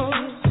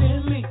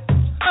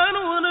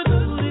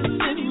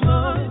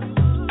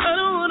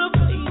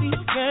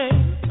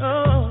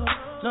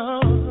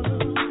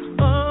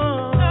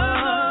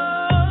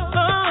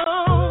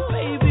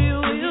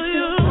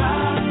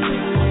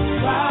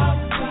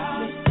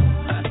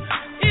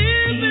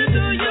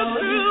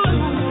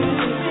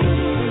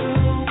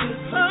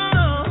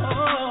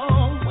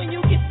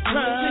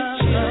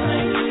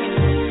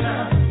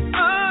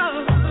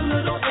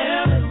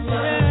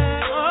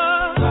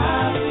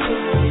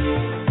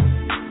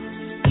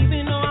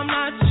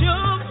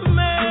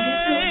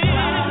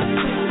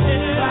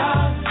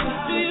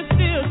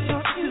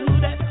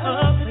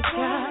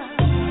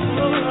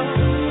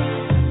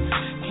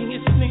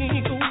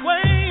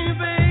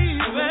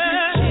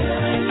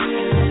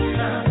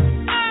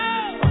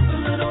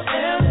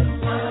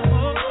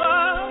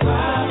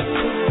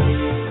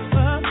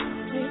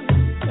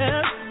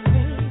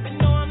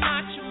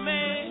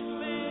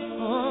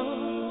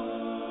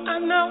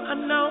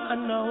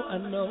 I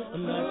know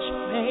I'm not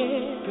your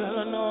man. Girl,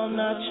 I know I'm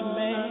not your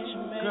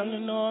man. Girl, I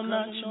know I'm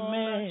not your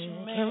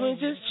man. Can we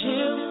just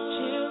chill?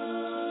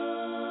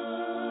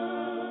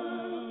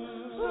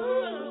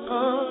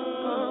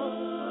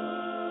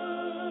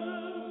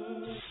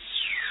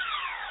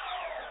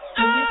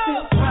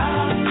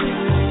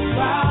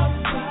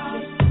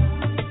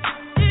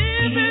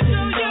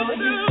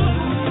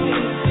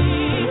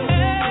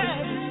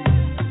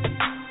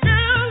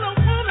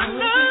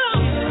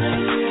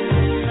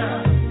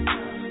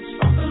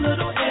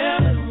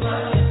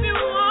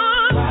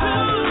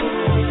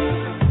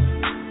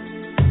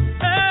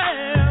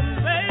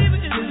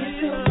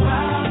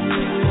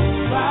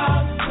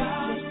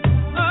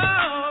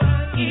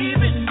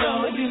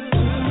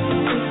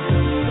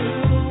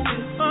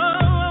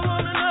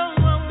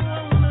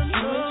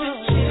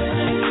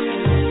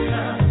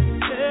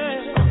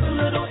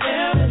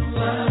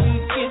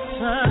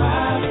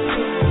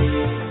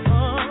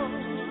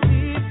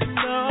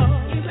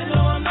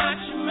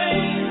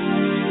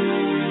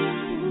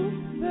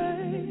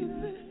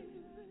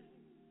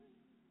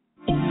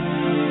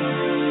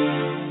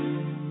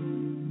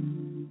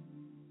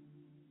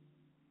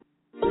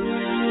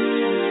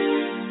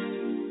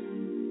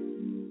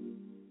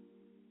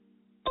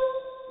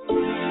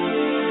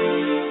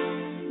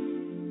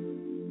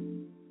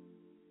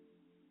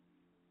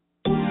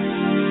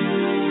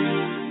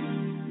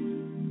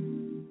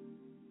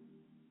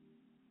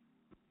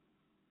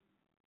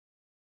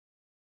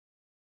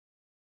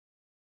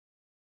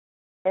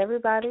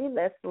 Everybody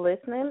that's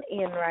listening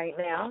in right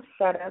now,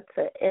 shout out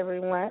to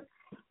everyone.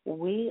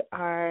 We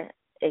are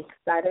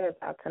excited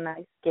about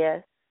tonight's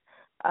guest.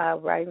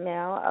 Right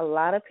now, a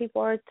lot of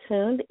people are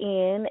tuned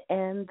in,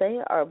 and they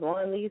are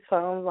blowing these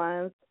phone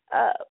lines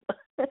up.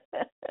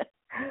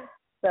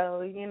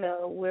 So, you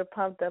know, we're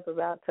pumped up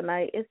about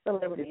tonight. It's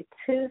Celebrity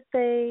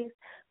Tuesdays.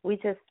 We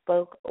just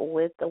spoke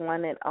with the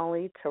one and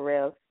only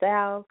Terrell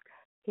Styles.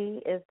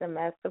 He is the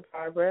master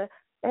barber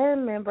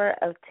and member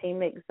of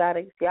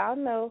TEAMXOTICS. Y'all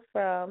know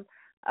from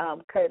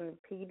cutting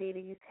P.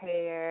 Diddy's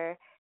hair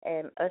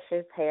and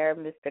Usher's hair,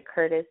 Mr.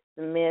 Curtis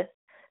Smith.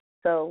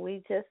 So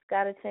we just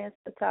got a chance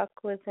to talk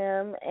with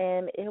him,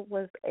 and it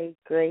was a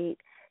great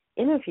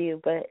interview.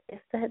 But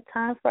it's that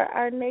time for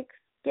our next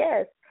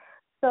guest.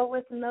 So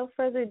with no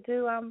further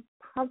ado, I'm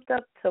pumped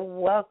up to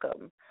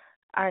welcome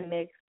our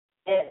next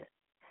guest.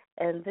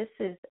 And this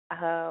is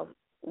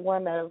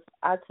one of,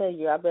 I'll tell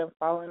you, I've been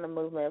following the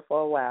movement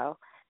for a while,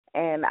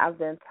 and I've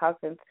been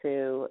talking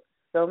to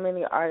so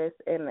many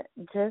artists, and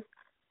just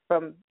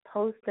from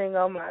posting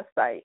on my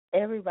site,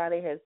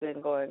 everybody has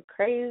been going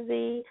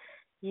crazy,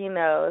 you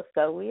know.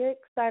 So we're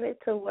excited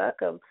to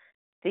welcome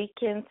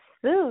DQNSUE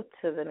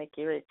to the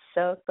Nikki Rich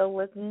Show. So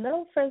with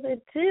no further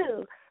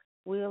ado,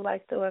 we would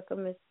like to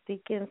welcome Miss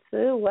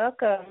DQNSUE.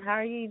 Welcome. How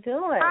are you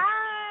doing?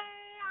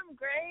 Hi, I'm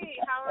great.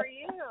 How are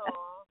you?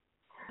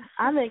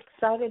 I'm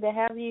excited to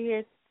have you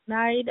here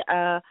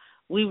tonight.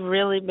 We've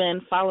really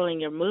been following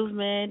your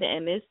movement,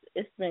 and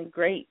it's been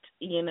great,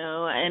 you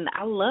know. And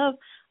I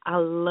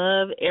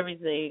love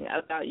everything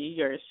about you,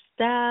 your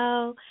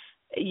style,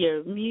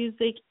 your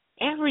music,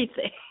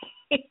 everything.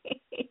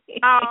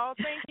 Oh,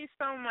 thank you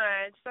so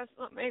much.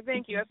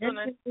 Thank you. That's so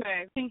nice to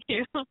say. Thank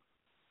you.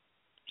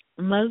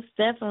 Most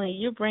definitely,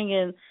 you're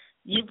bringing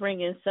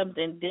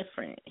something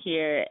different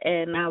here,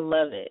 and I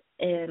love it.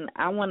 And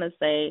I want to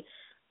say,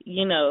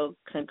 you know,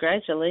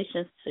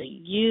 congratulations to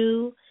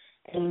you,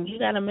 and you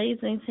got an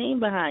amazing team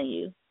behind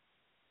you.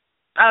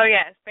 Oh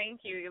yes,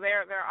 thank you.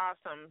 They're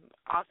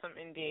awesome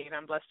indeed.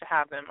 I'm blessed to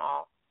have them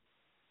all.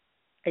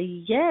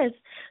 Yes.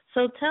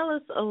 So tell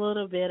us a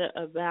little bit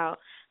about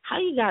how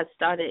you got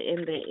started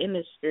in the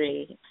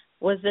industry.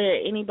 Was there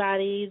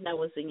anybody that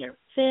was in your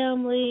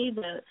family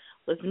that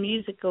was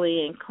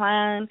musically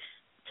inclined?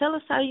 Tell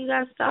us how you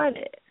got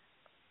started.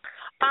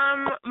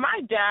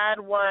 My dad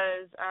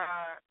was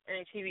in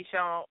a TV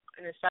show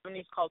in the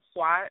 70s called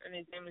SWAT, and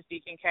his name was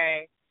Deacon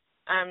K.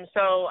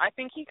 So I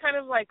think he kind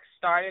of like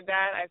started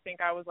that. I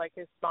think I was like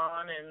his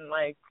spawn, and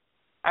like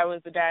I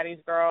was the daddy's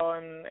girl,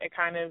 and it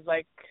kind of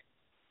like,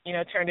 you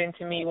know, turned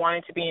into me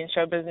wanting to be in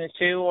show business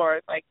too,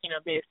 or like, you know,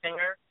 be a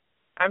singer.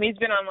 He's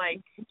been on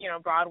like, you know,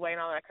 Broadway and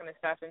all that kind of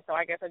stuff, and so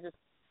I guess I just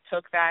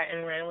took that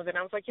and ran with it. And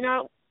I was like, you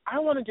know, I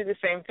want to do the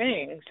same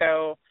thing.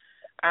 So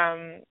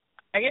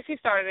I guess he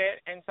started it,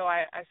 and so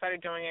I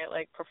started doing it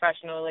like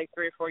professionally like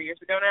 3 or 4 years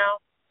ago now.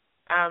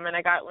 And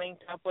I got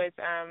linked up with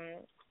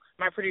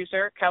my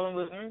producer, Kelvin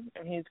Wooten,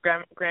 and he's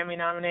Grammy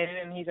nominated,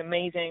 and he's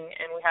amazing,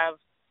 and we have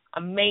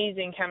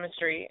amazing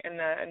chemistry in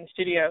the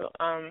studio.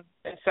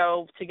 And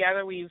so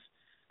together we've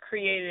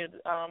created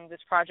this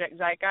project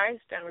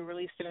Zeitgeist, and we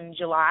released it in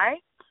July.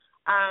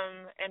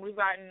 And we've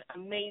gotten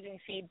amazing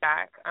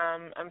feedback.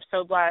 I'm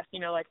so blessed, you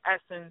know, like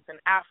Essence and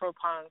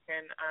Afropunk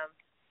and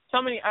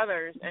so many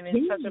others, and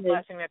it's such a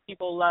blessing that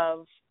people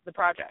love the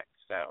project.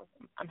 So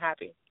I'm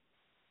happy.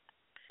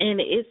 And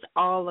it's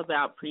all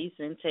about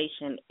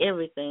presentation,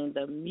 everything.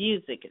 The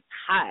music is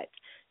hot.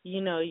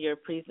 You know, your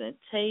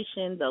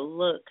presentation, the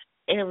look,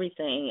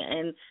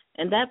 everything.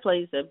 And that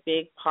plays a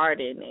big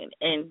part in it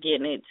and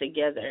getting it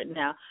together.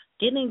 Now,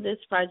 getting this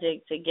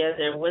project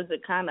together, was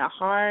it kind of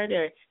hard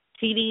or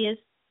tedious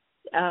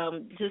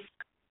just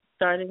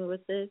starting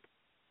with this?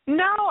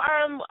 No,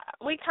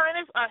 we kind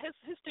of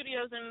his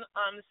studio's in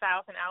the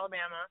South in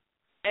Alabama,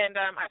 and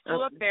I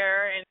flew up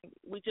there, and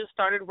we just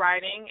started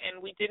writing,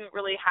 and we didn't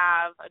really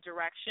have a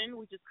direction.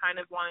 We just kind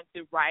of wanted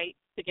to write,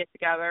 to get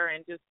together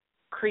and just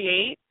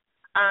create.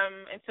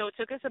 And so it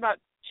took us about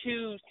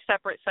 2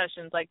 separate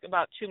sessions, like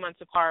about 2 months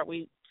apart.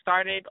 We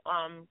started,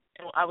 and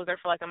I was there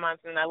for like a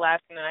month, and then I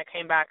left, and then I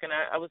came back, and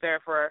I was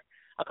there for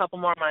a couple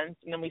more months,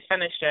 and then we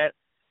finished it.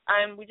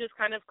 And we just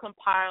kind of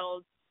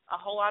compiled a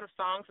whole lot of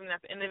songs, and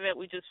at the end of it,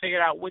 we just figured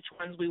out which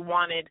ones we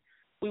wanted.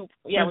 We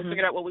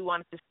figured out what we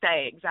wanted to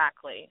say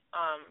exactly.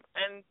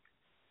 And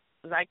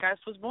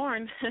Zeitgeist was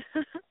born.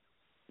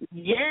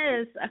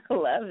 Yes, I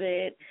love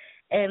it.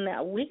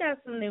 And we got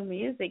some new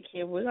music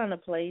here we're going to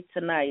play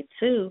tonight,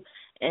 too.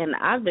 And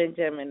I've been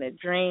jamming the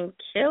Dream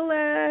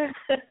Killer.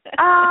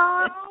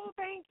 Oh,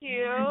 thank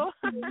you.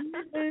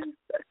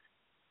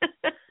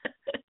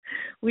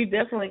 We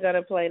definitely going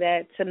to play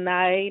that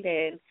tonight.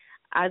 And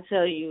I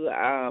tell you,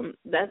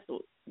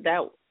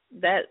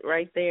 that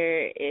right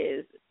there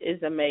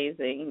is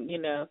amazing, you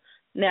know.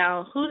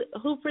 Now,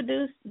 who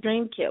produced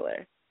Dream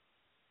Killer?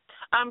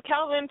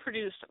 Kelvin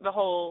produced the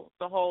whole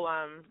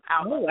album.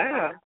 Oh,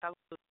 wow.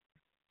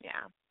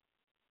 Yeah.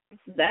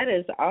 That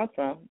is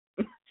awesome.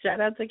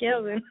 Shout out to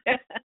Kelvin.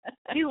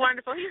 He's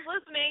wonderful. He's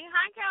listening.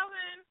 Hi,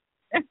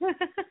 Kelvin.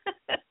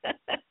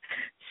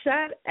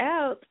 Shout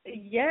out.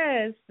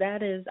 Yes,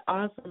 that is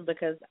awesome,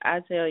 because I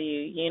tell you,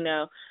 you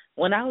know,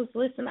 when I was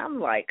listening, I'm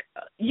like,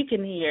 you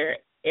can hear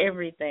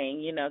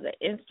everything, you know, the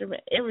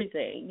instrument,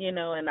 everything, you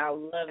know, and I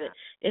love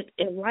it.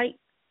 It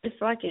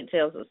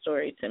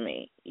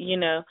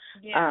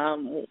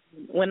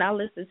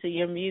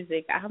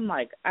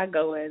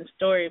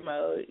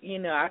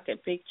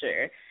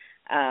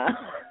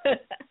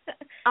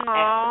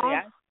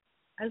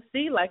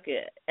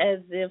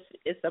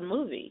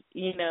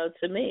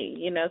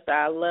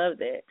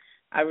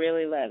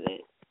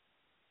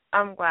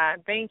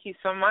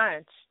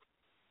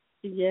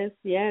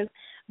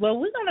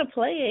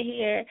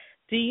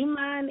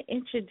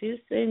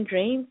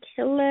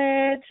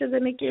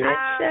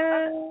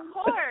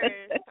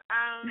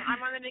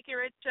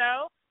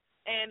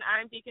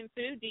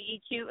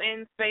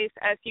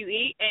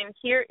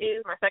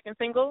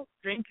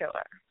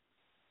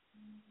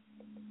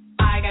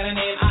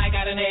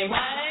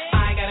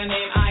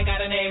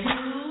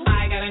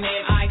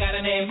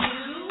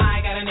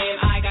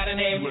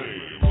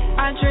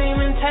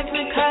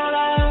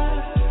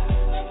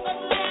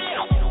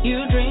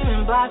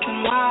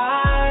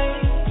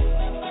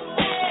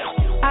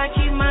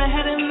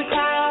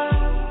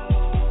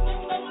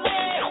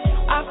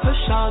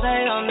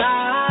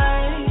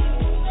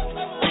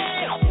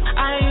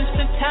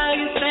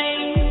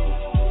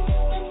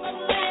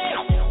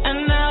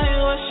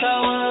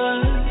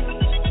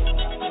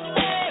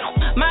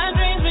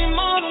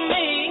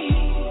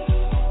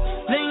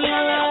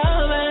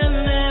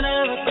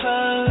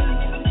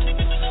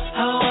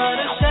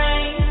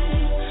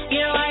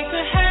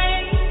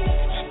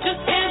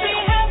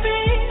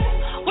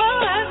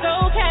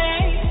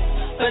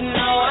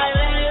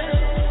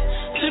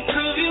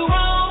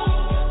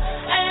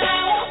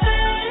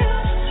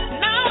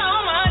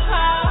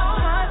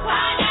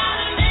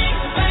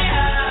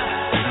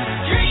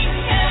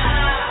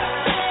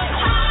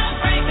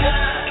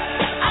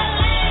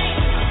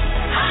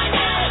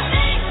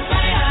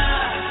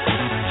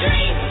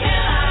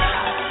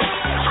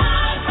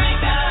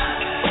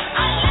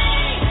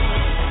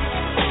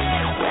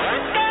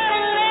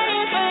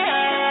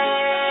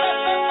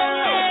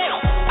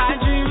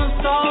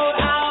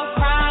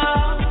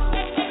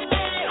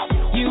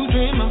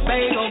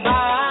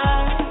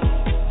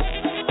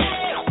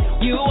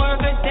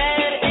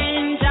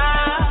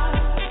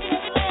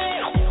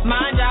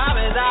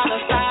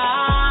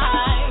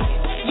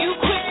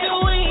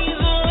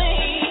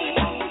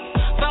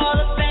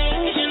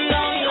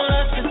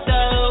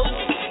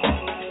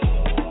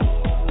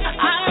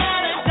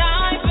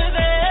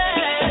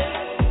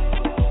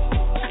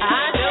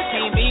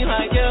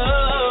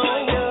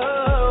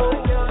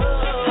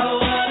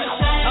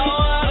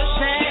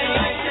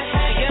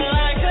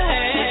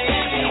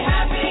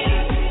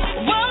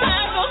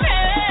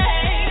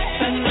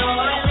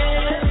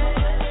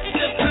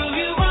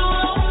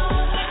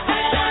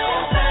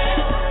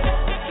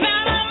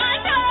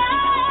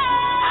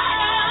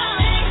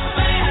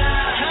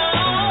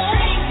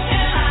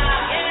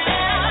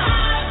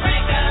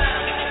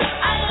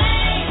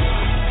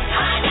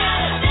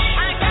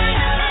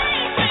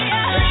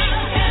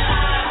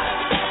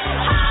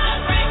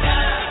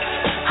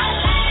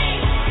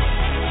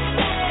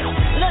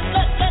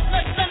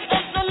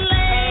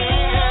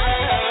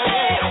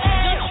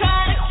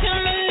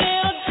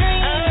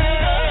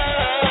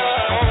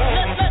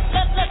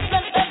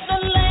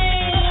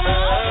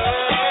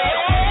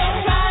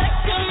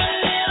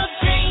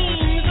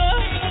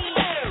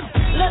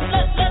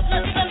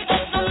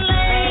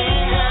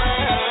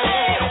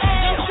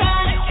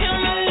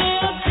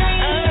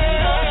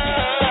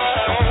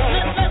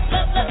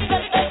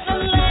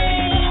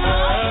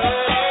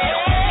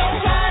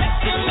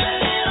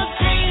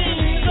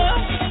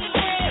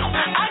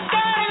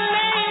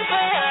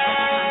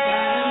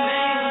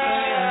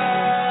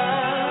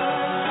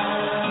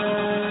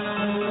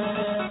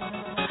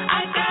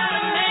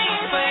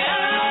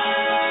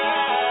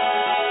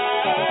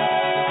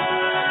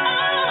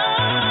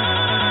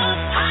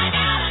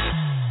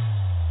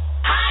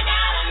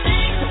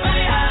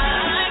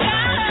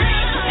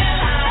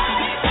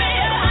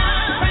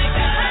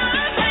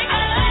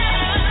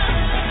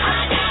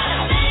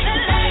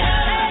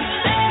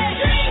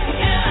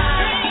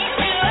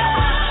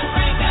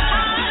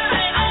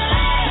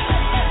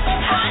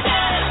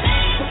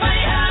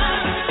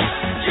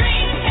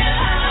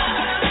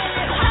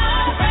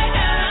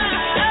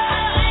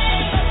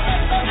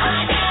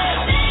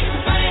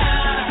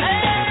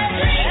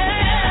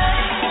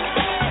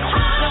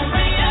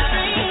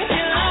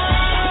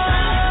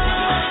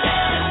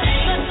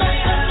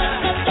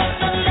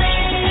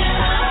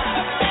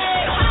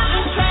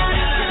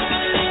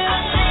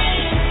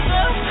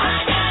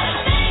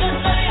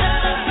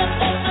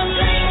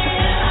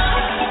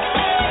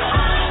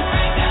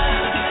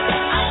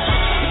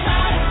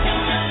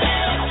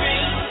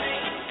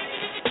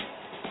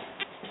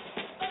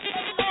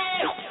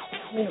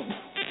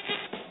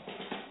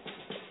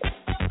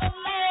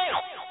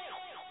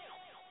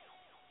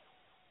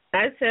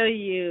I tell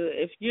you,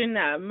 if you're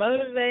not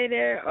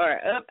motivated or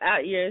up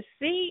out your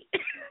seat,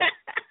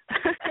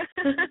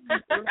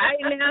 right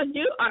now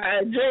you are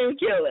a dream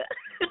killer.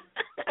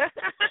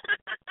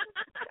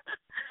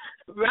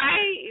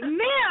 Right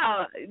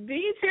now, let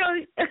me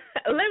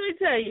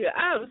tell you,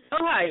 I'm so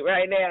hyped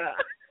right now.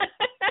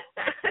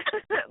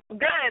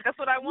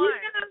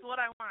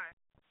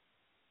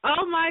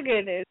 my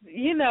goodness.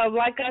 You know,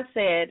 like I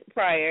said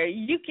prior,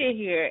 you can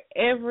hear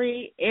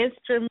every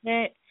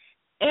instrument,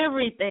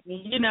 everything,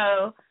 you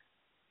know.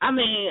 I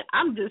mean,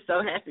 I'm just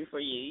so happy for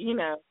you, you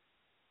know.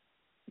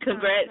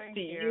 Congrats to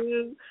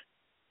you.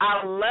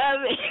 I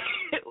love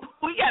it.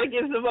 We got to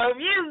get some more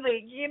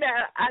music, you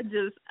know. I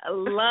just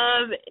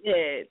love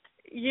it,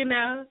 you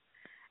know.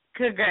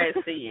 Congrats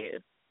to you.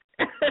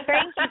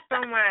 Thank you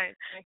so much,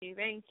 Nikki.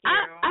 Thank you.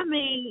 I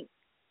mean,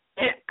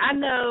 I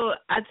know.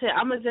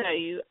 I'm gonna tell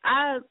you.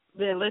 I've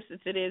been listening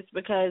to this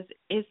because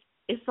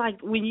it's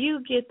like when you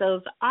get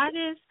those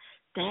artists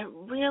that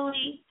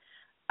really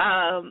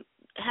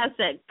has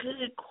that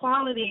good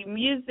quality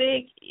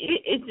music.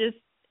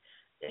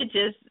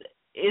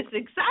 It's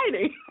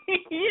exciting.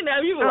 You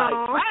know, you were like,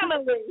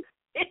 finally.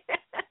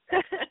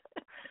 Thank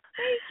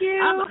you.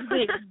 I'm a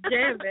big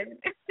jamming.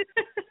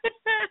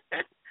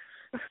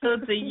 So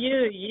to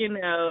you, you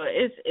know,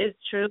 it's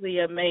truly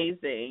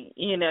amazing,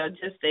 you know,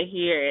 just to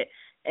hear it.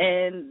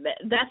 And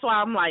that's why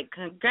I'm like,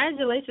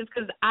 congratulations,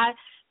 because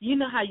you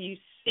know how you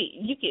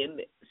can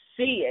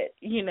see it,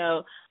 you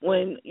know,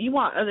 when you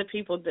want other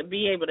people to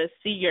be able to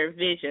see your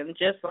vision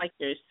just like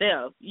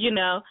yourself, you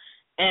know,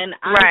 and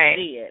I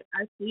see it.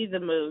 I see the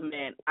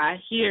movement. I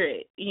hear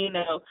it, you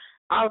know.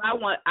 All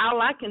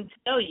I can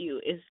tell you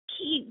is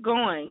keep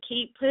going,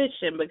 keep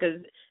pushing,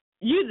 because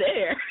you're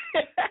there.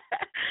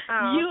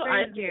 You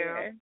are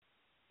there.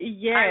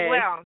 Yes. I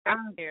will.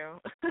 Thank you.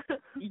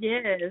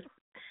 Yes.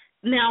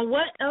 Now,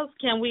 what else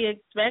can we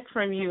expect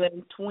from you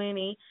in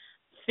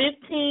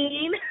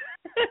 2015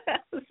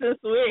 since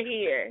we're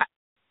here?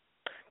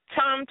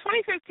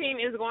 2015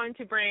 is going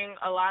to bring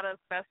a lot of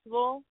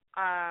festivals.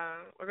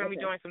 We're going to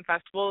be doing some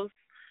festivals.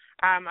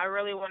 I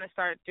really want to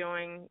start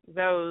doing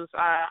those.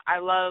 I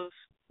love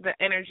the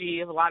energy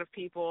of a lot of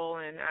people,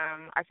 and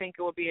I think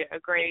it will be a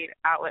great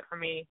outlet for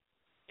me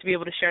to be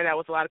able to share that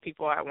with a lot of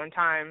people at one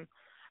time,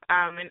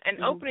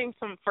 and opening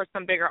for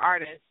some bigger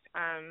artists.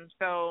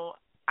 So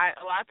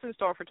a lot's in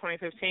store for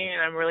 2015,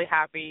 and I'm really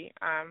happy.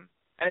 And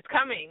it's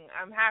coming.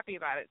 I'm happy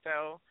about it.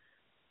 So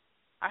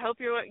I hope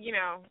you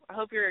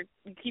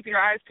keep your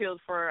eyes peeled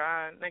for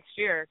next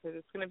year, because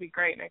it's going to be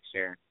great next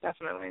year,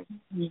 definitely.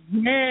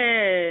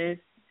 Yes.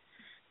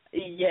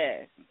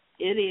 Yes,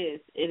 it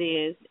is. It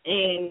is.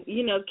 And,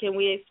 you know, can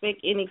we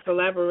expect any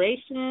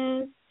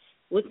collaborations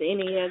with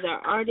any other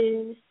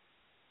artists?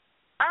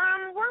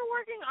 We're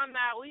working on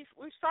that.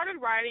 We've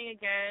started writing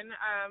again.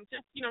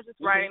 Just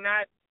writing.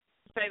 Not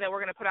to say that we're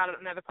going to put out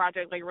another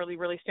project like really,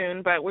 really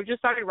soon, but we just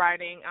started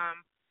writing.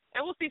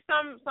 And we'll see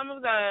some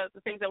of the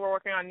things that we're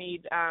working on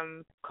need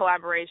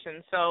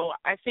collaboration. So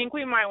I think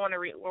we might want to.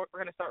 We're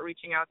going to start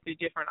reaching out to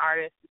different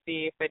artists to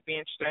see if they'd be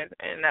interested,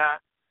 and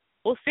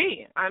we'll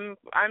see. I'm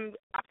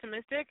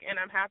optimistic and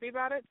I'm happy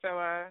about it. So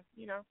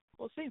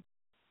we'll see.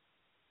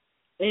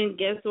 And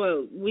guess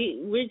what?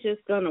 We're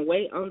just gonna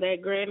wait on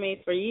that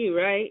Grammy for you,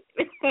 right?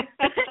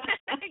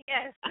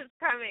 Yes, it's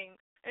coming.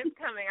 It's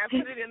coming. I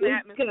put it in the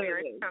atmosphere.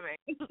 It's coming.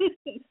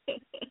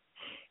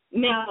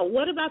 Now,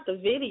 what about the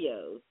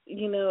videos?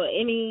 You know,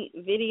 any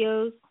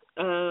videos,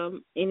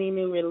 any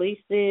new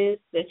releases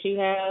that you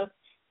have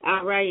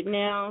out right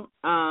now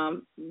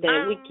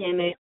that we can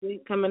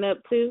expect coming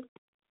up too?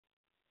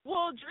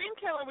 Well, Dream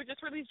Killer, we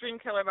just released Dream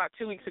Killer about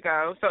 2 weeks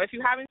ago. So if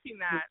you haven't seen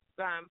that,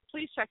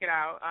 please check it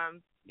out.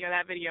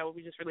 That video,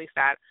 we just released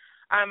that.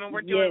 And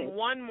we're doing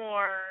one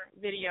more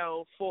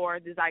video for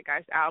the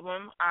Zeitgeist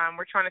album.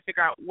 We're trying to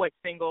figure out what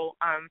single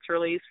to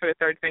release for the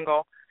third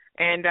single.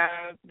 And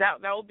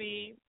that will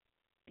be,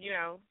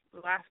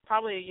 that's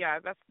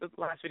the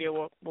last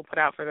video we'll put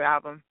out for the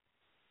album.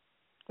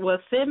 Well,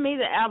 send me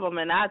the album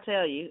and I'll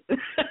tell you. Oh,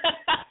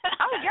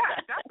 yeah,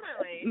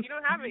 definitely. If you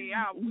don't have it,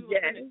 we will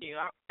send it to you.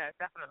 Yeah,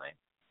 definitely.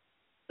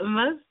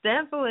 Most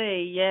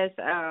definitely, yes.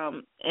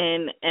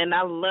 And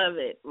I love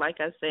it. Like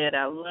I said,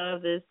 I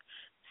love this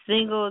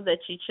single that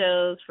you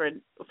chose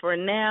for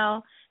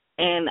now,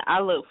 and I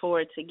look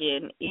forward to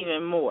getting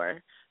even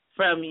more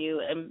from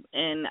you. And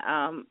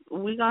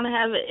we're gonna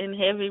have it in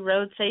heavy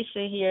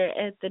rotation here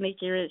at the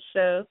Nikki Rich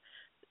Show,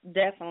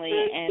 definitely.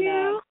 Thank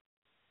you.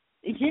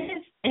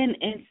 Yes, and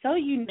so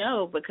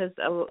because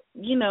I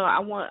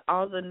want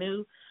all the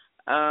new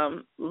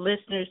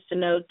listeners to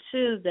know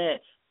too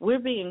that we're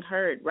being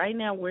heard. Right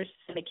now we're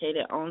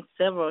syndicated on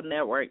several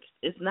networks.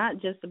 It's not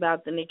just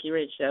about the Nikki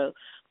Rich Show.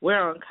 We're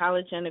on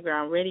College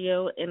Underground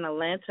Radio in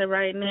Atlanta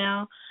right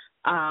now.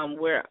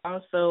 We're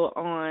also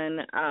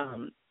on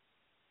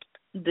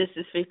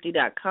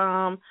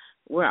thisis50.com.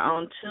 We're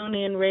on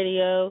TuneIn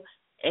Radio,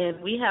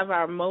 and we have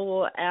our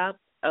mobile app.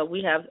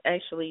 We have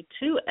actually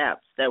 2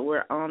 apps that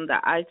we're on, the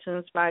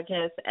iTunes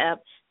podcast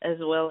app as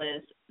well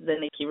as the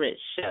Nikki Rich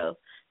Show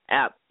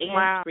app and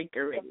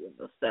Spreaker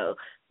Radio. So,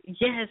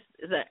 yes,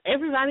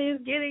 everybody is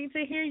getting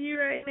to hear you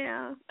right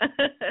now.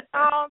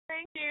 Oh,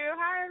 thank you.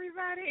 Hi,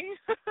 everybody.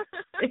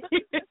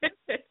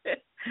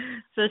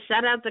 So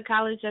shout out to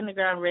College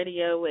Underground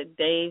Radio with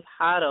Dave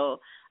Hoddle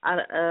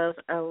out of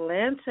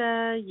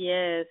Atlanta.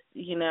 Yes,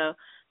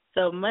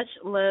 so much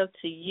love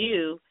to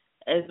you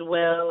as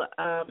well.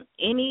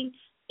 Any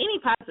any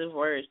positive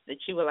words that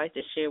you would like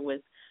to share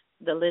with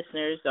the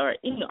listeners, or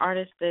any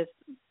artist that's,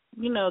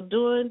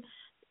 doing,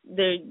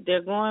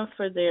 they're going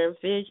for their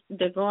vision,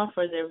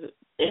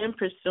 and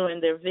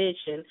pursuing their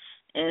vision,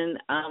 and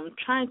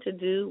trying to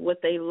do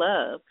what they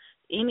love.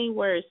 Any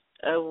words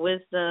of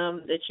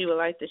wisdom that you would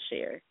like to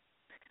share?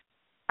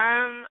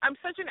 I'm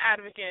such an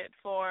advocate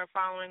for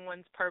following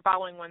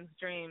one's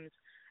dreams.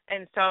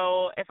 And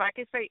so if I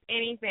could say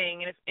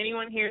anything, and if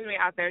anyone hears me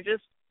out there,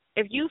 just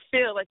if you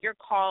feel like you're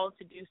called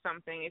to do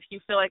something, if you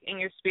feel like in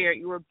your spirit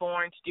you were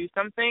born to do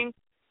something,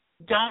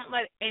 don't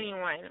let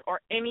anyone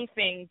or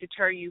anything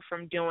deter you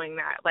from doing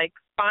that. Like,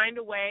 find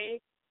a way,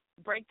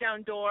 break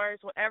down doors,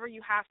 whatever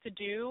you have to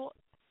do,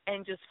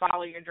 and just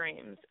follow your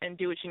dreams and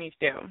do what you need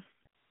to do.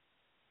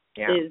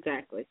 Yeah.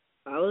 Exactly.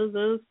 Follow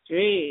those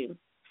dreams.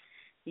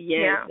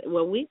 Yes. Yeah.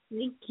 Well, we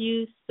thank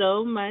you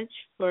so much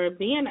for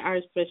being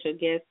our special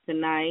guest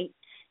tonight.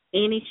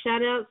 Any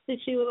shout-outs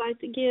that you would like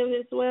to give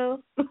as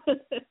well? Just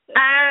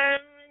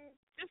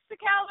to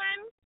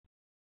Kelvin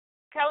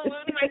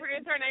Wooten, my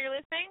producer. I know you're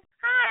listening.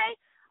 Hi.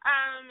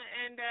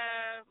 And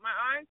my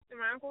aunts and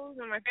my uncles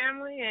and my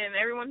family and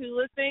everyone who's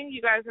listening,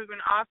 you guys have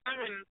been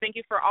awesome, and thank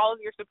you for all of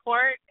your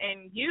support.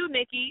 And you,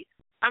 Nikki,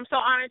 I'm so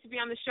honored to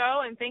be on the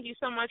show, and thank you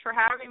so much for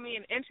having me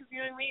and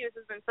interviewing me. This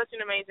has been such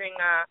an amazing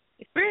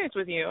experience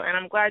with you, and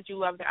I'm glad you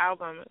love the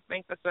album. It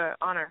makes us an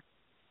honor.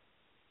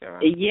 So,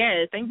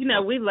 yes, and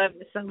we love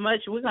it so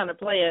much. We're going to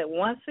play it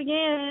once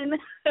again.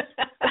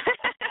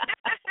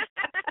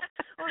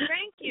 Well,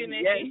 thank you,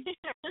 Nikki.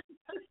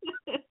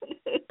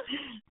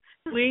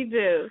 We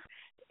do.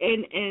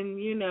 And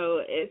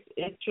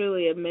it's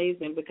truly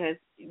amazing, because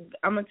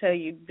I'm going to tell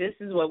you, this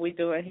is what we're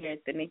doing here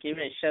at the Nikki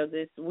Rich Show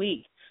this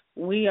week.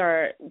 We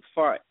are,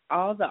 for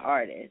all the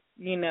artists,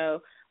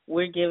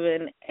 we're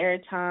giving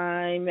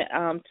airtime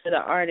to the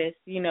artists,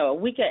 a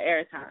week of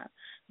airtime,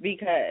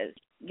 because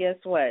guess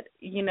what?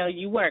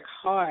 You work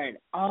hard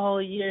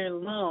all year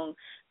long.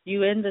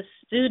 You in the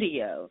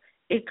studio.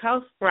 It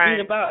costs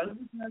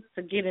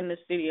to get in the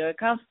studio. It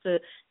costs to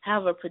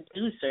have a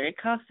producer. It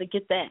costs to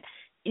get that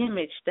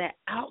image, that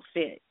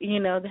outfit,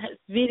 that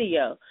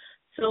video.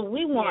 So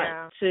we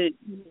want to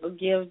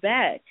give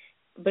back,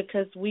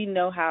 because we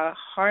know how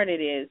hard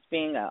it is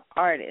being an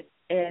artist.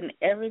 And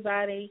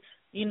everybody,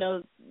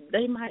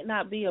 they might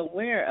not be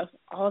aware of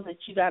all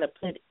that you got to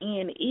put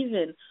in,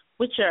 even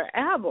with your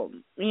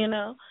album, They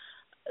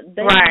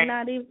might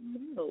not even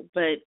know.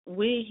 But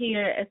we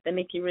here at the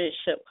Nikki Rich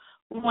Show,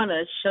 we want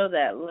to show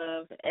that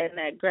love and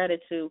that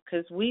gratitude,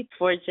 because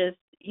for just,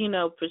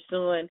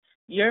 pursuing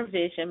your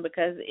vision,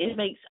 because it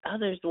makes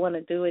others want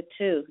to do it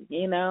too,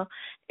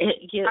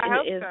 It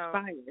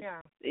inspires. So.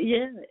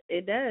 Yeah,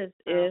 it does.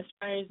 It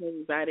inspires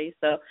everybody.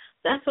 So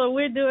that's what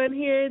we're doing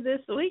here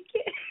this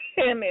weekend.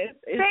 And it's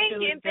thank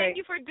really you. And thank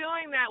you for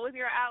doing that with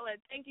your outlet.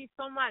 Thank you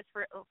so much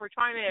for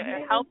trying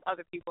to help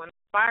other people and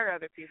inspire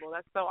other people.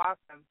 That's so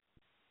awesome.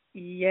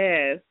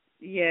 Yes.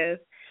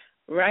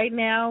 Right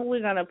now,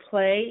 we're going to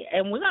play,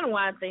 and we're going to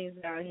wind things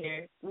down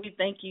here. We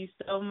thank you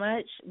so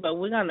much, but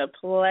we're going to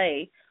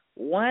play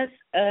once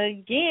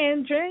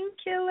again, Dream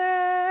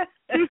Killer,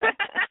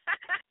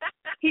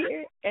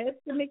 here at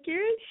the Nikki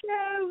Rich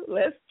Show.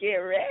 Let's get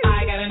ready.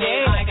 I got a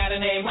name, I got a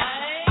name.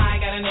 I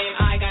got a name,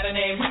 I got a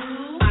name.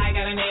 I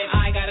got a name,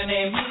 I got a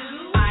name.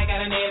 I got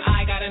a name,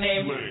 I got a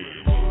name.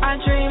 I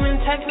dream in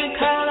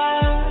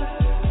Technicolor.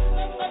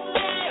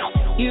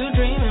 You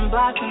dream in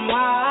black and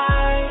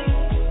white.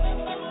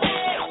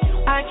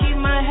 I keep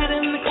my head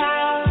in the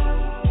clouds.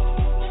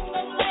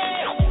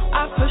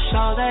 I push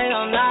all day,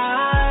 all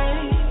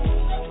night.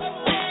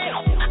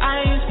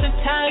 I used to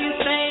tell you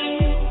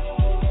things,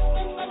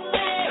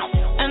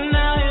 and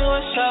now you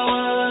wish I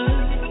would.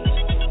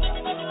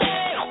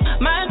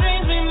 My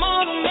dreams mean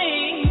more to me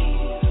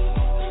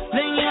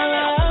than your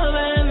love,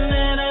 and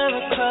it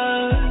ever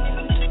could.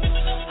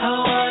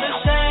 Oh, what a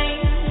shame.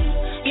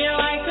 You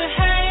like to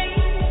hate,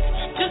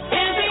 just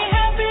can't be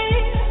happy.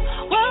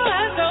 Well,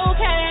 that's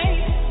okay.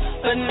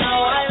 But no,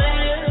 I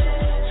live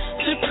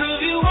to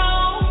prove you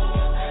wrong,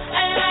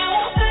 and I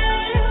won't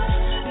fail,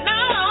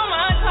 not on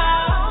my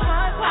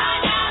cloud.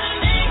 I got a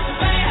name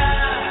player,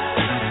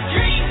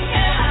 dream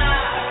killer,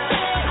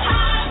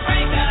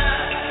 heartbreaker.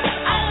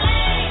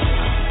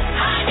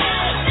 I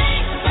got a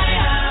name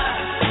player,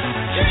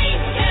 dream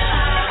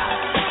killer,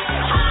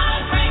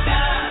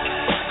 heartbreaker.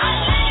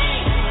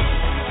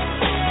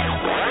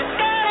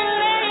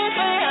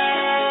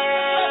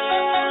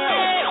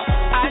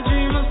 I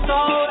dream of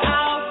sold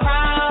out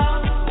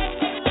crowds.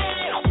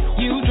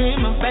 You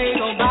dream of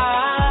bagel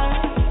bars.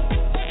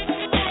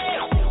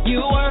 You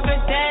work a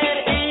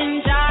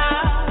dead-end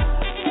job.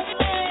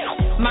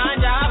 My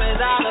job is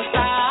out of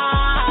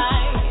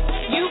sight.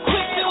 You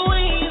quit too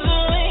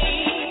easily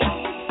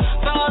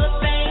for the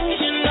things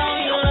you know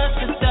you love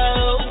to do.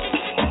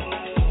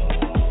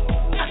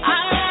 I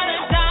gotta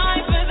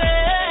die for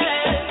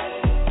this.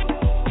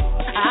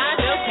 I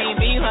just can't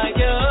be like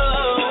you.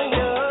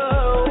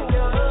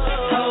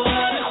 Oh,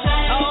 what a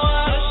shame. Oh,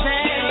 what a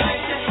shame. You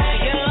like to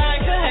hate.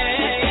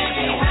 Just can't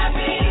be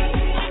happy.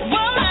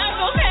 Well, that's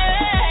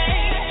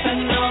okay.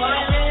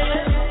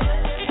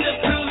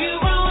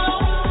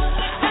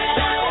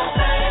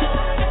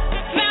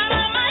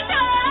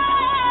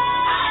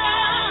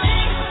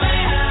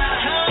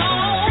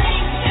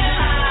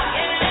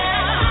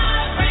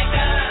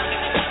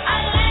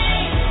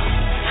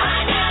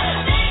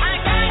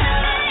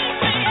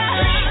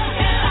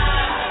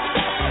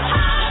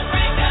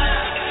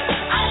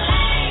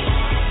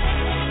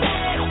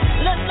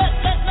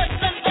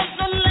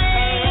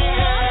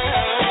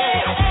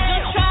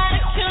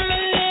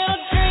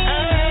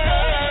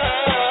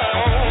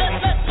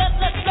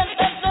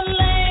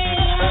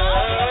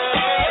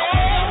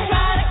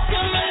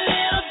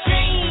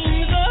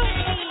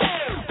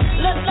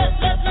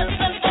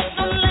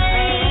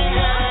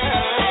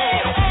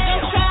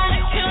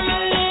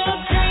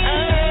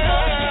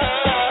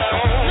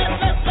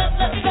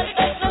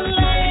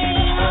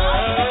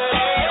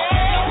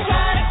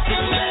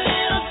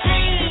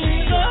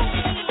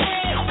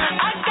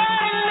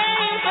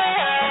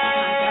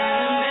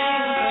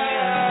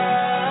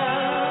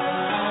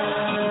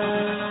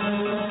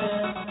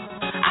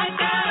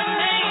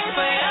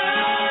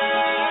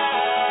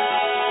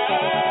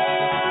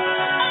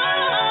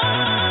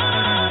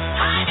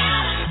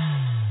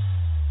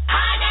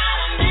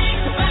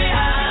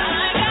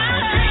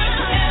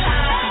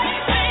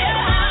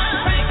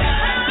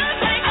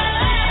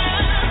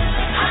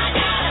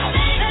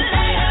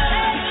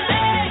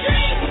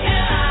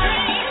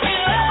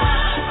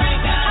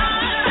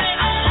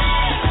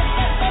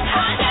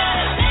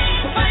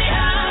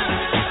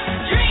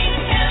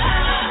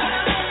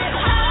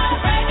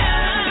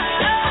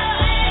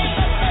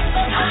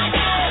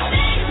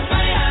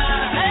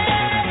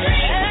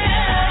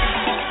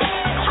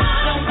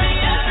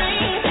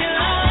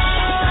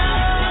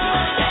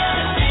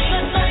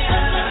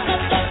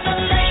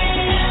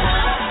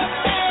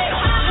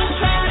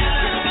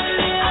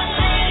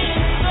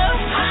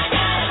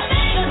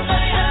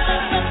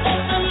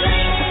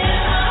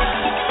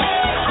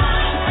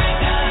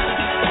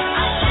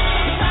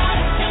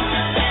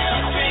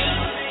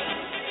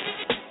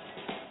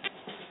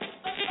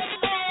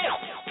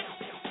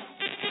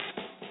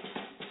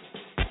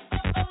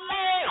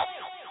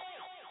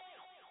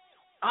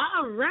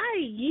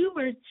 right. You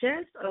were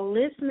just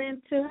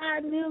listening to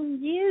our new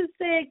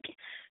music,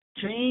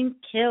 Dream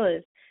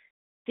Killers.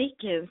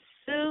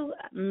 DQNSUE,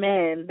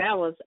 man, that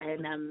was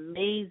an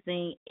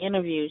amazing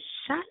interview.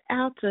 Shout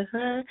out to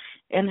her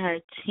and her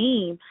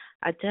team.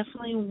 I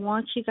definitely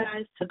want you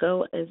guys to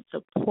go and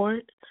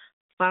support,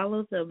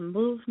 follow the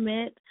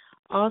movement.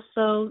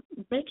 Also,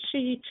 make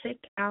sure you check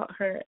out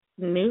her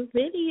new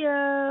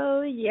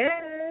video,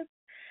 yes,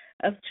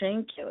 of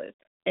Dream Killers.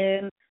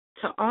 And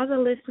to all the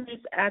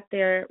listeners out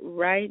there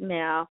right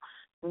now,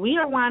 we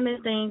are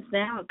winding things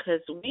down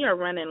because we are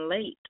running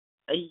late.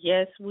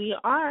 Yes, we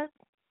are.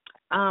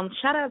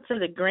 Shout out to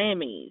the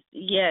Grammys.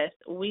 Yes,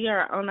 we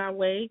are on our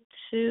way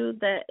to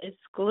the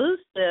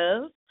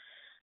exclusive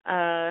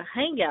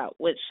hangout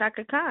with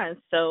Chaka Khan.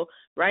 So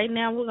right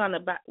now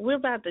we're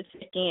about to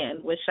check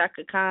in with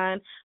Chaka Khan.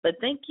 But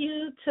thank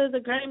you to the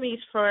Grammys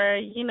for,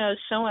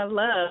 showing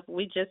love.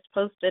 We just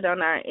posted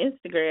on our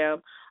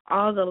Instagram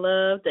all the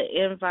love, the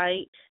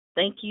invite.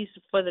 Thank you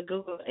for the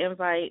Google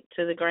invite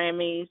to the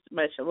Grammys.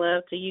 Much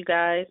love to you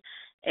guys.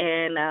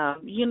 And,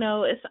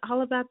 it's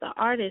all about the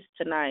artists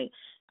tonight.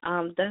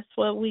 That's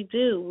what we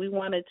do. We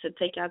wanted to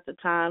take out the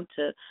time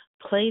to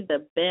play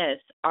the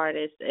best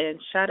artists. And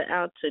shout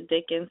out to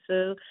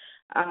DQNSUE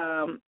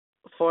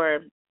for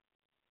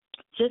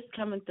just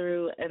coming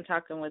through and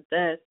talking with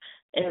us.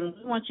 And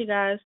we want you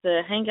guys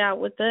to hang out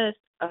with us.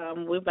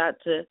 We're about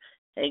to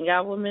hang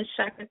out with Miss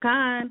Chaka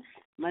Khan.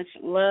 Much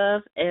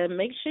love. And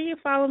make sure you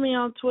follow me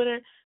on Twitter,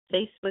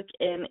 Facebook,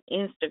 and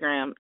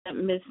Instagram at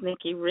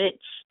msnikkirich.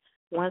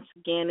 Once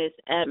again, it's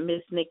at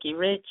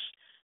msnikkirich.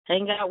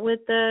 Hang out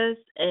with us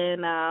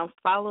and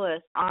follow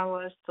us on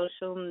our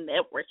social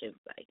networking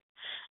sites.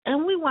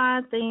 And we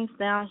wind things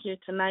down here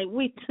tonight.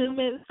 We 2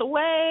 minutes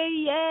away.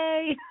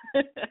 Yay!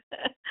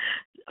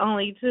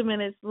 Only 2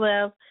 minutes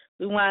left.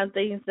 We wind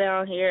things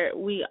down here.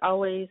 We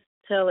always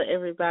tell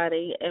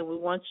everybody, and we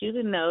want you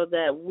to know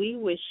that we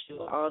wish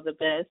you all the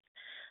best.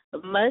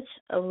 Much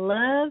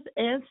love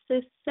and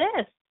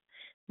success.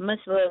 Much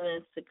love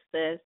and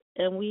success.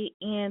 And we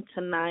end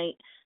tonight,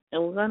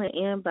 and we're going to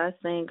end by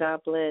saying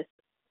God bless.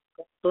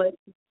 God bless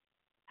you.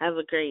 Have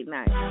a great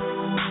night.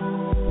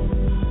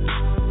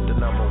 The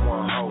number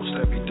one host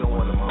that be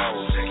doing the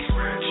most.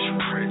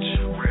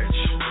 Rich.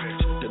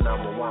 The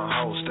number one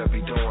host that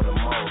be doing the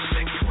most.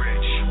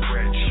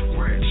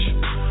 Rich.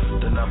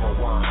 The number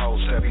one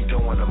host that be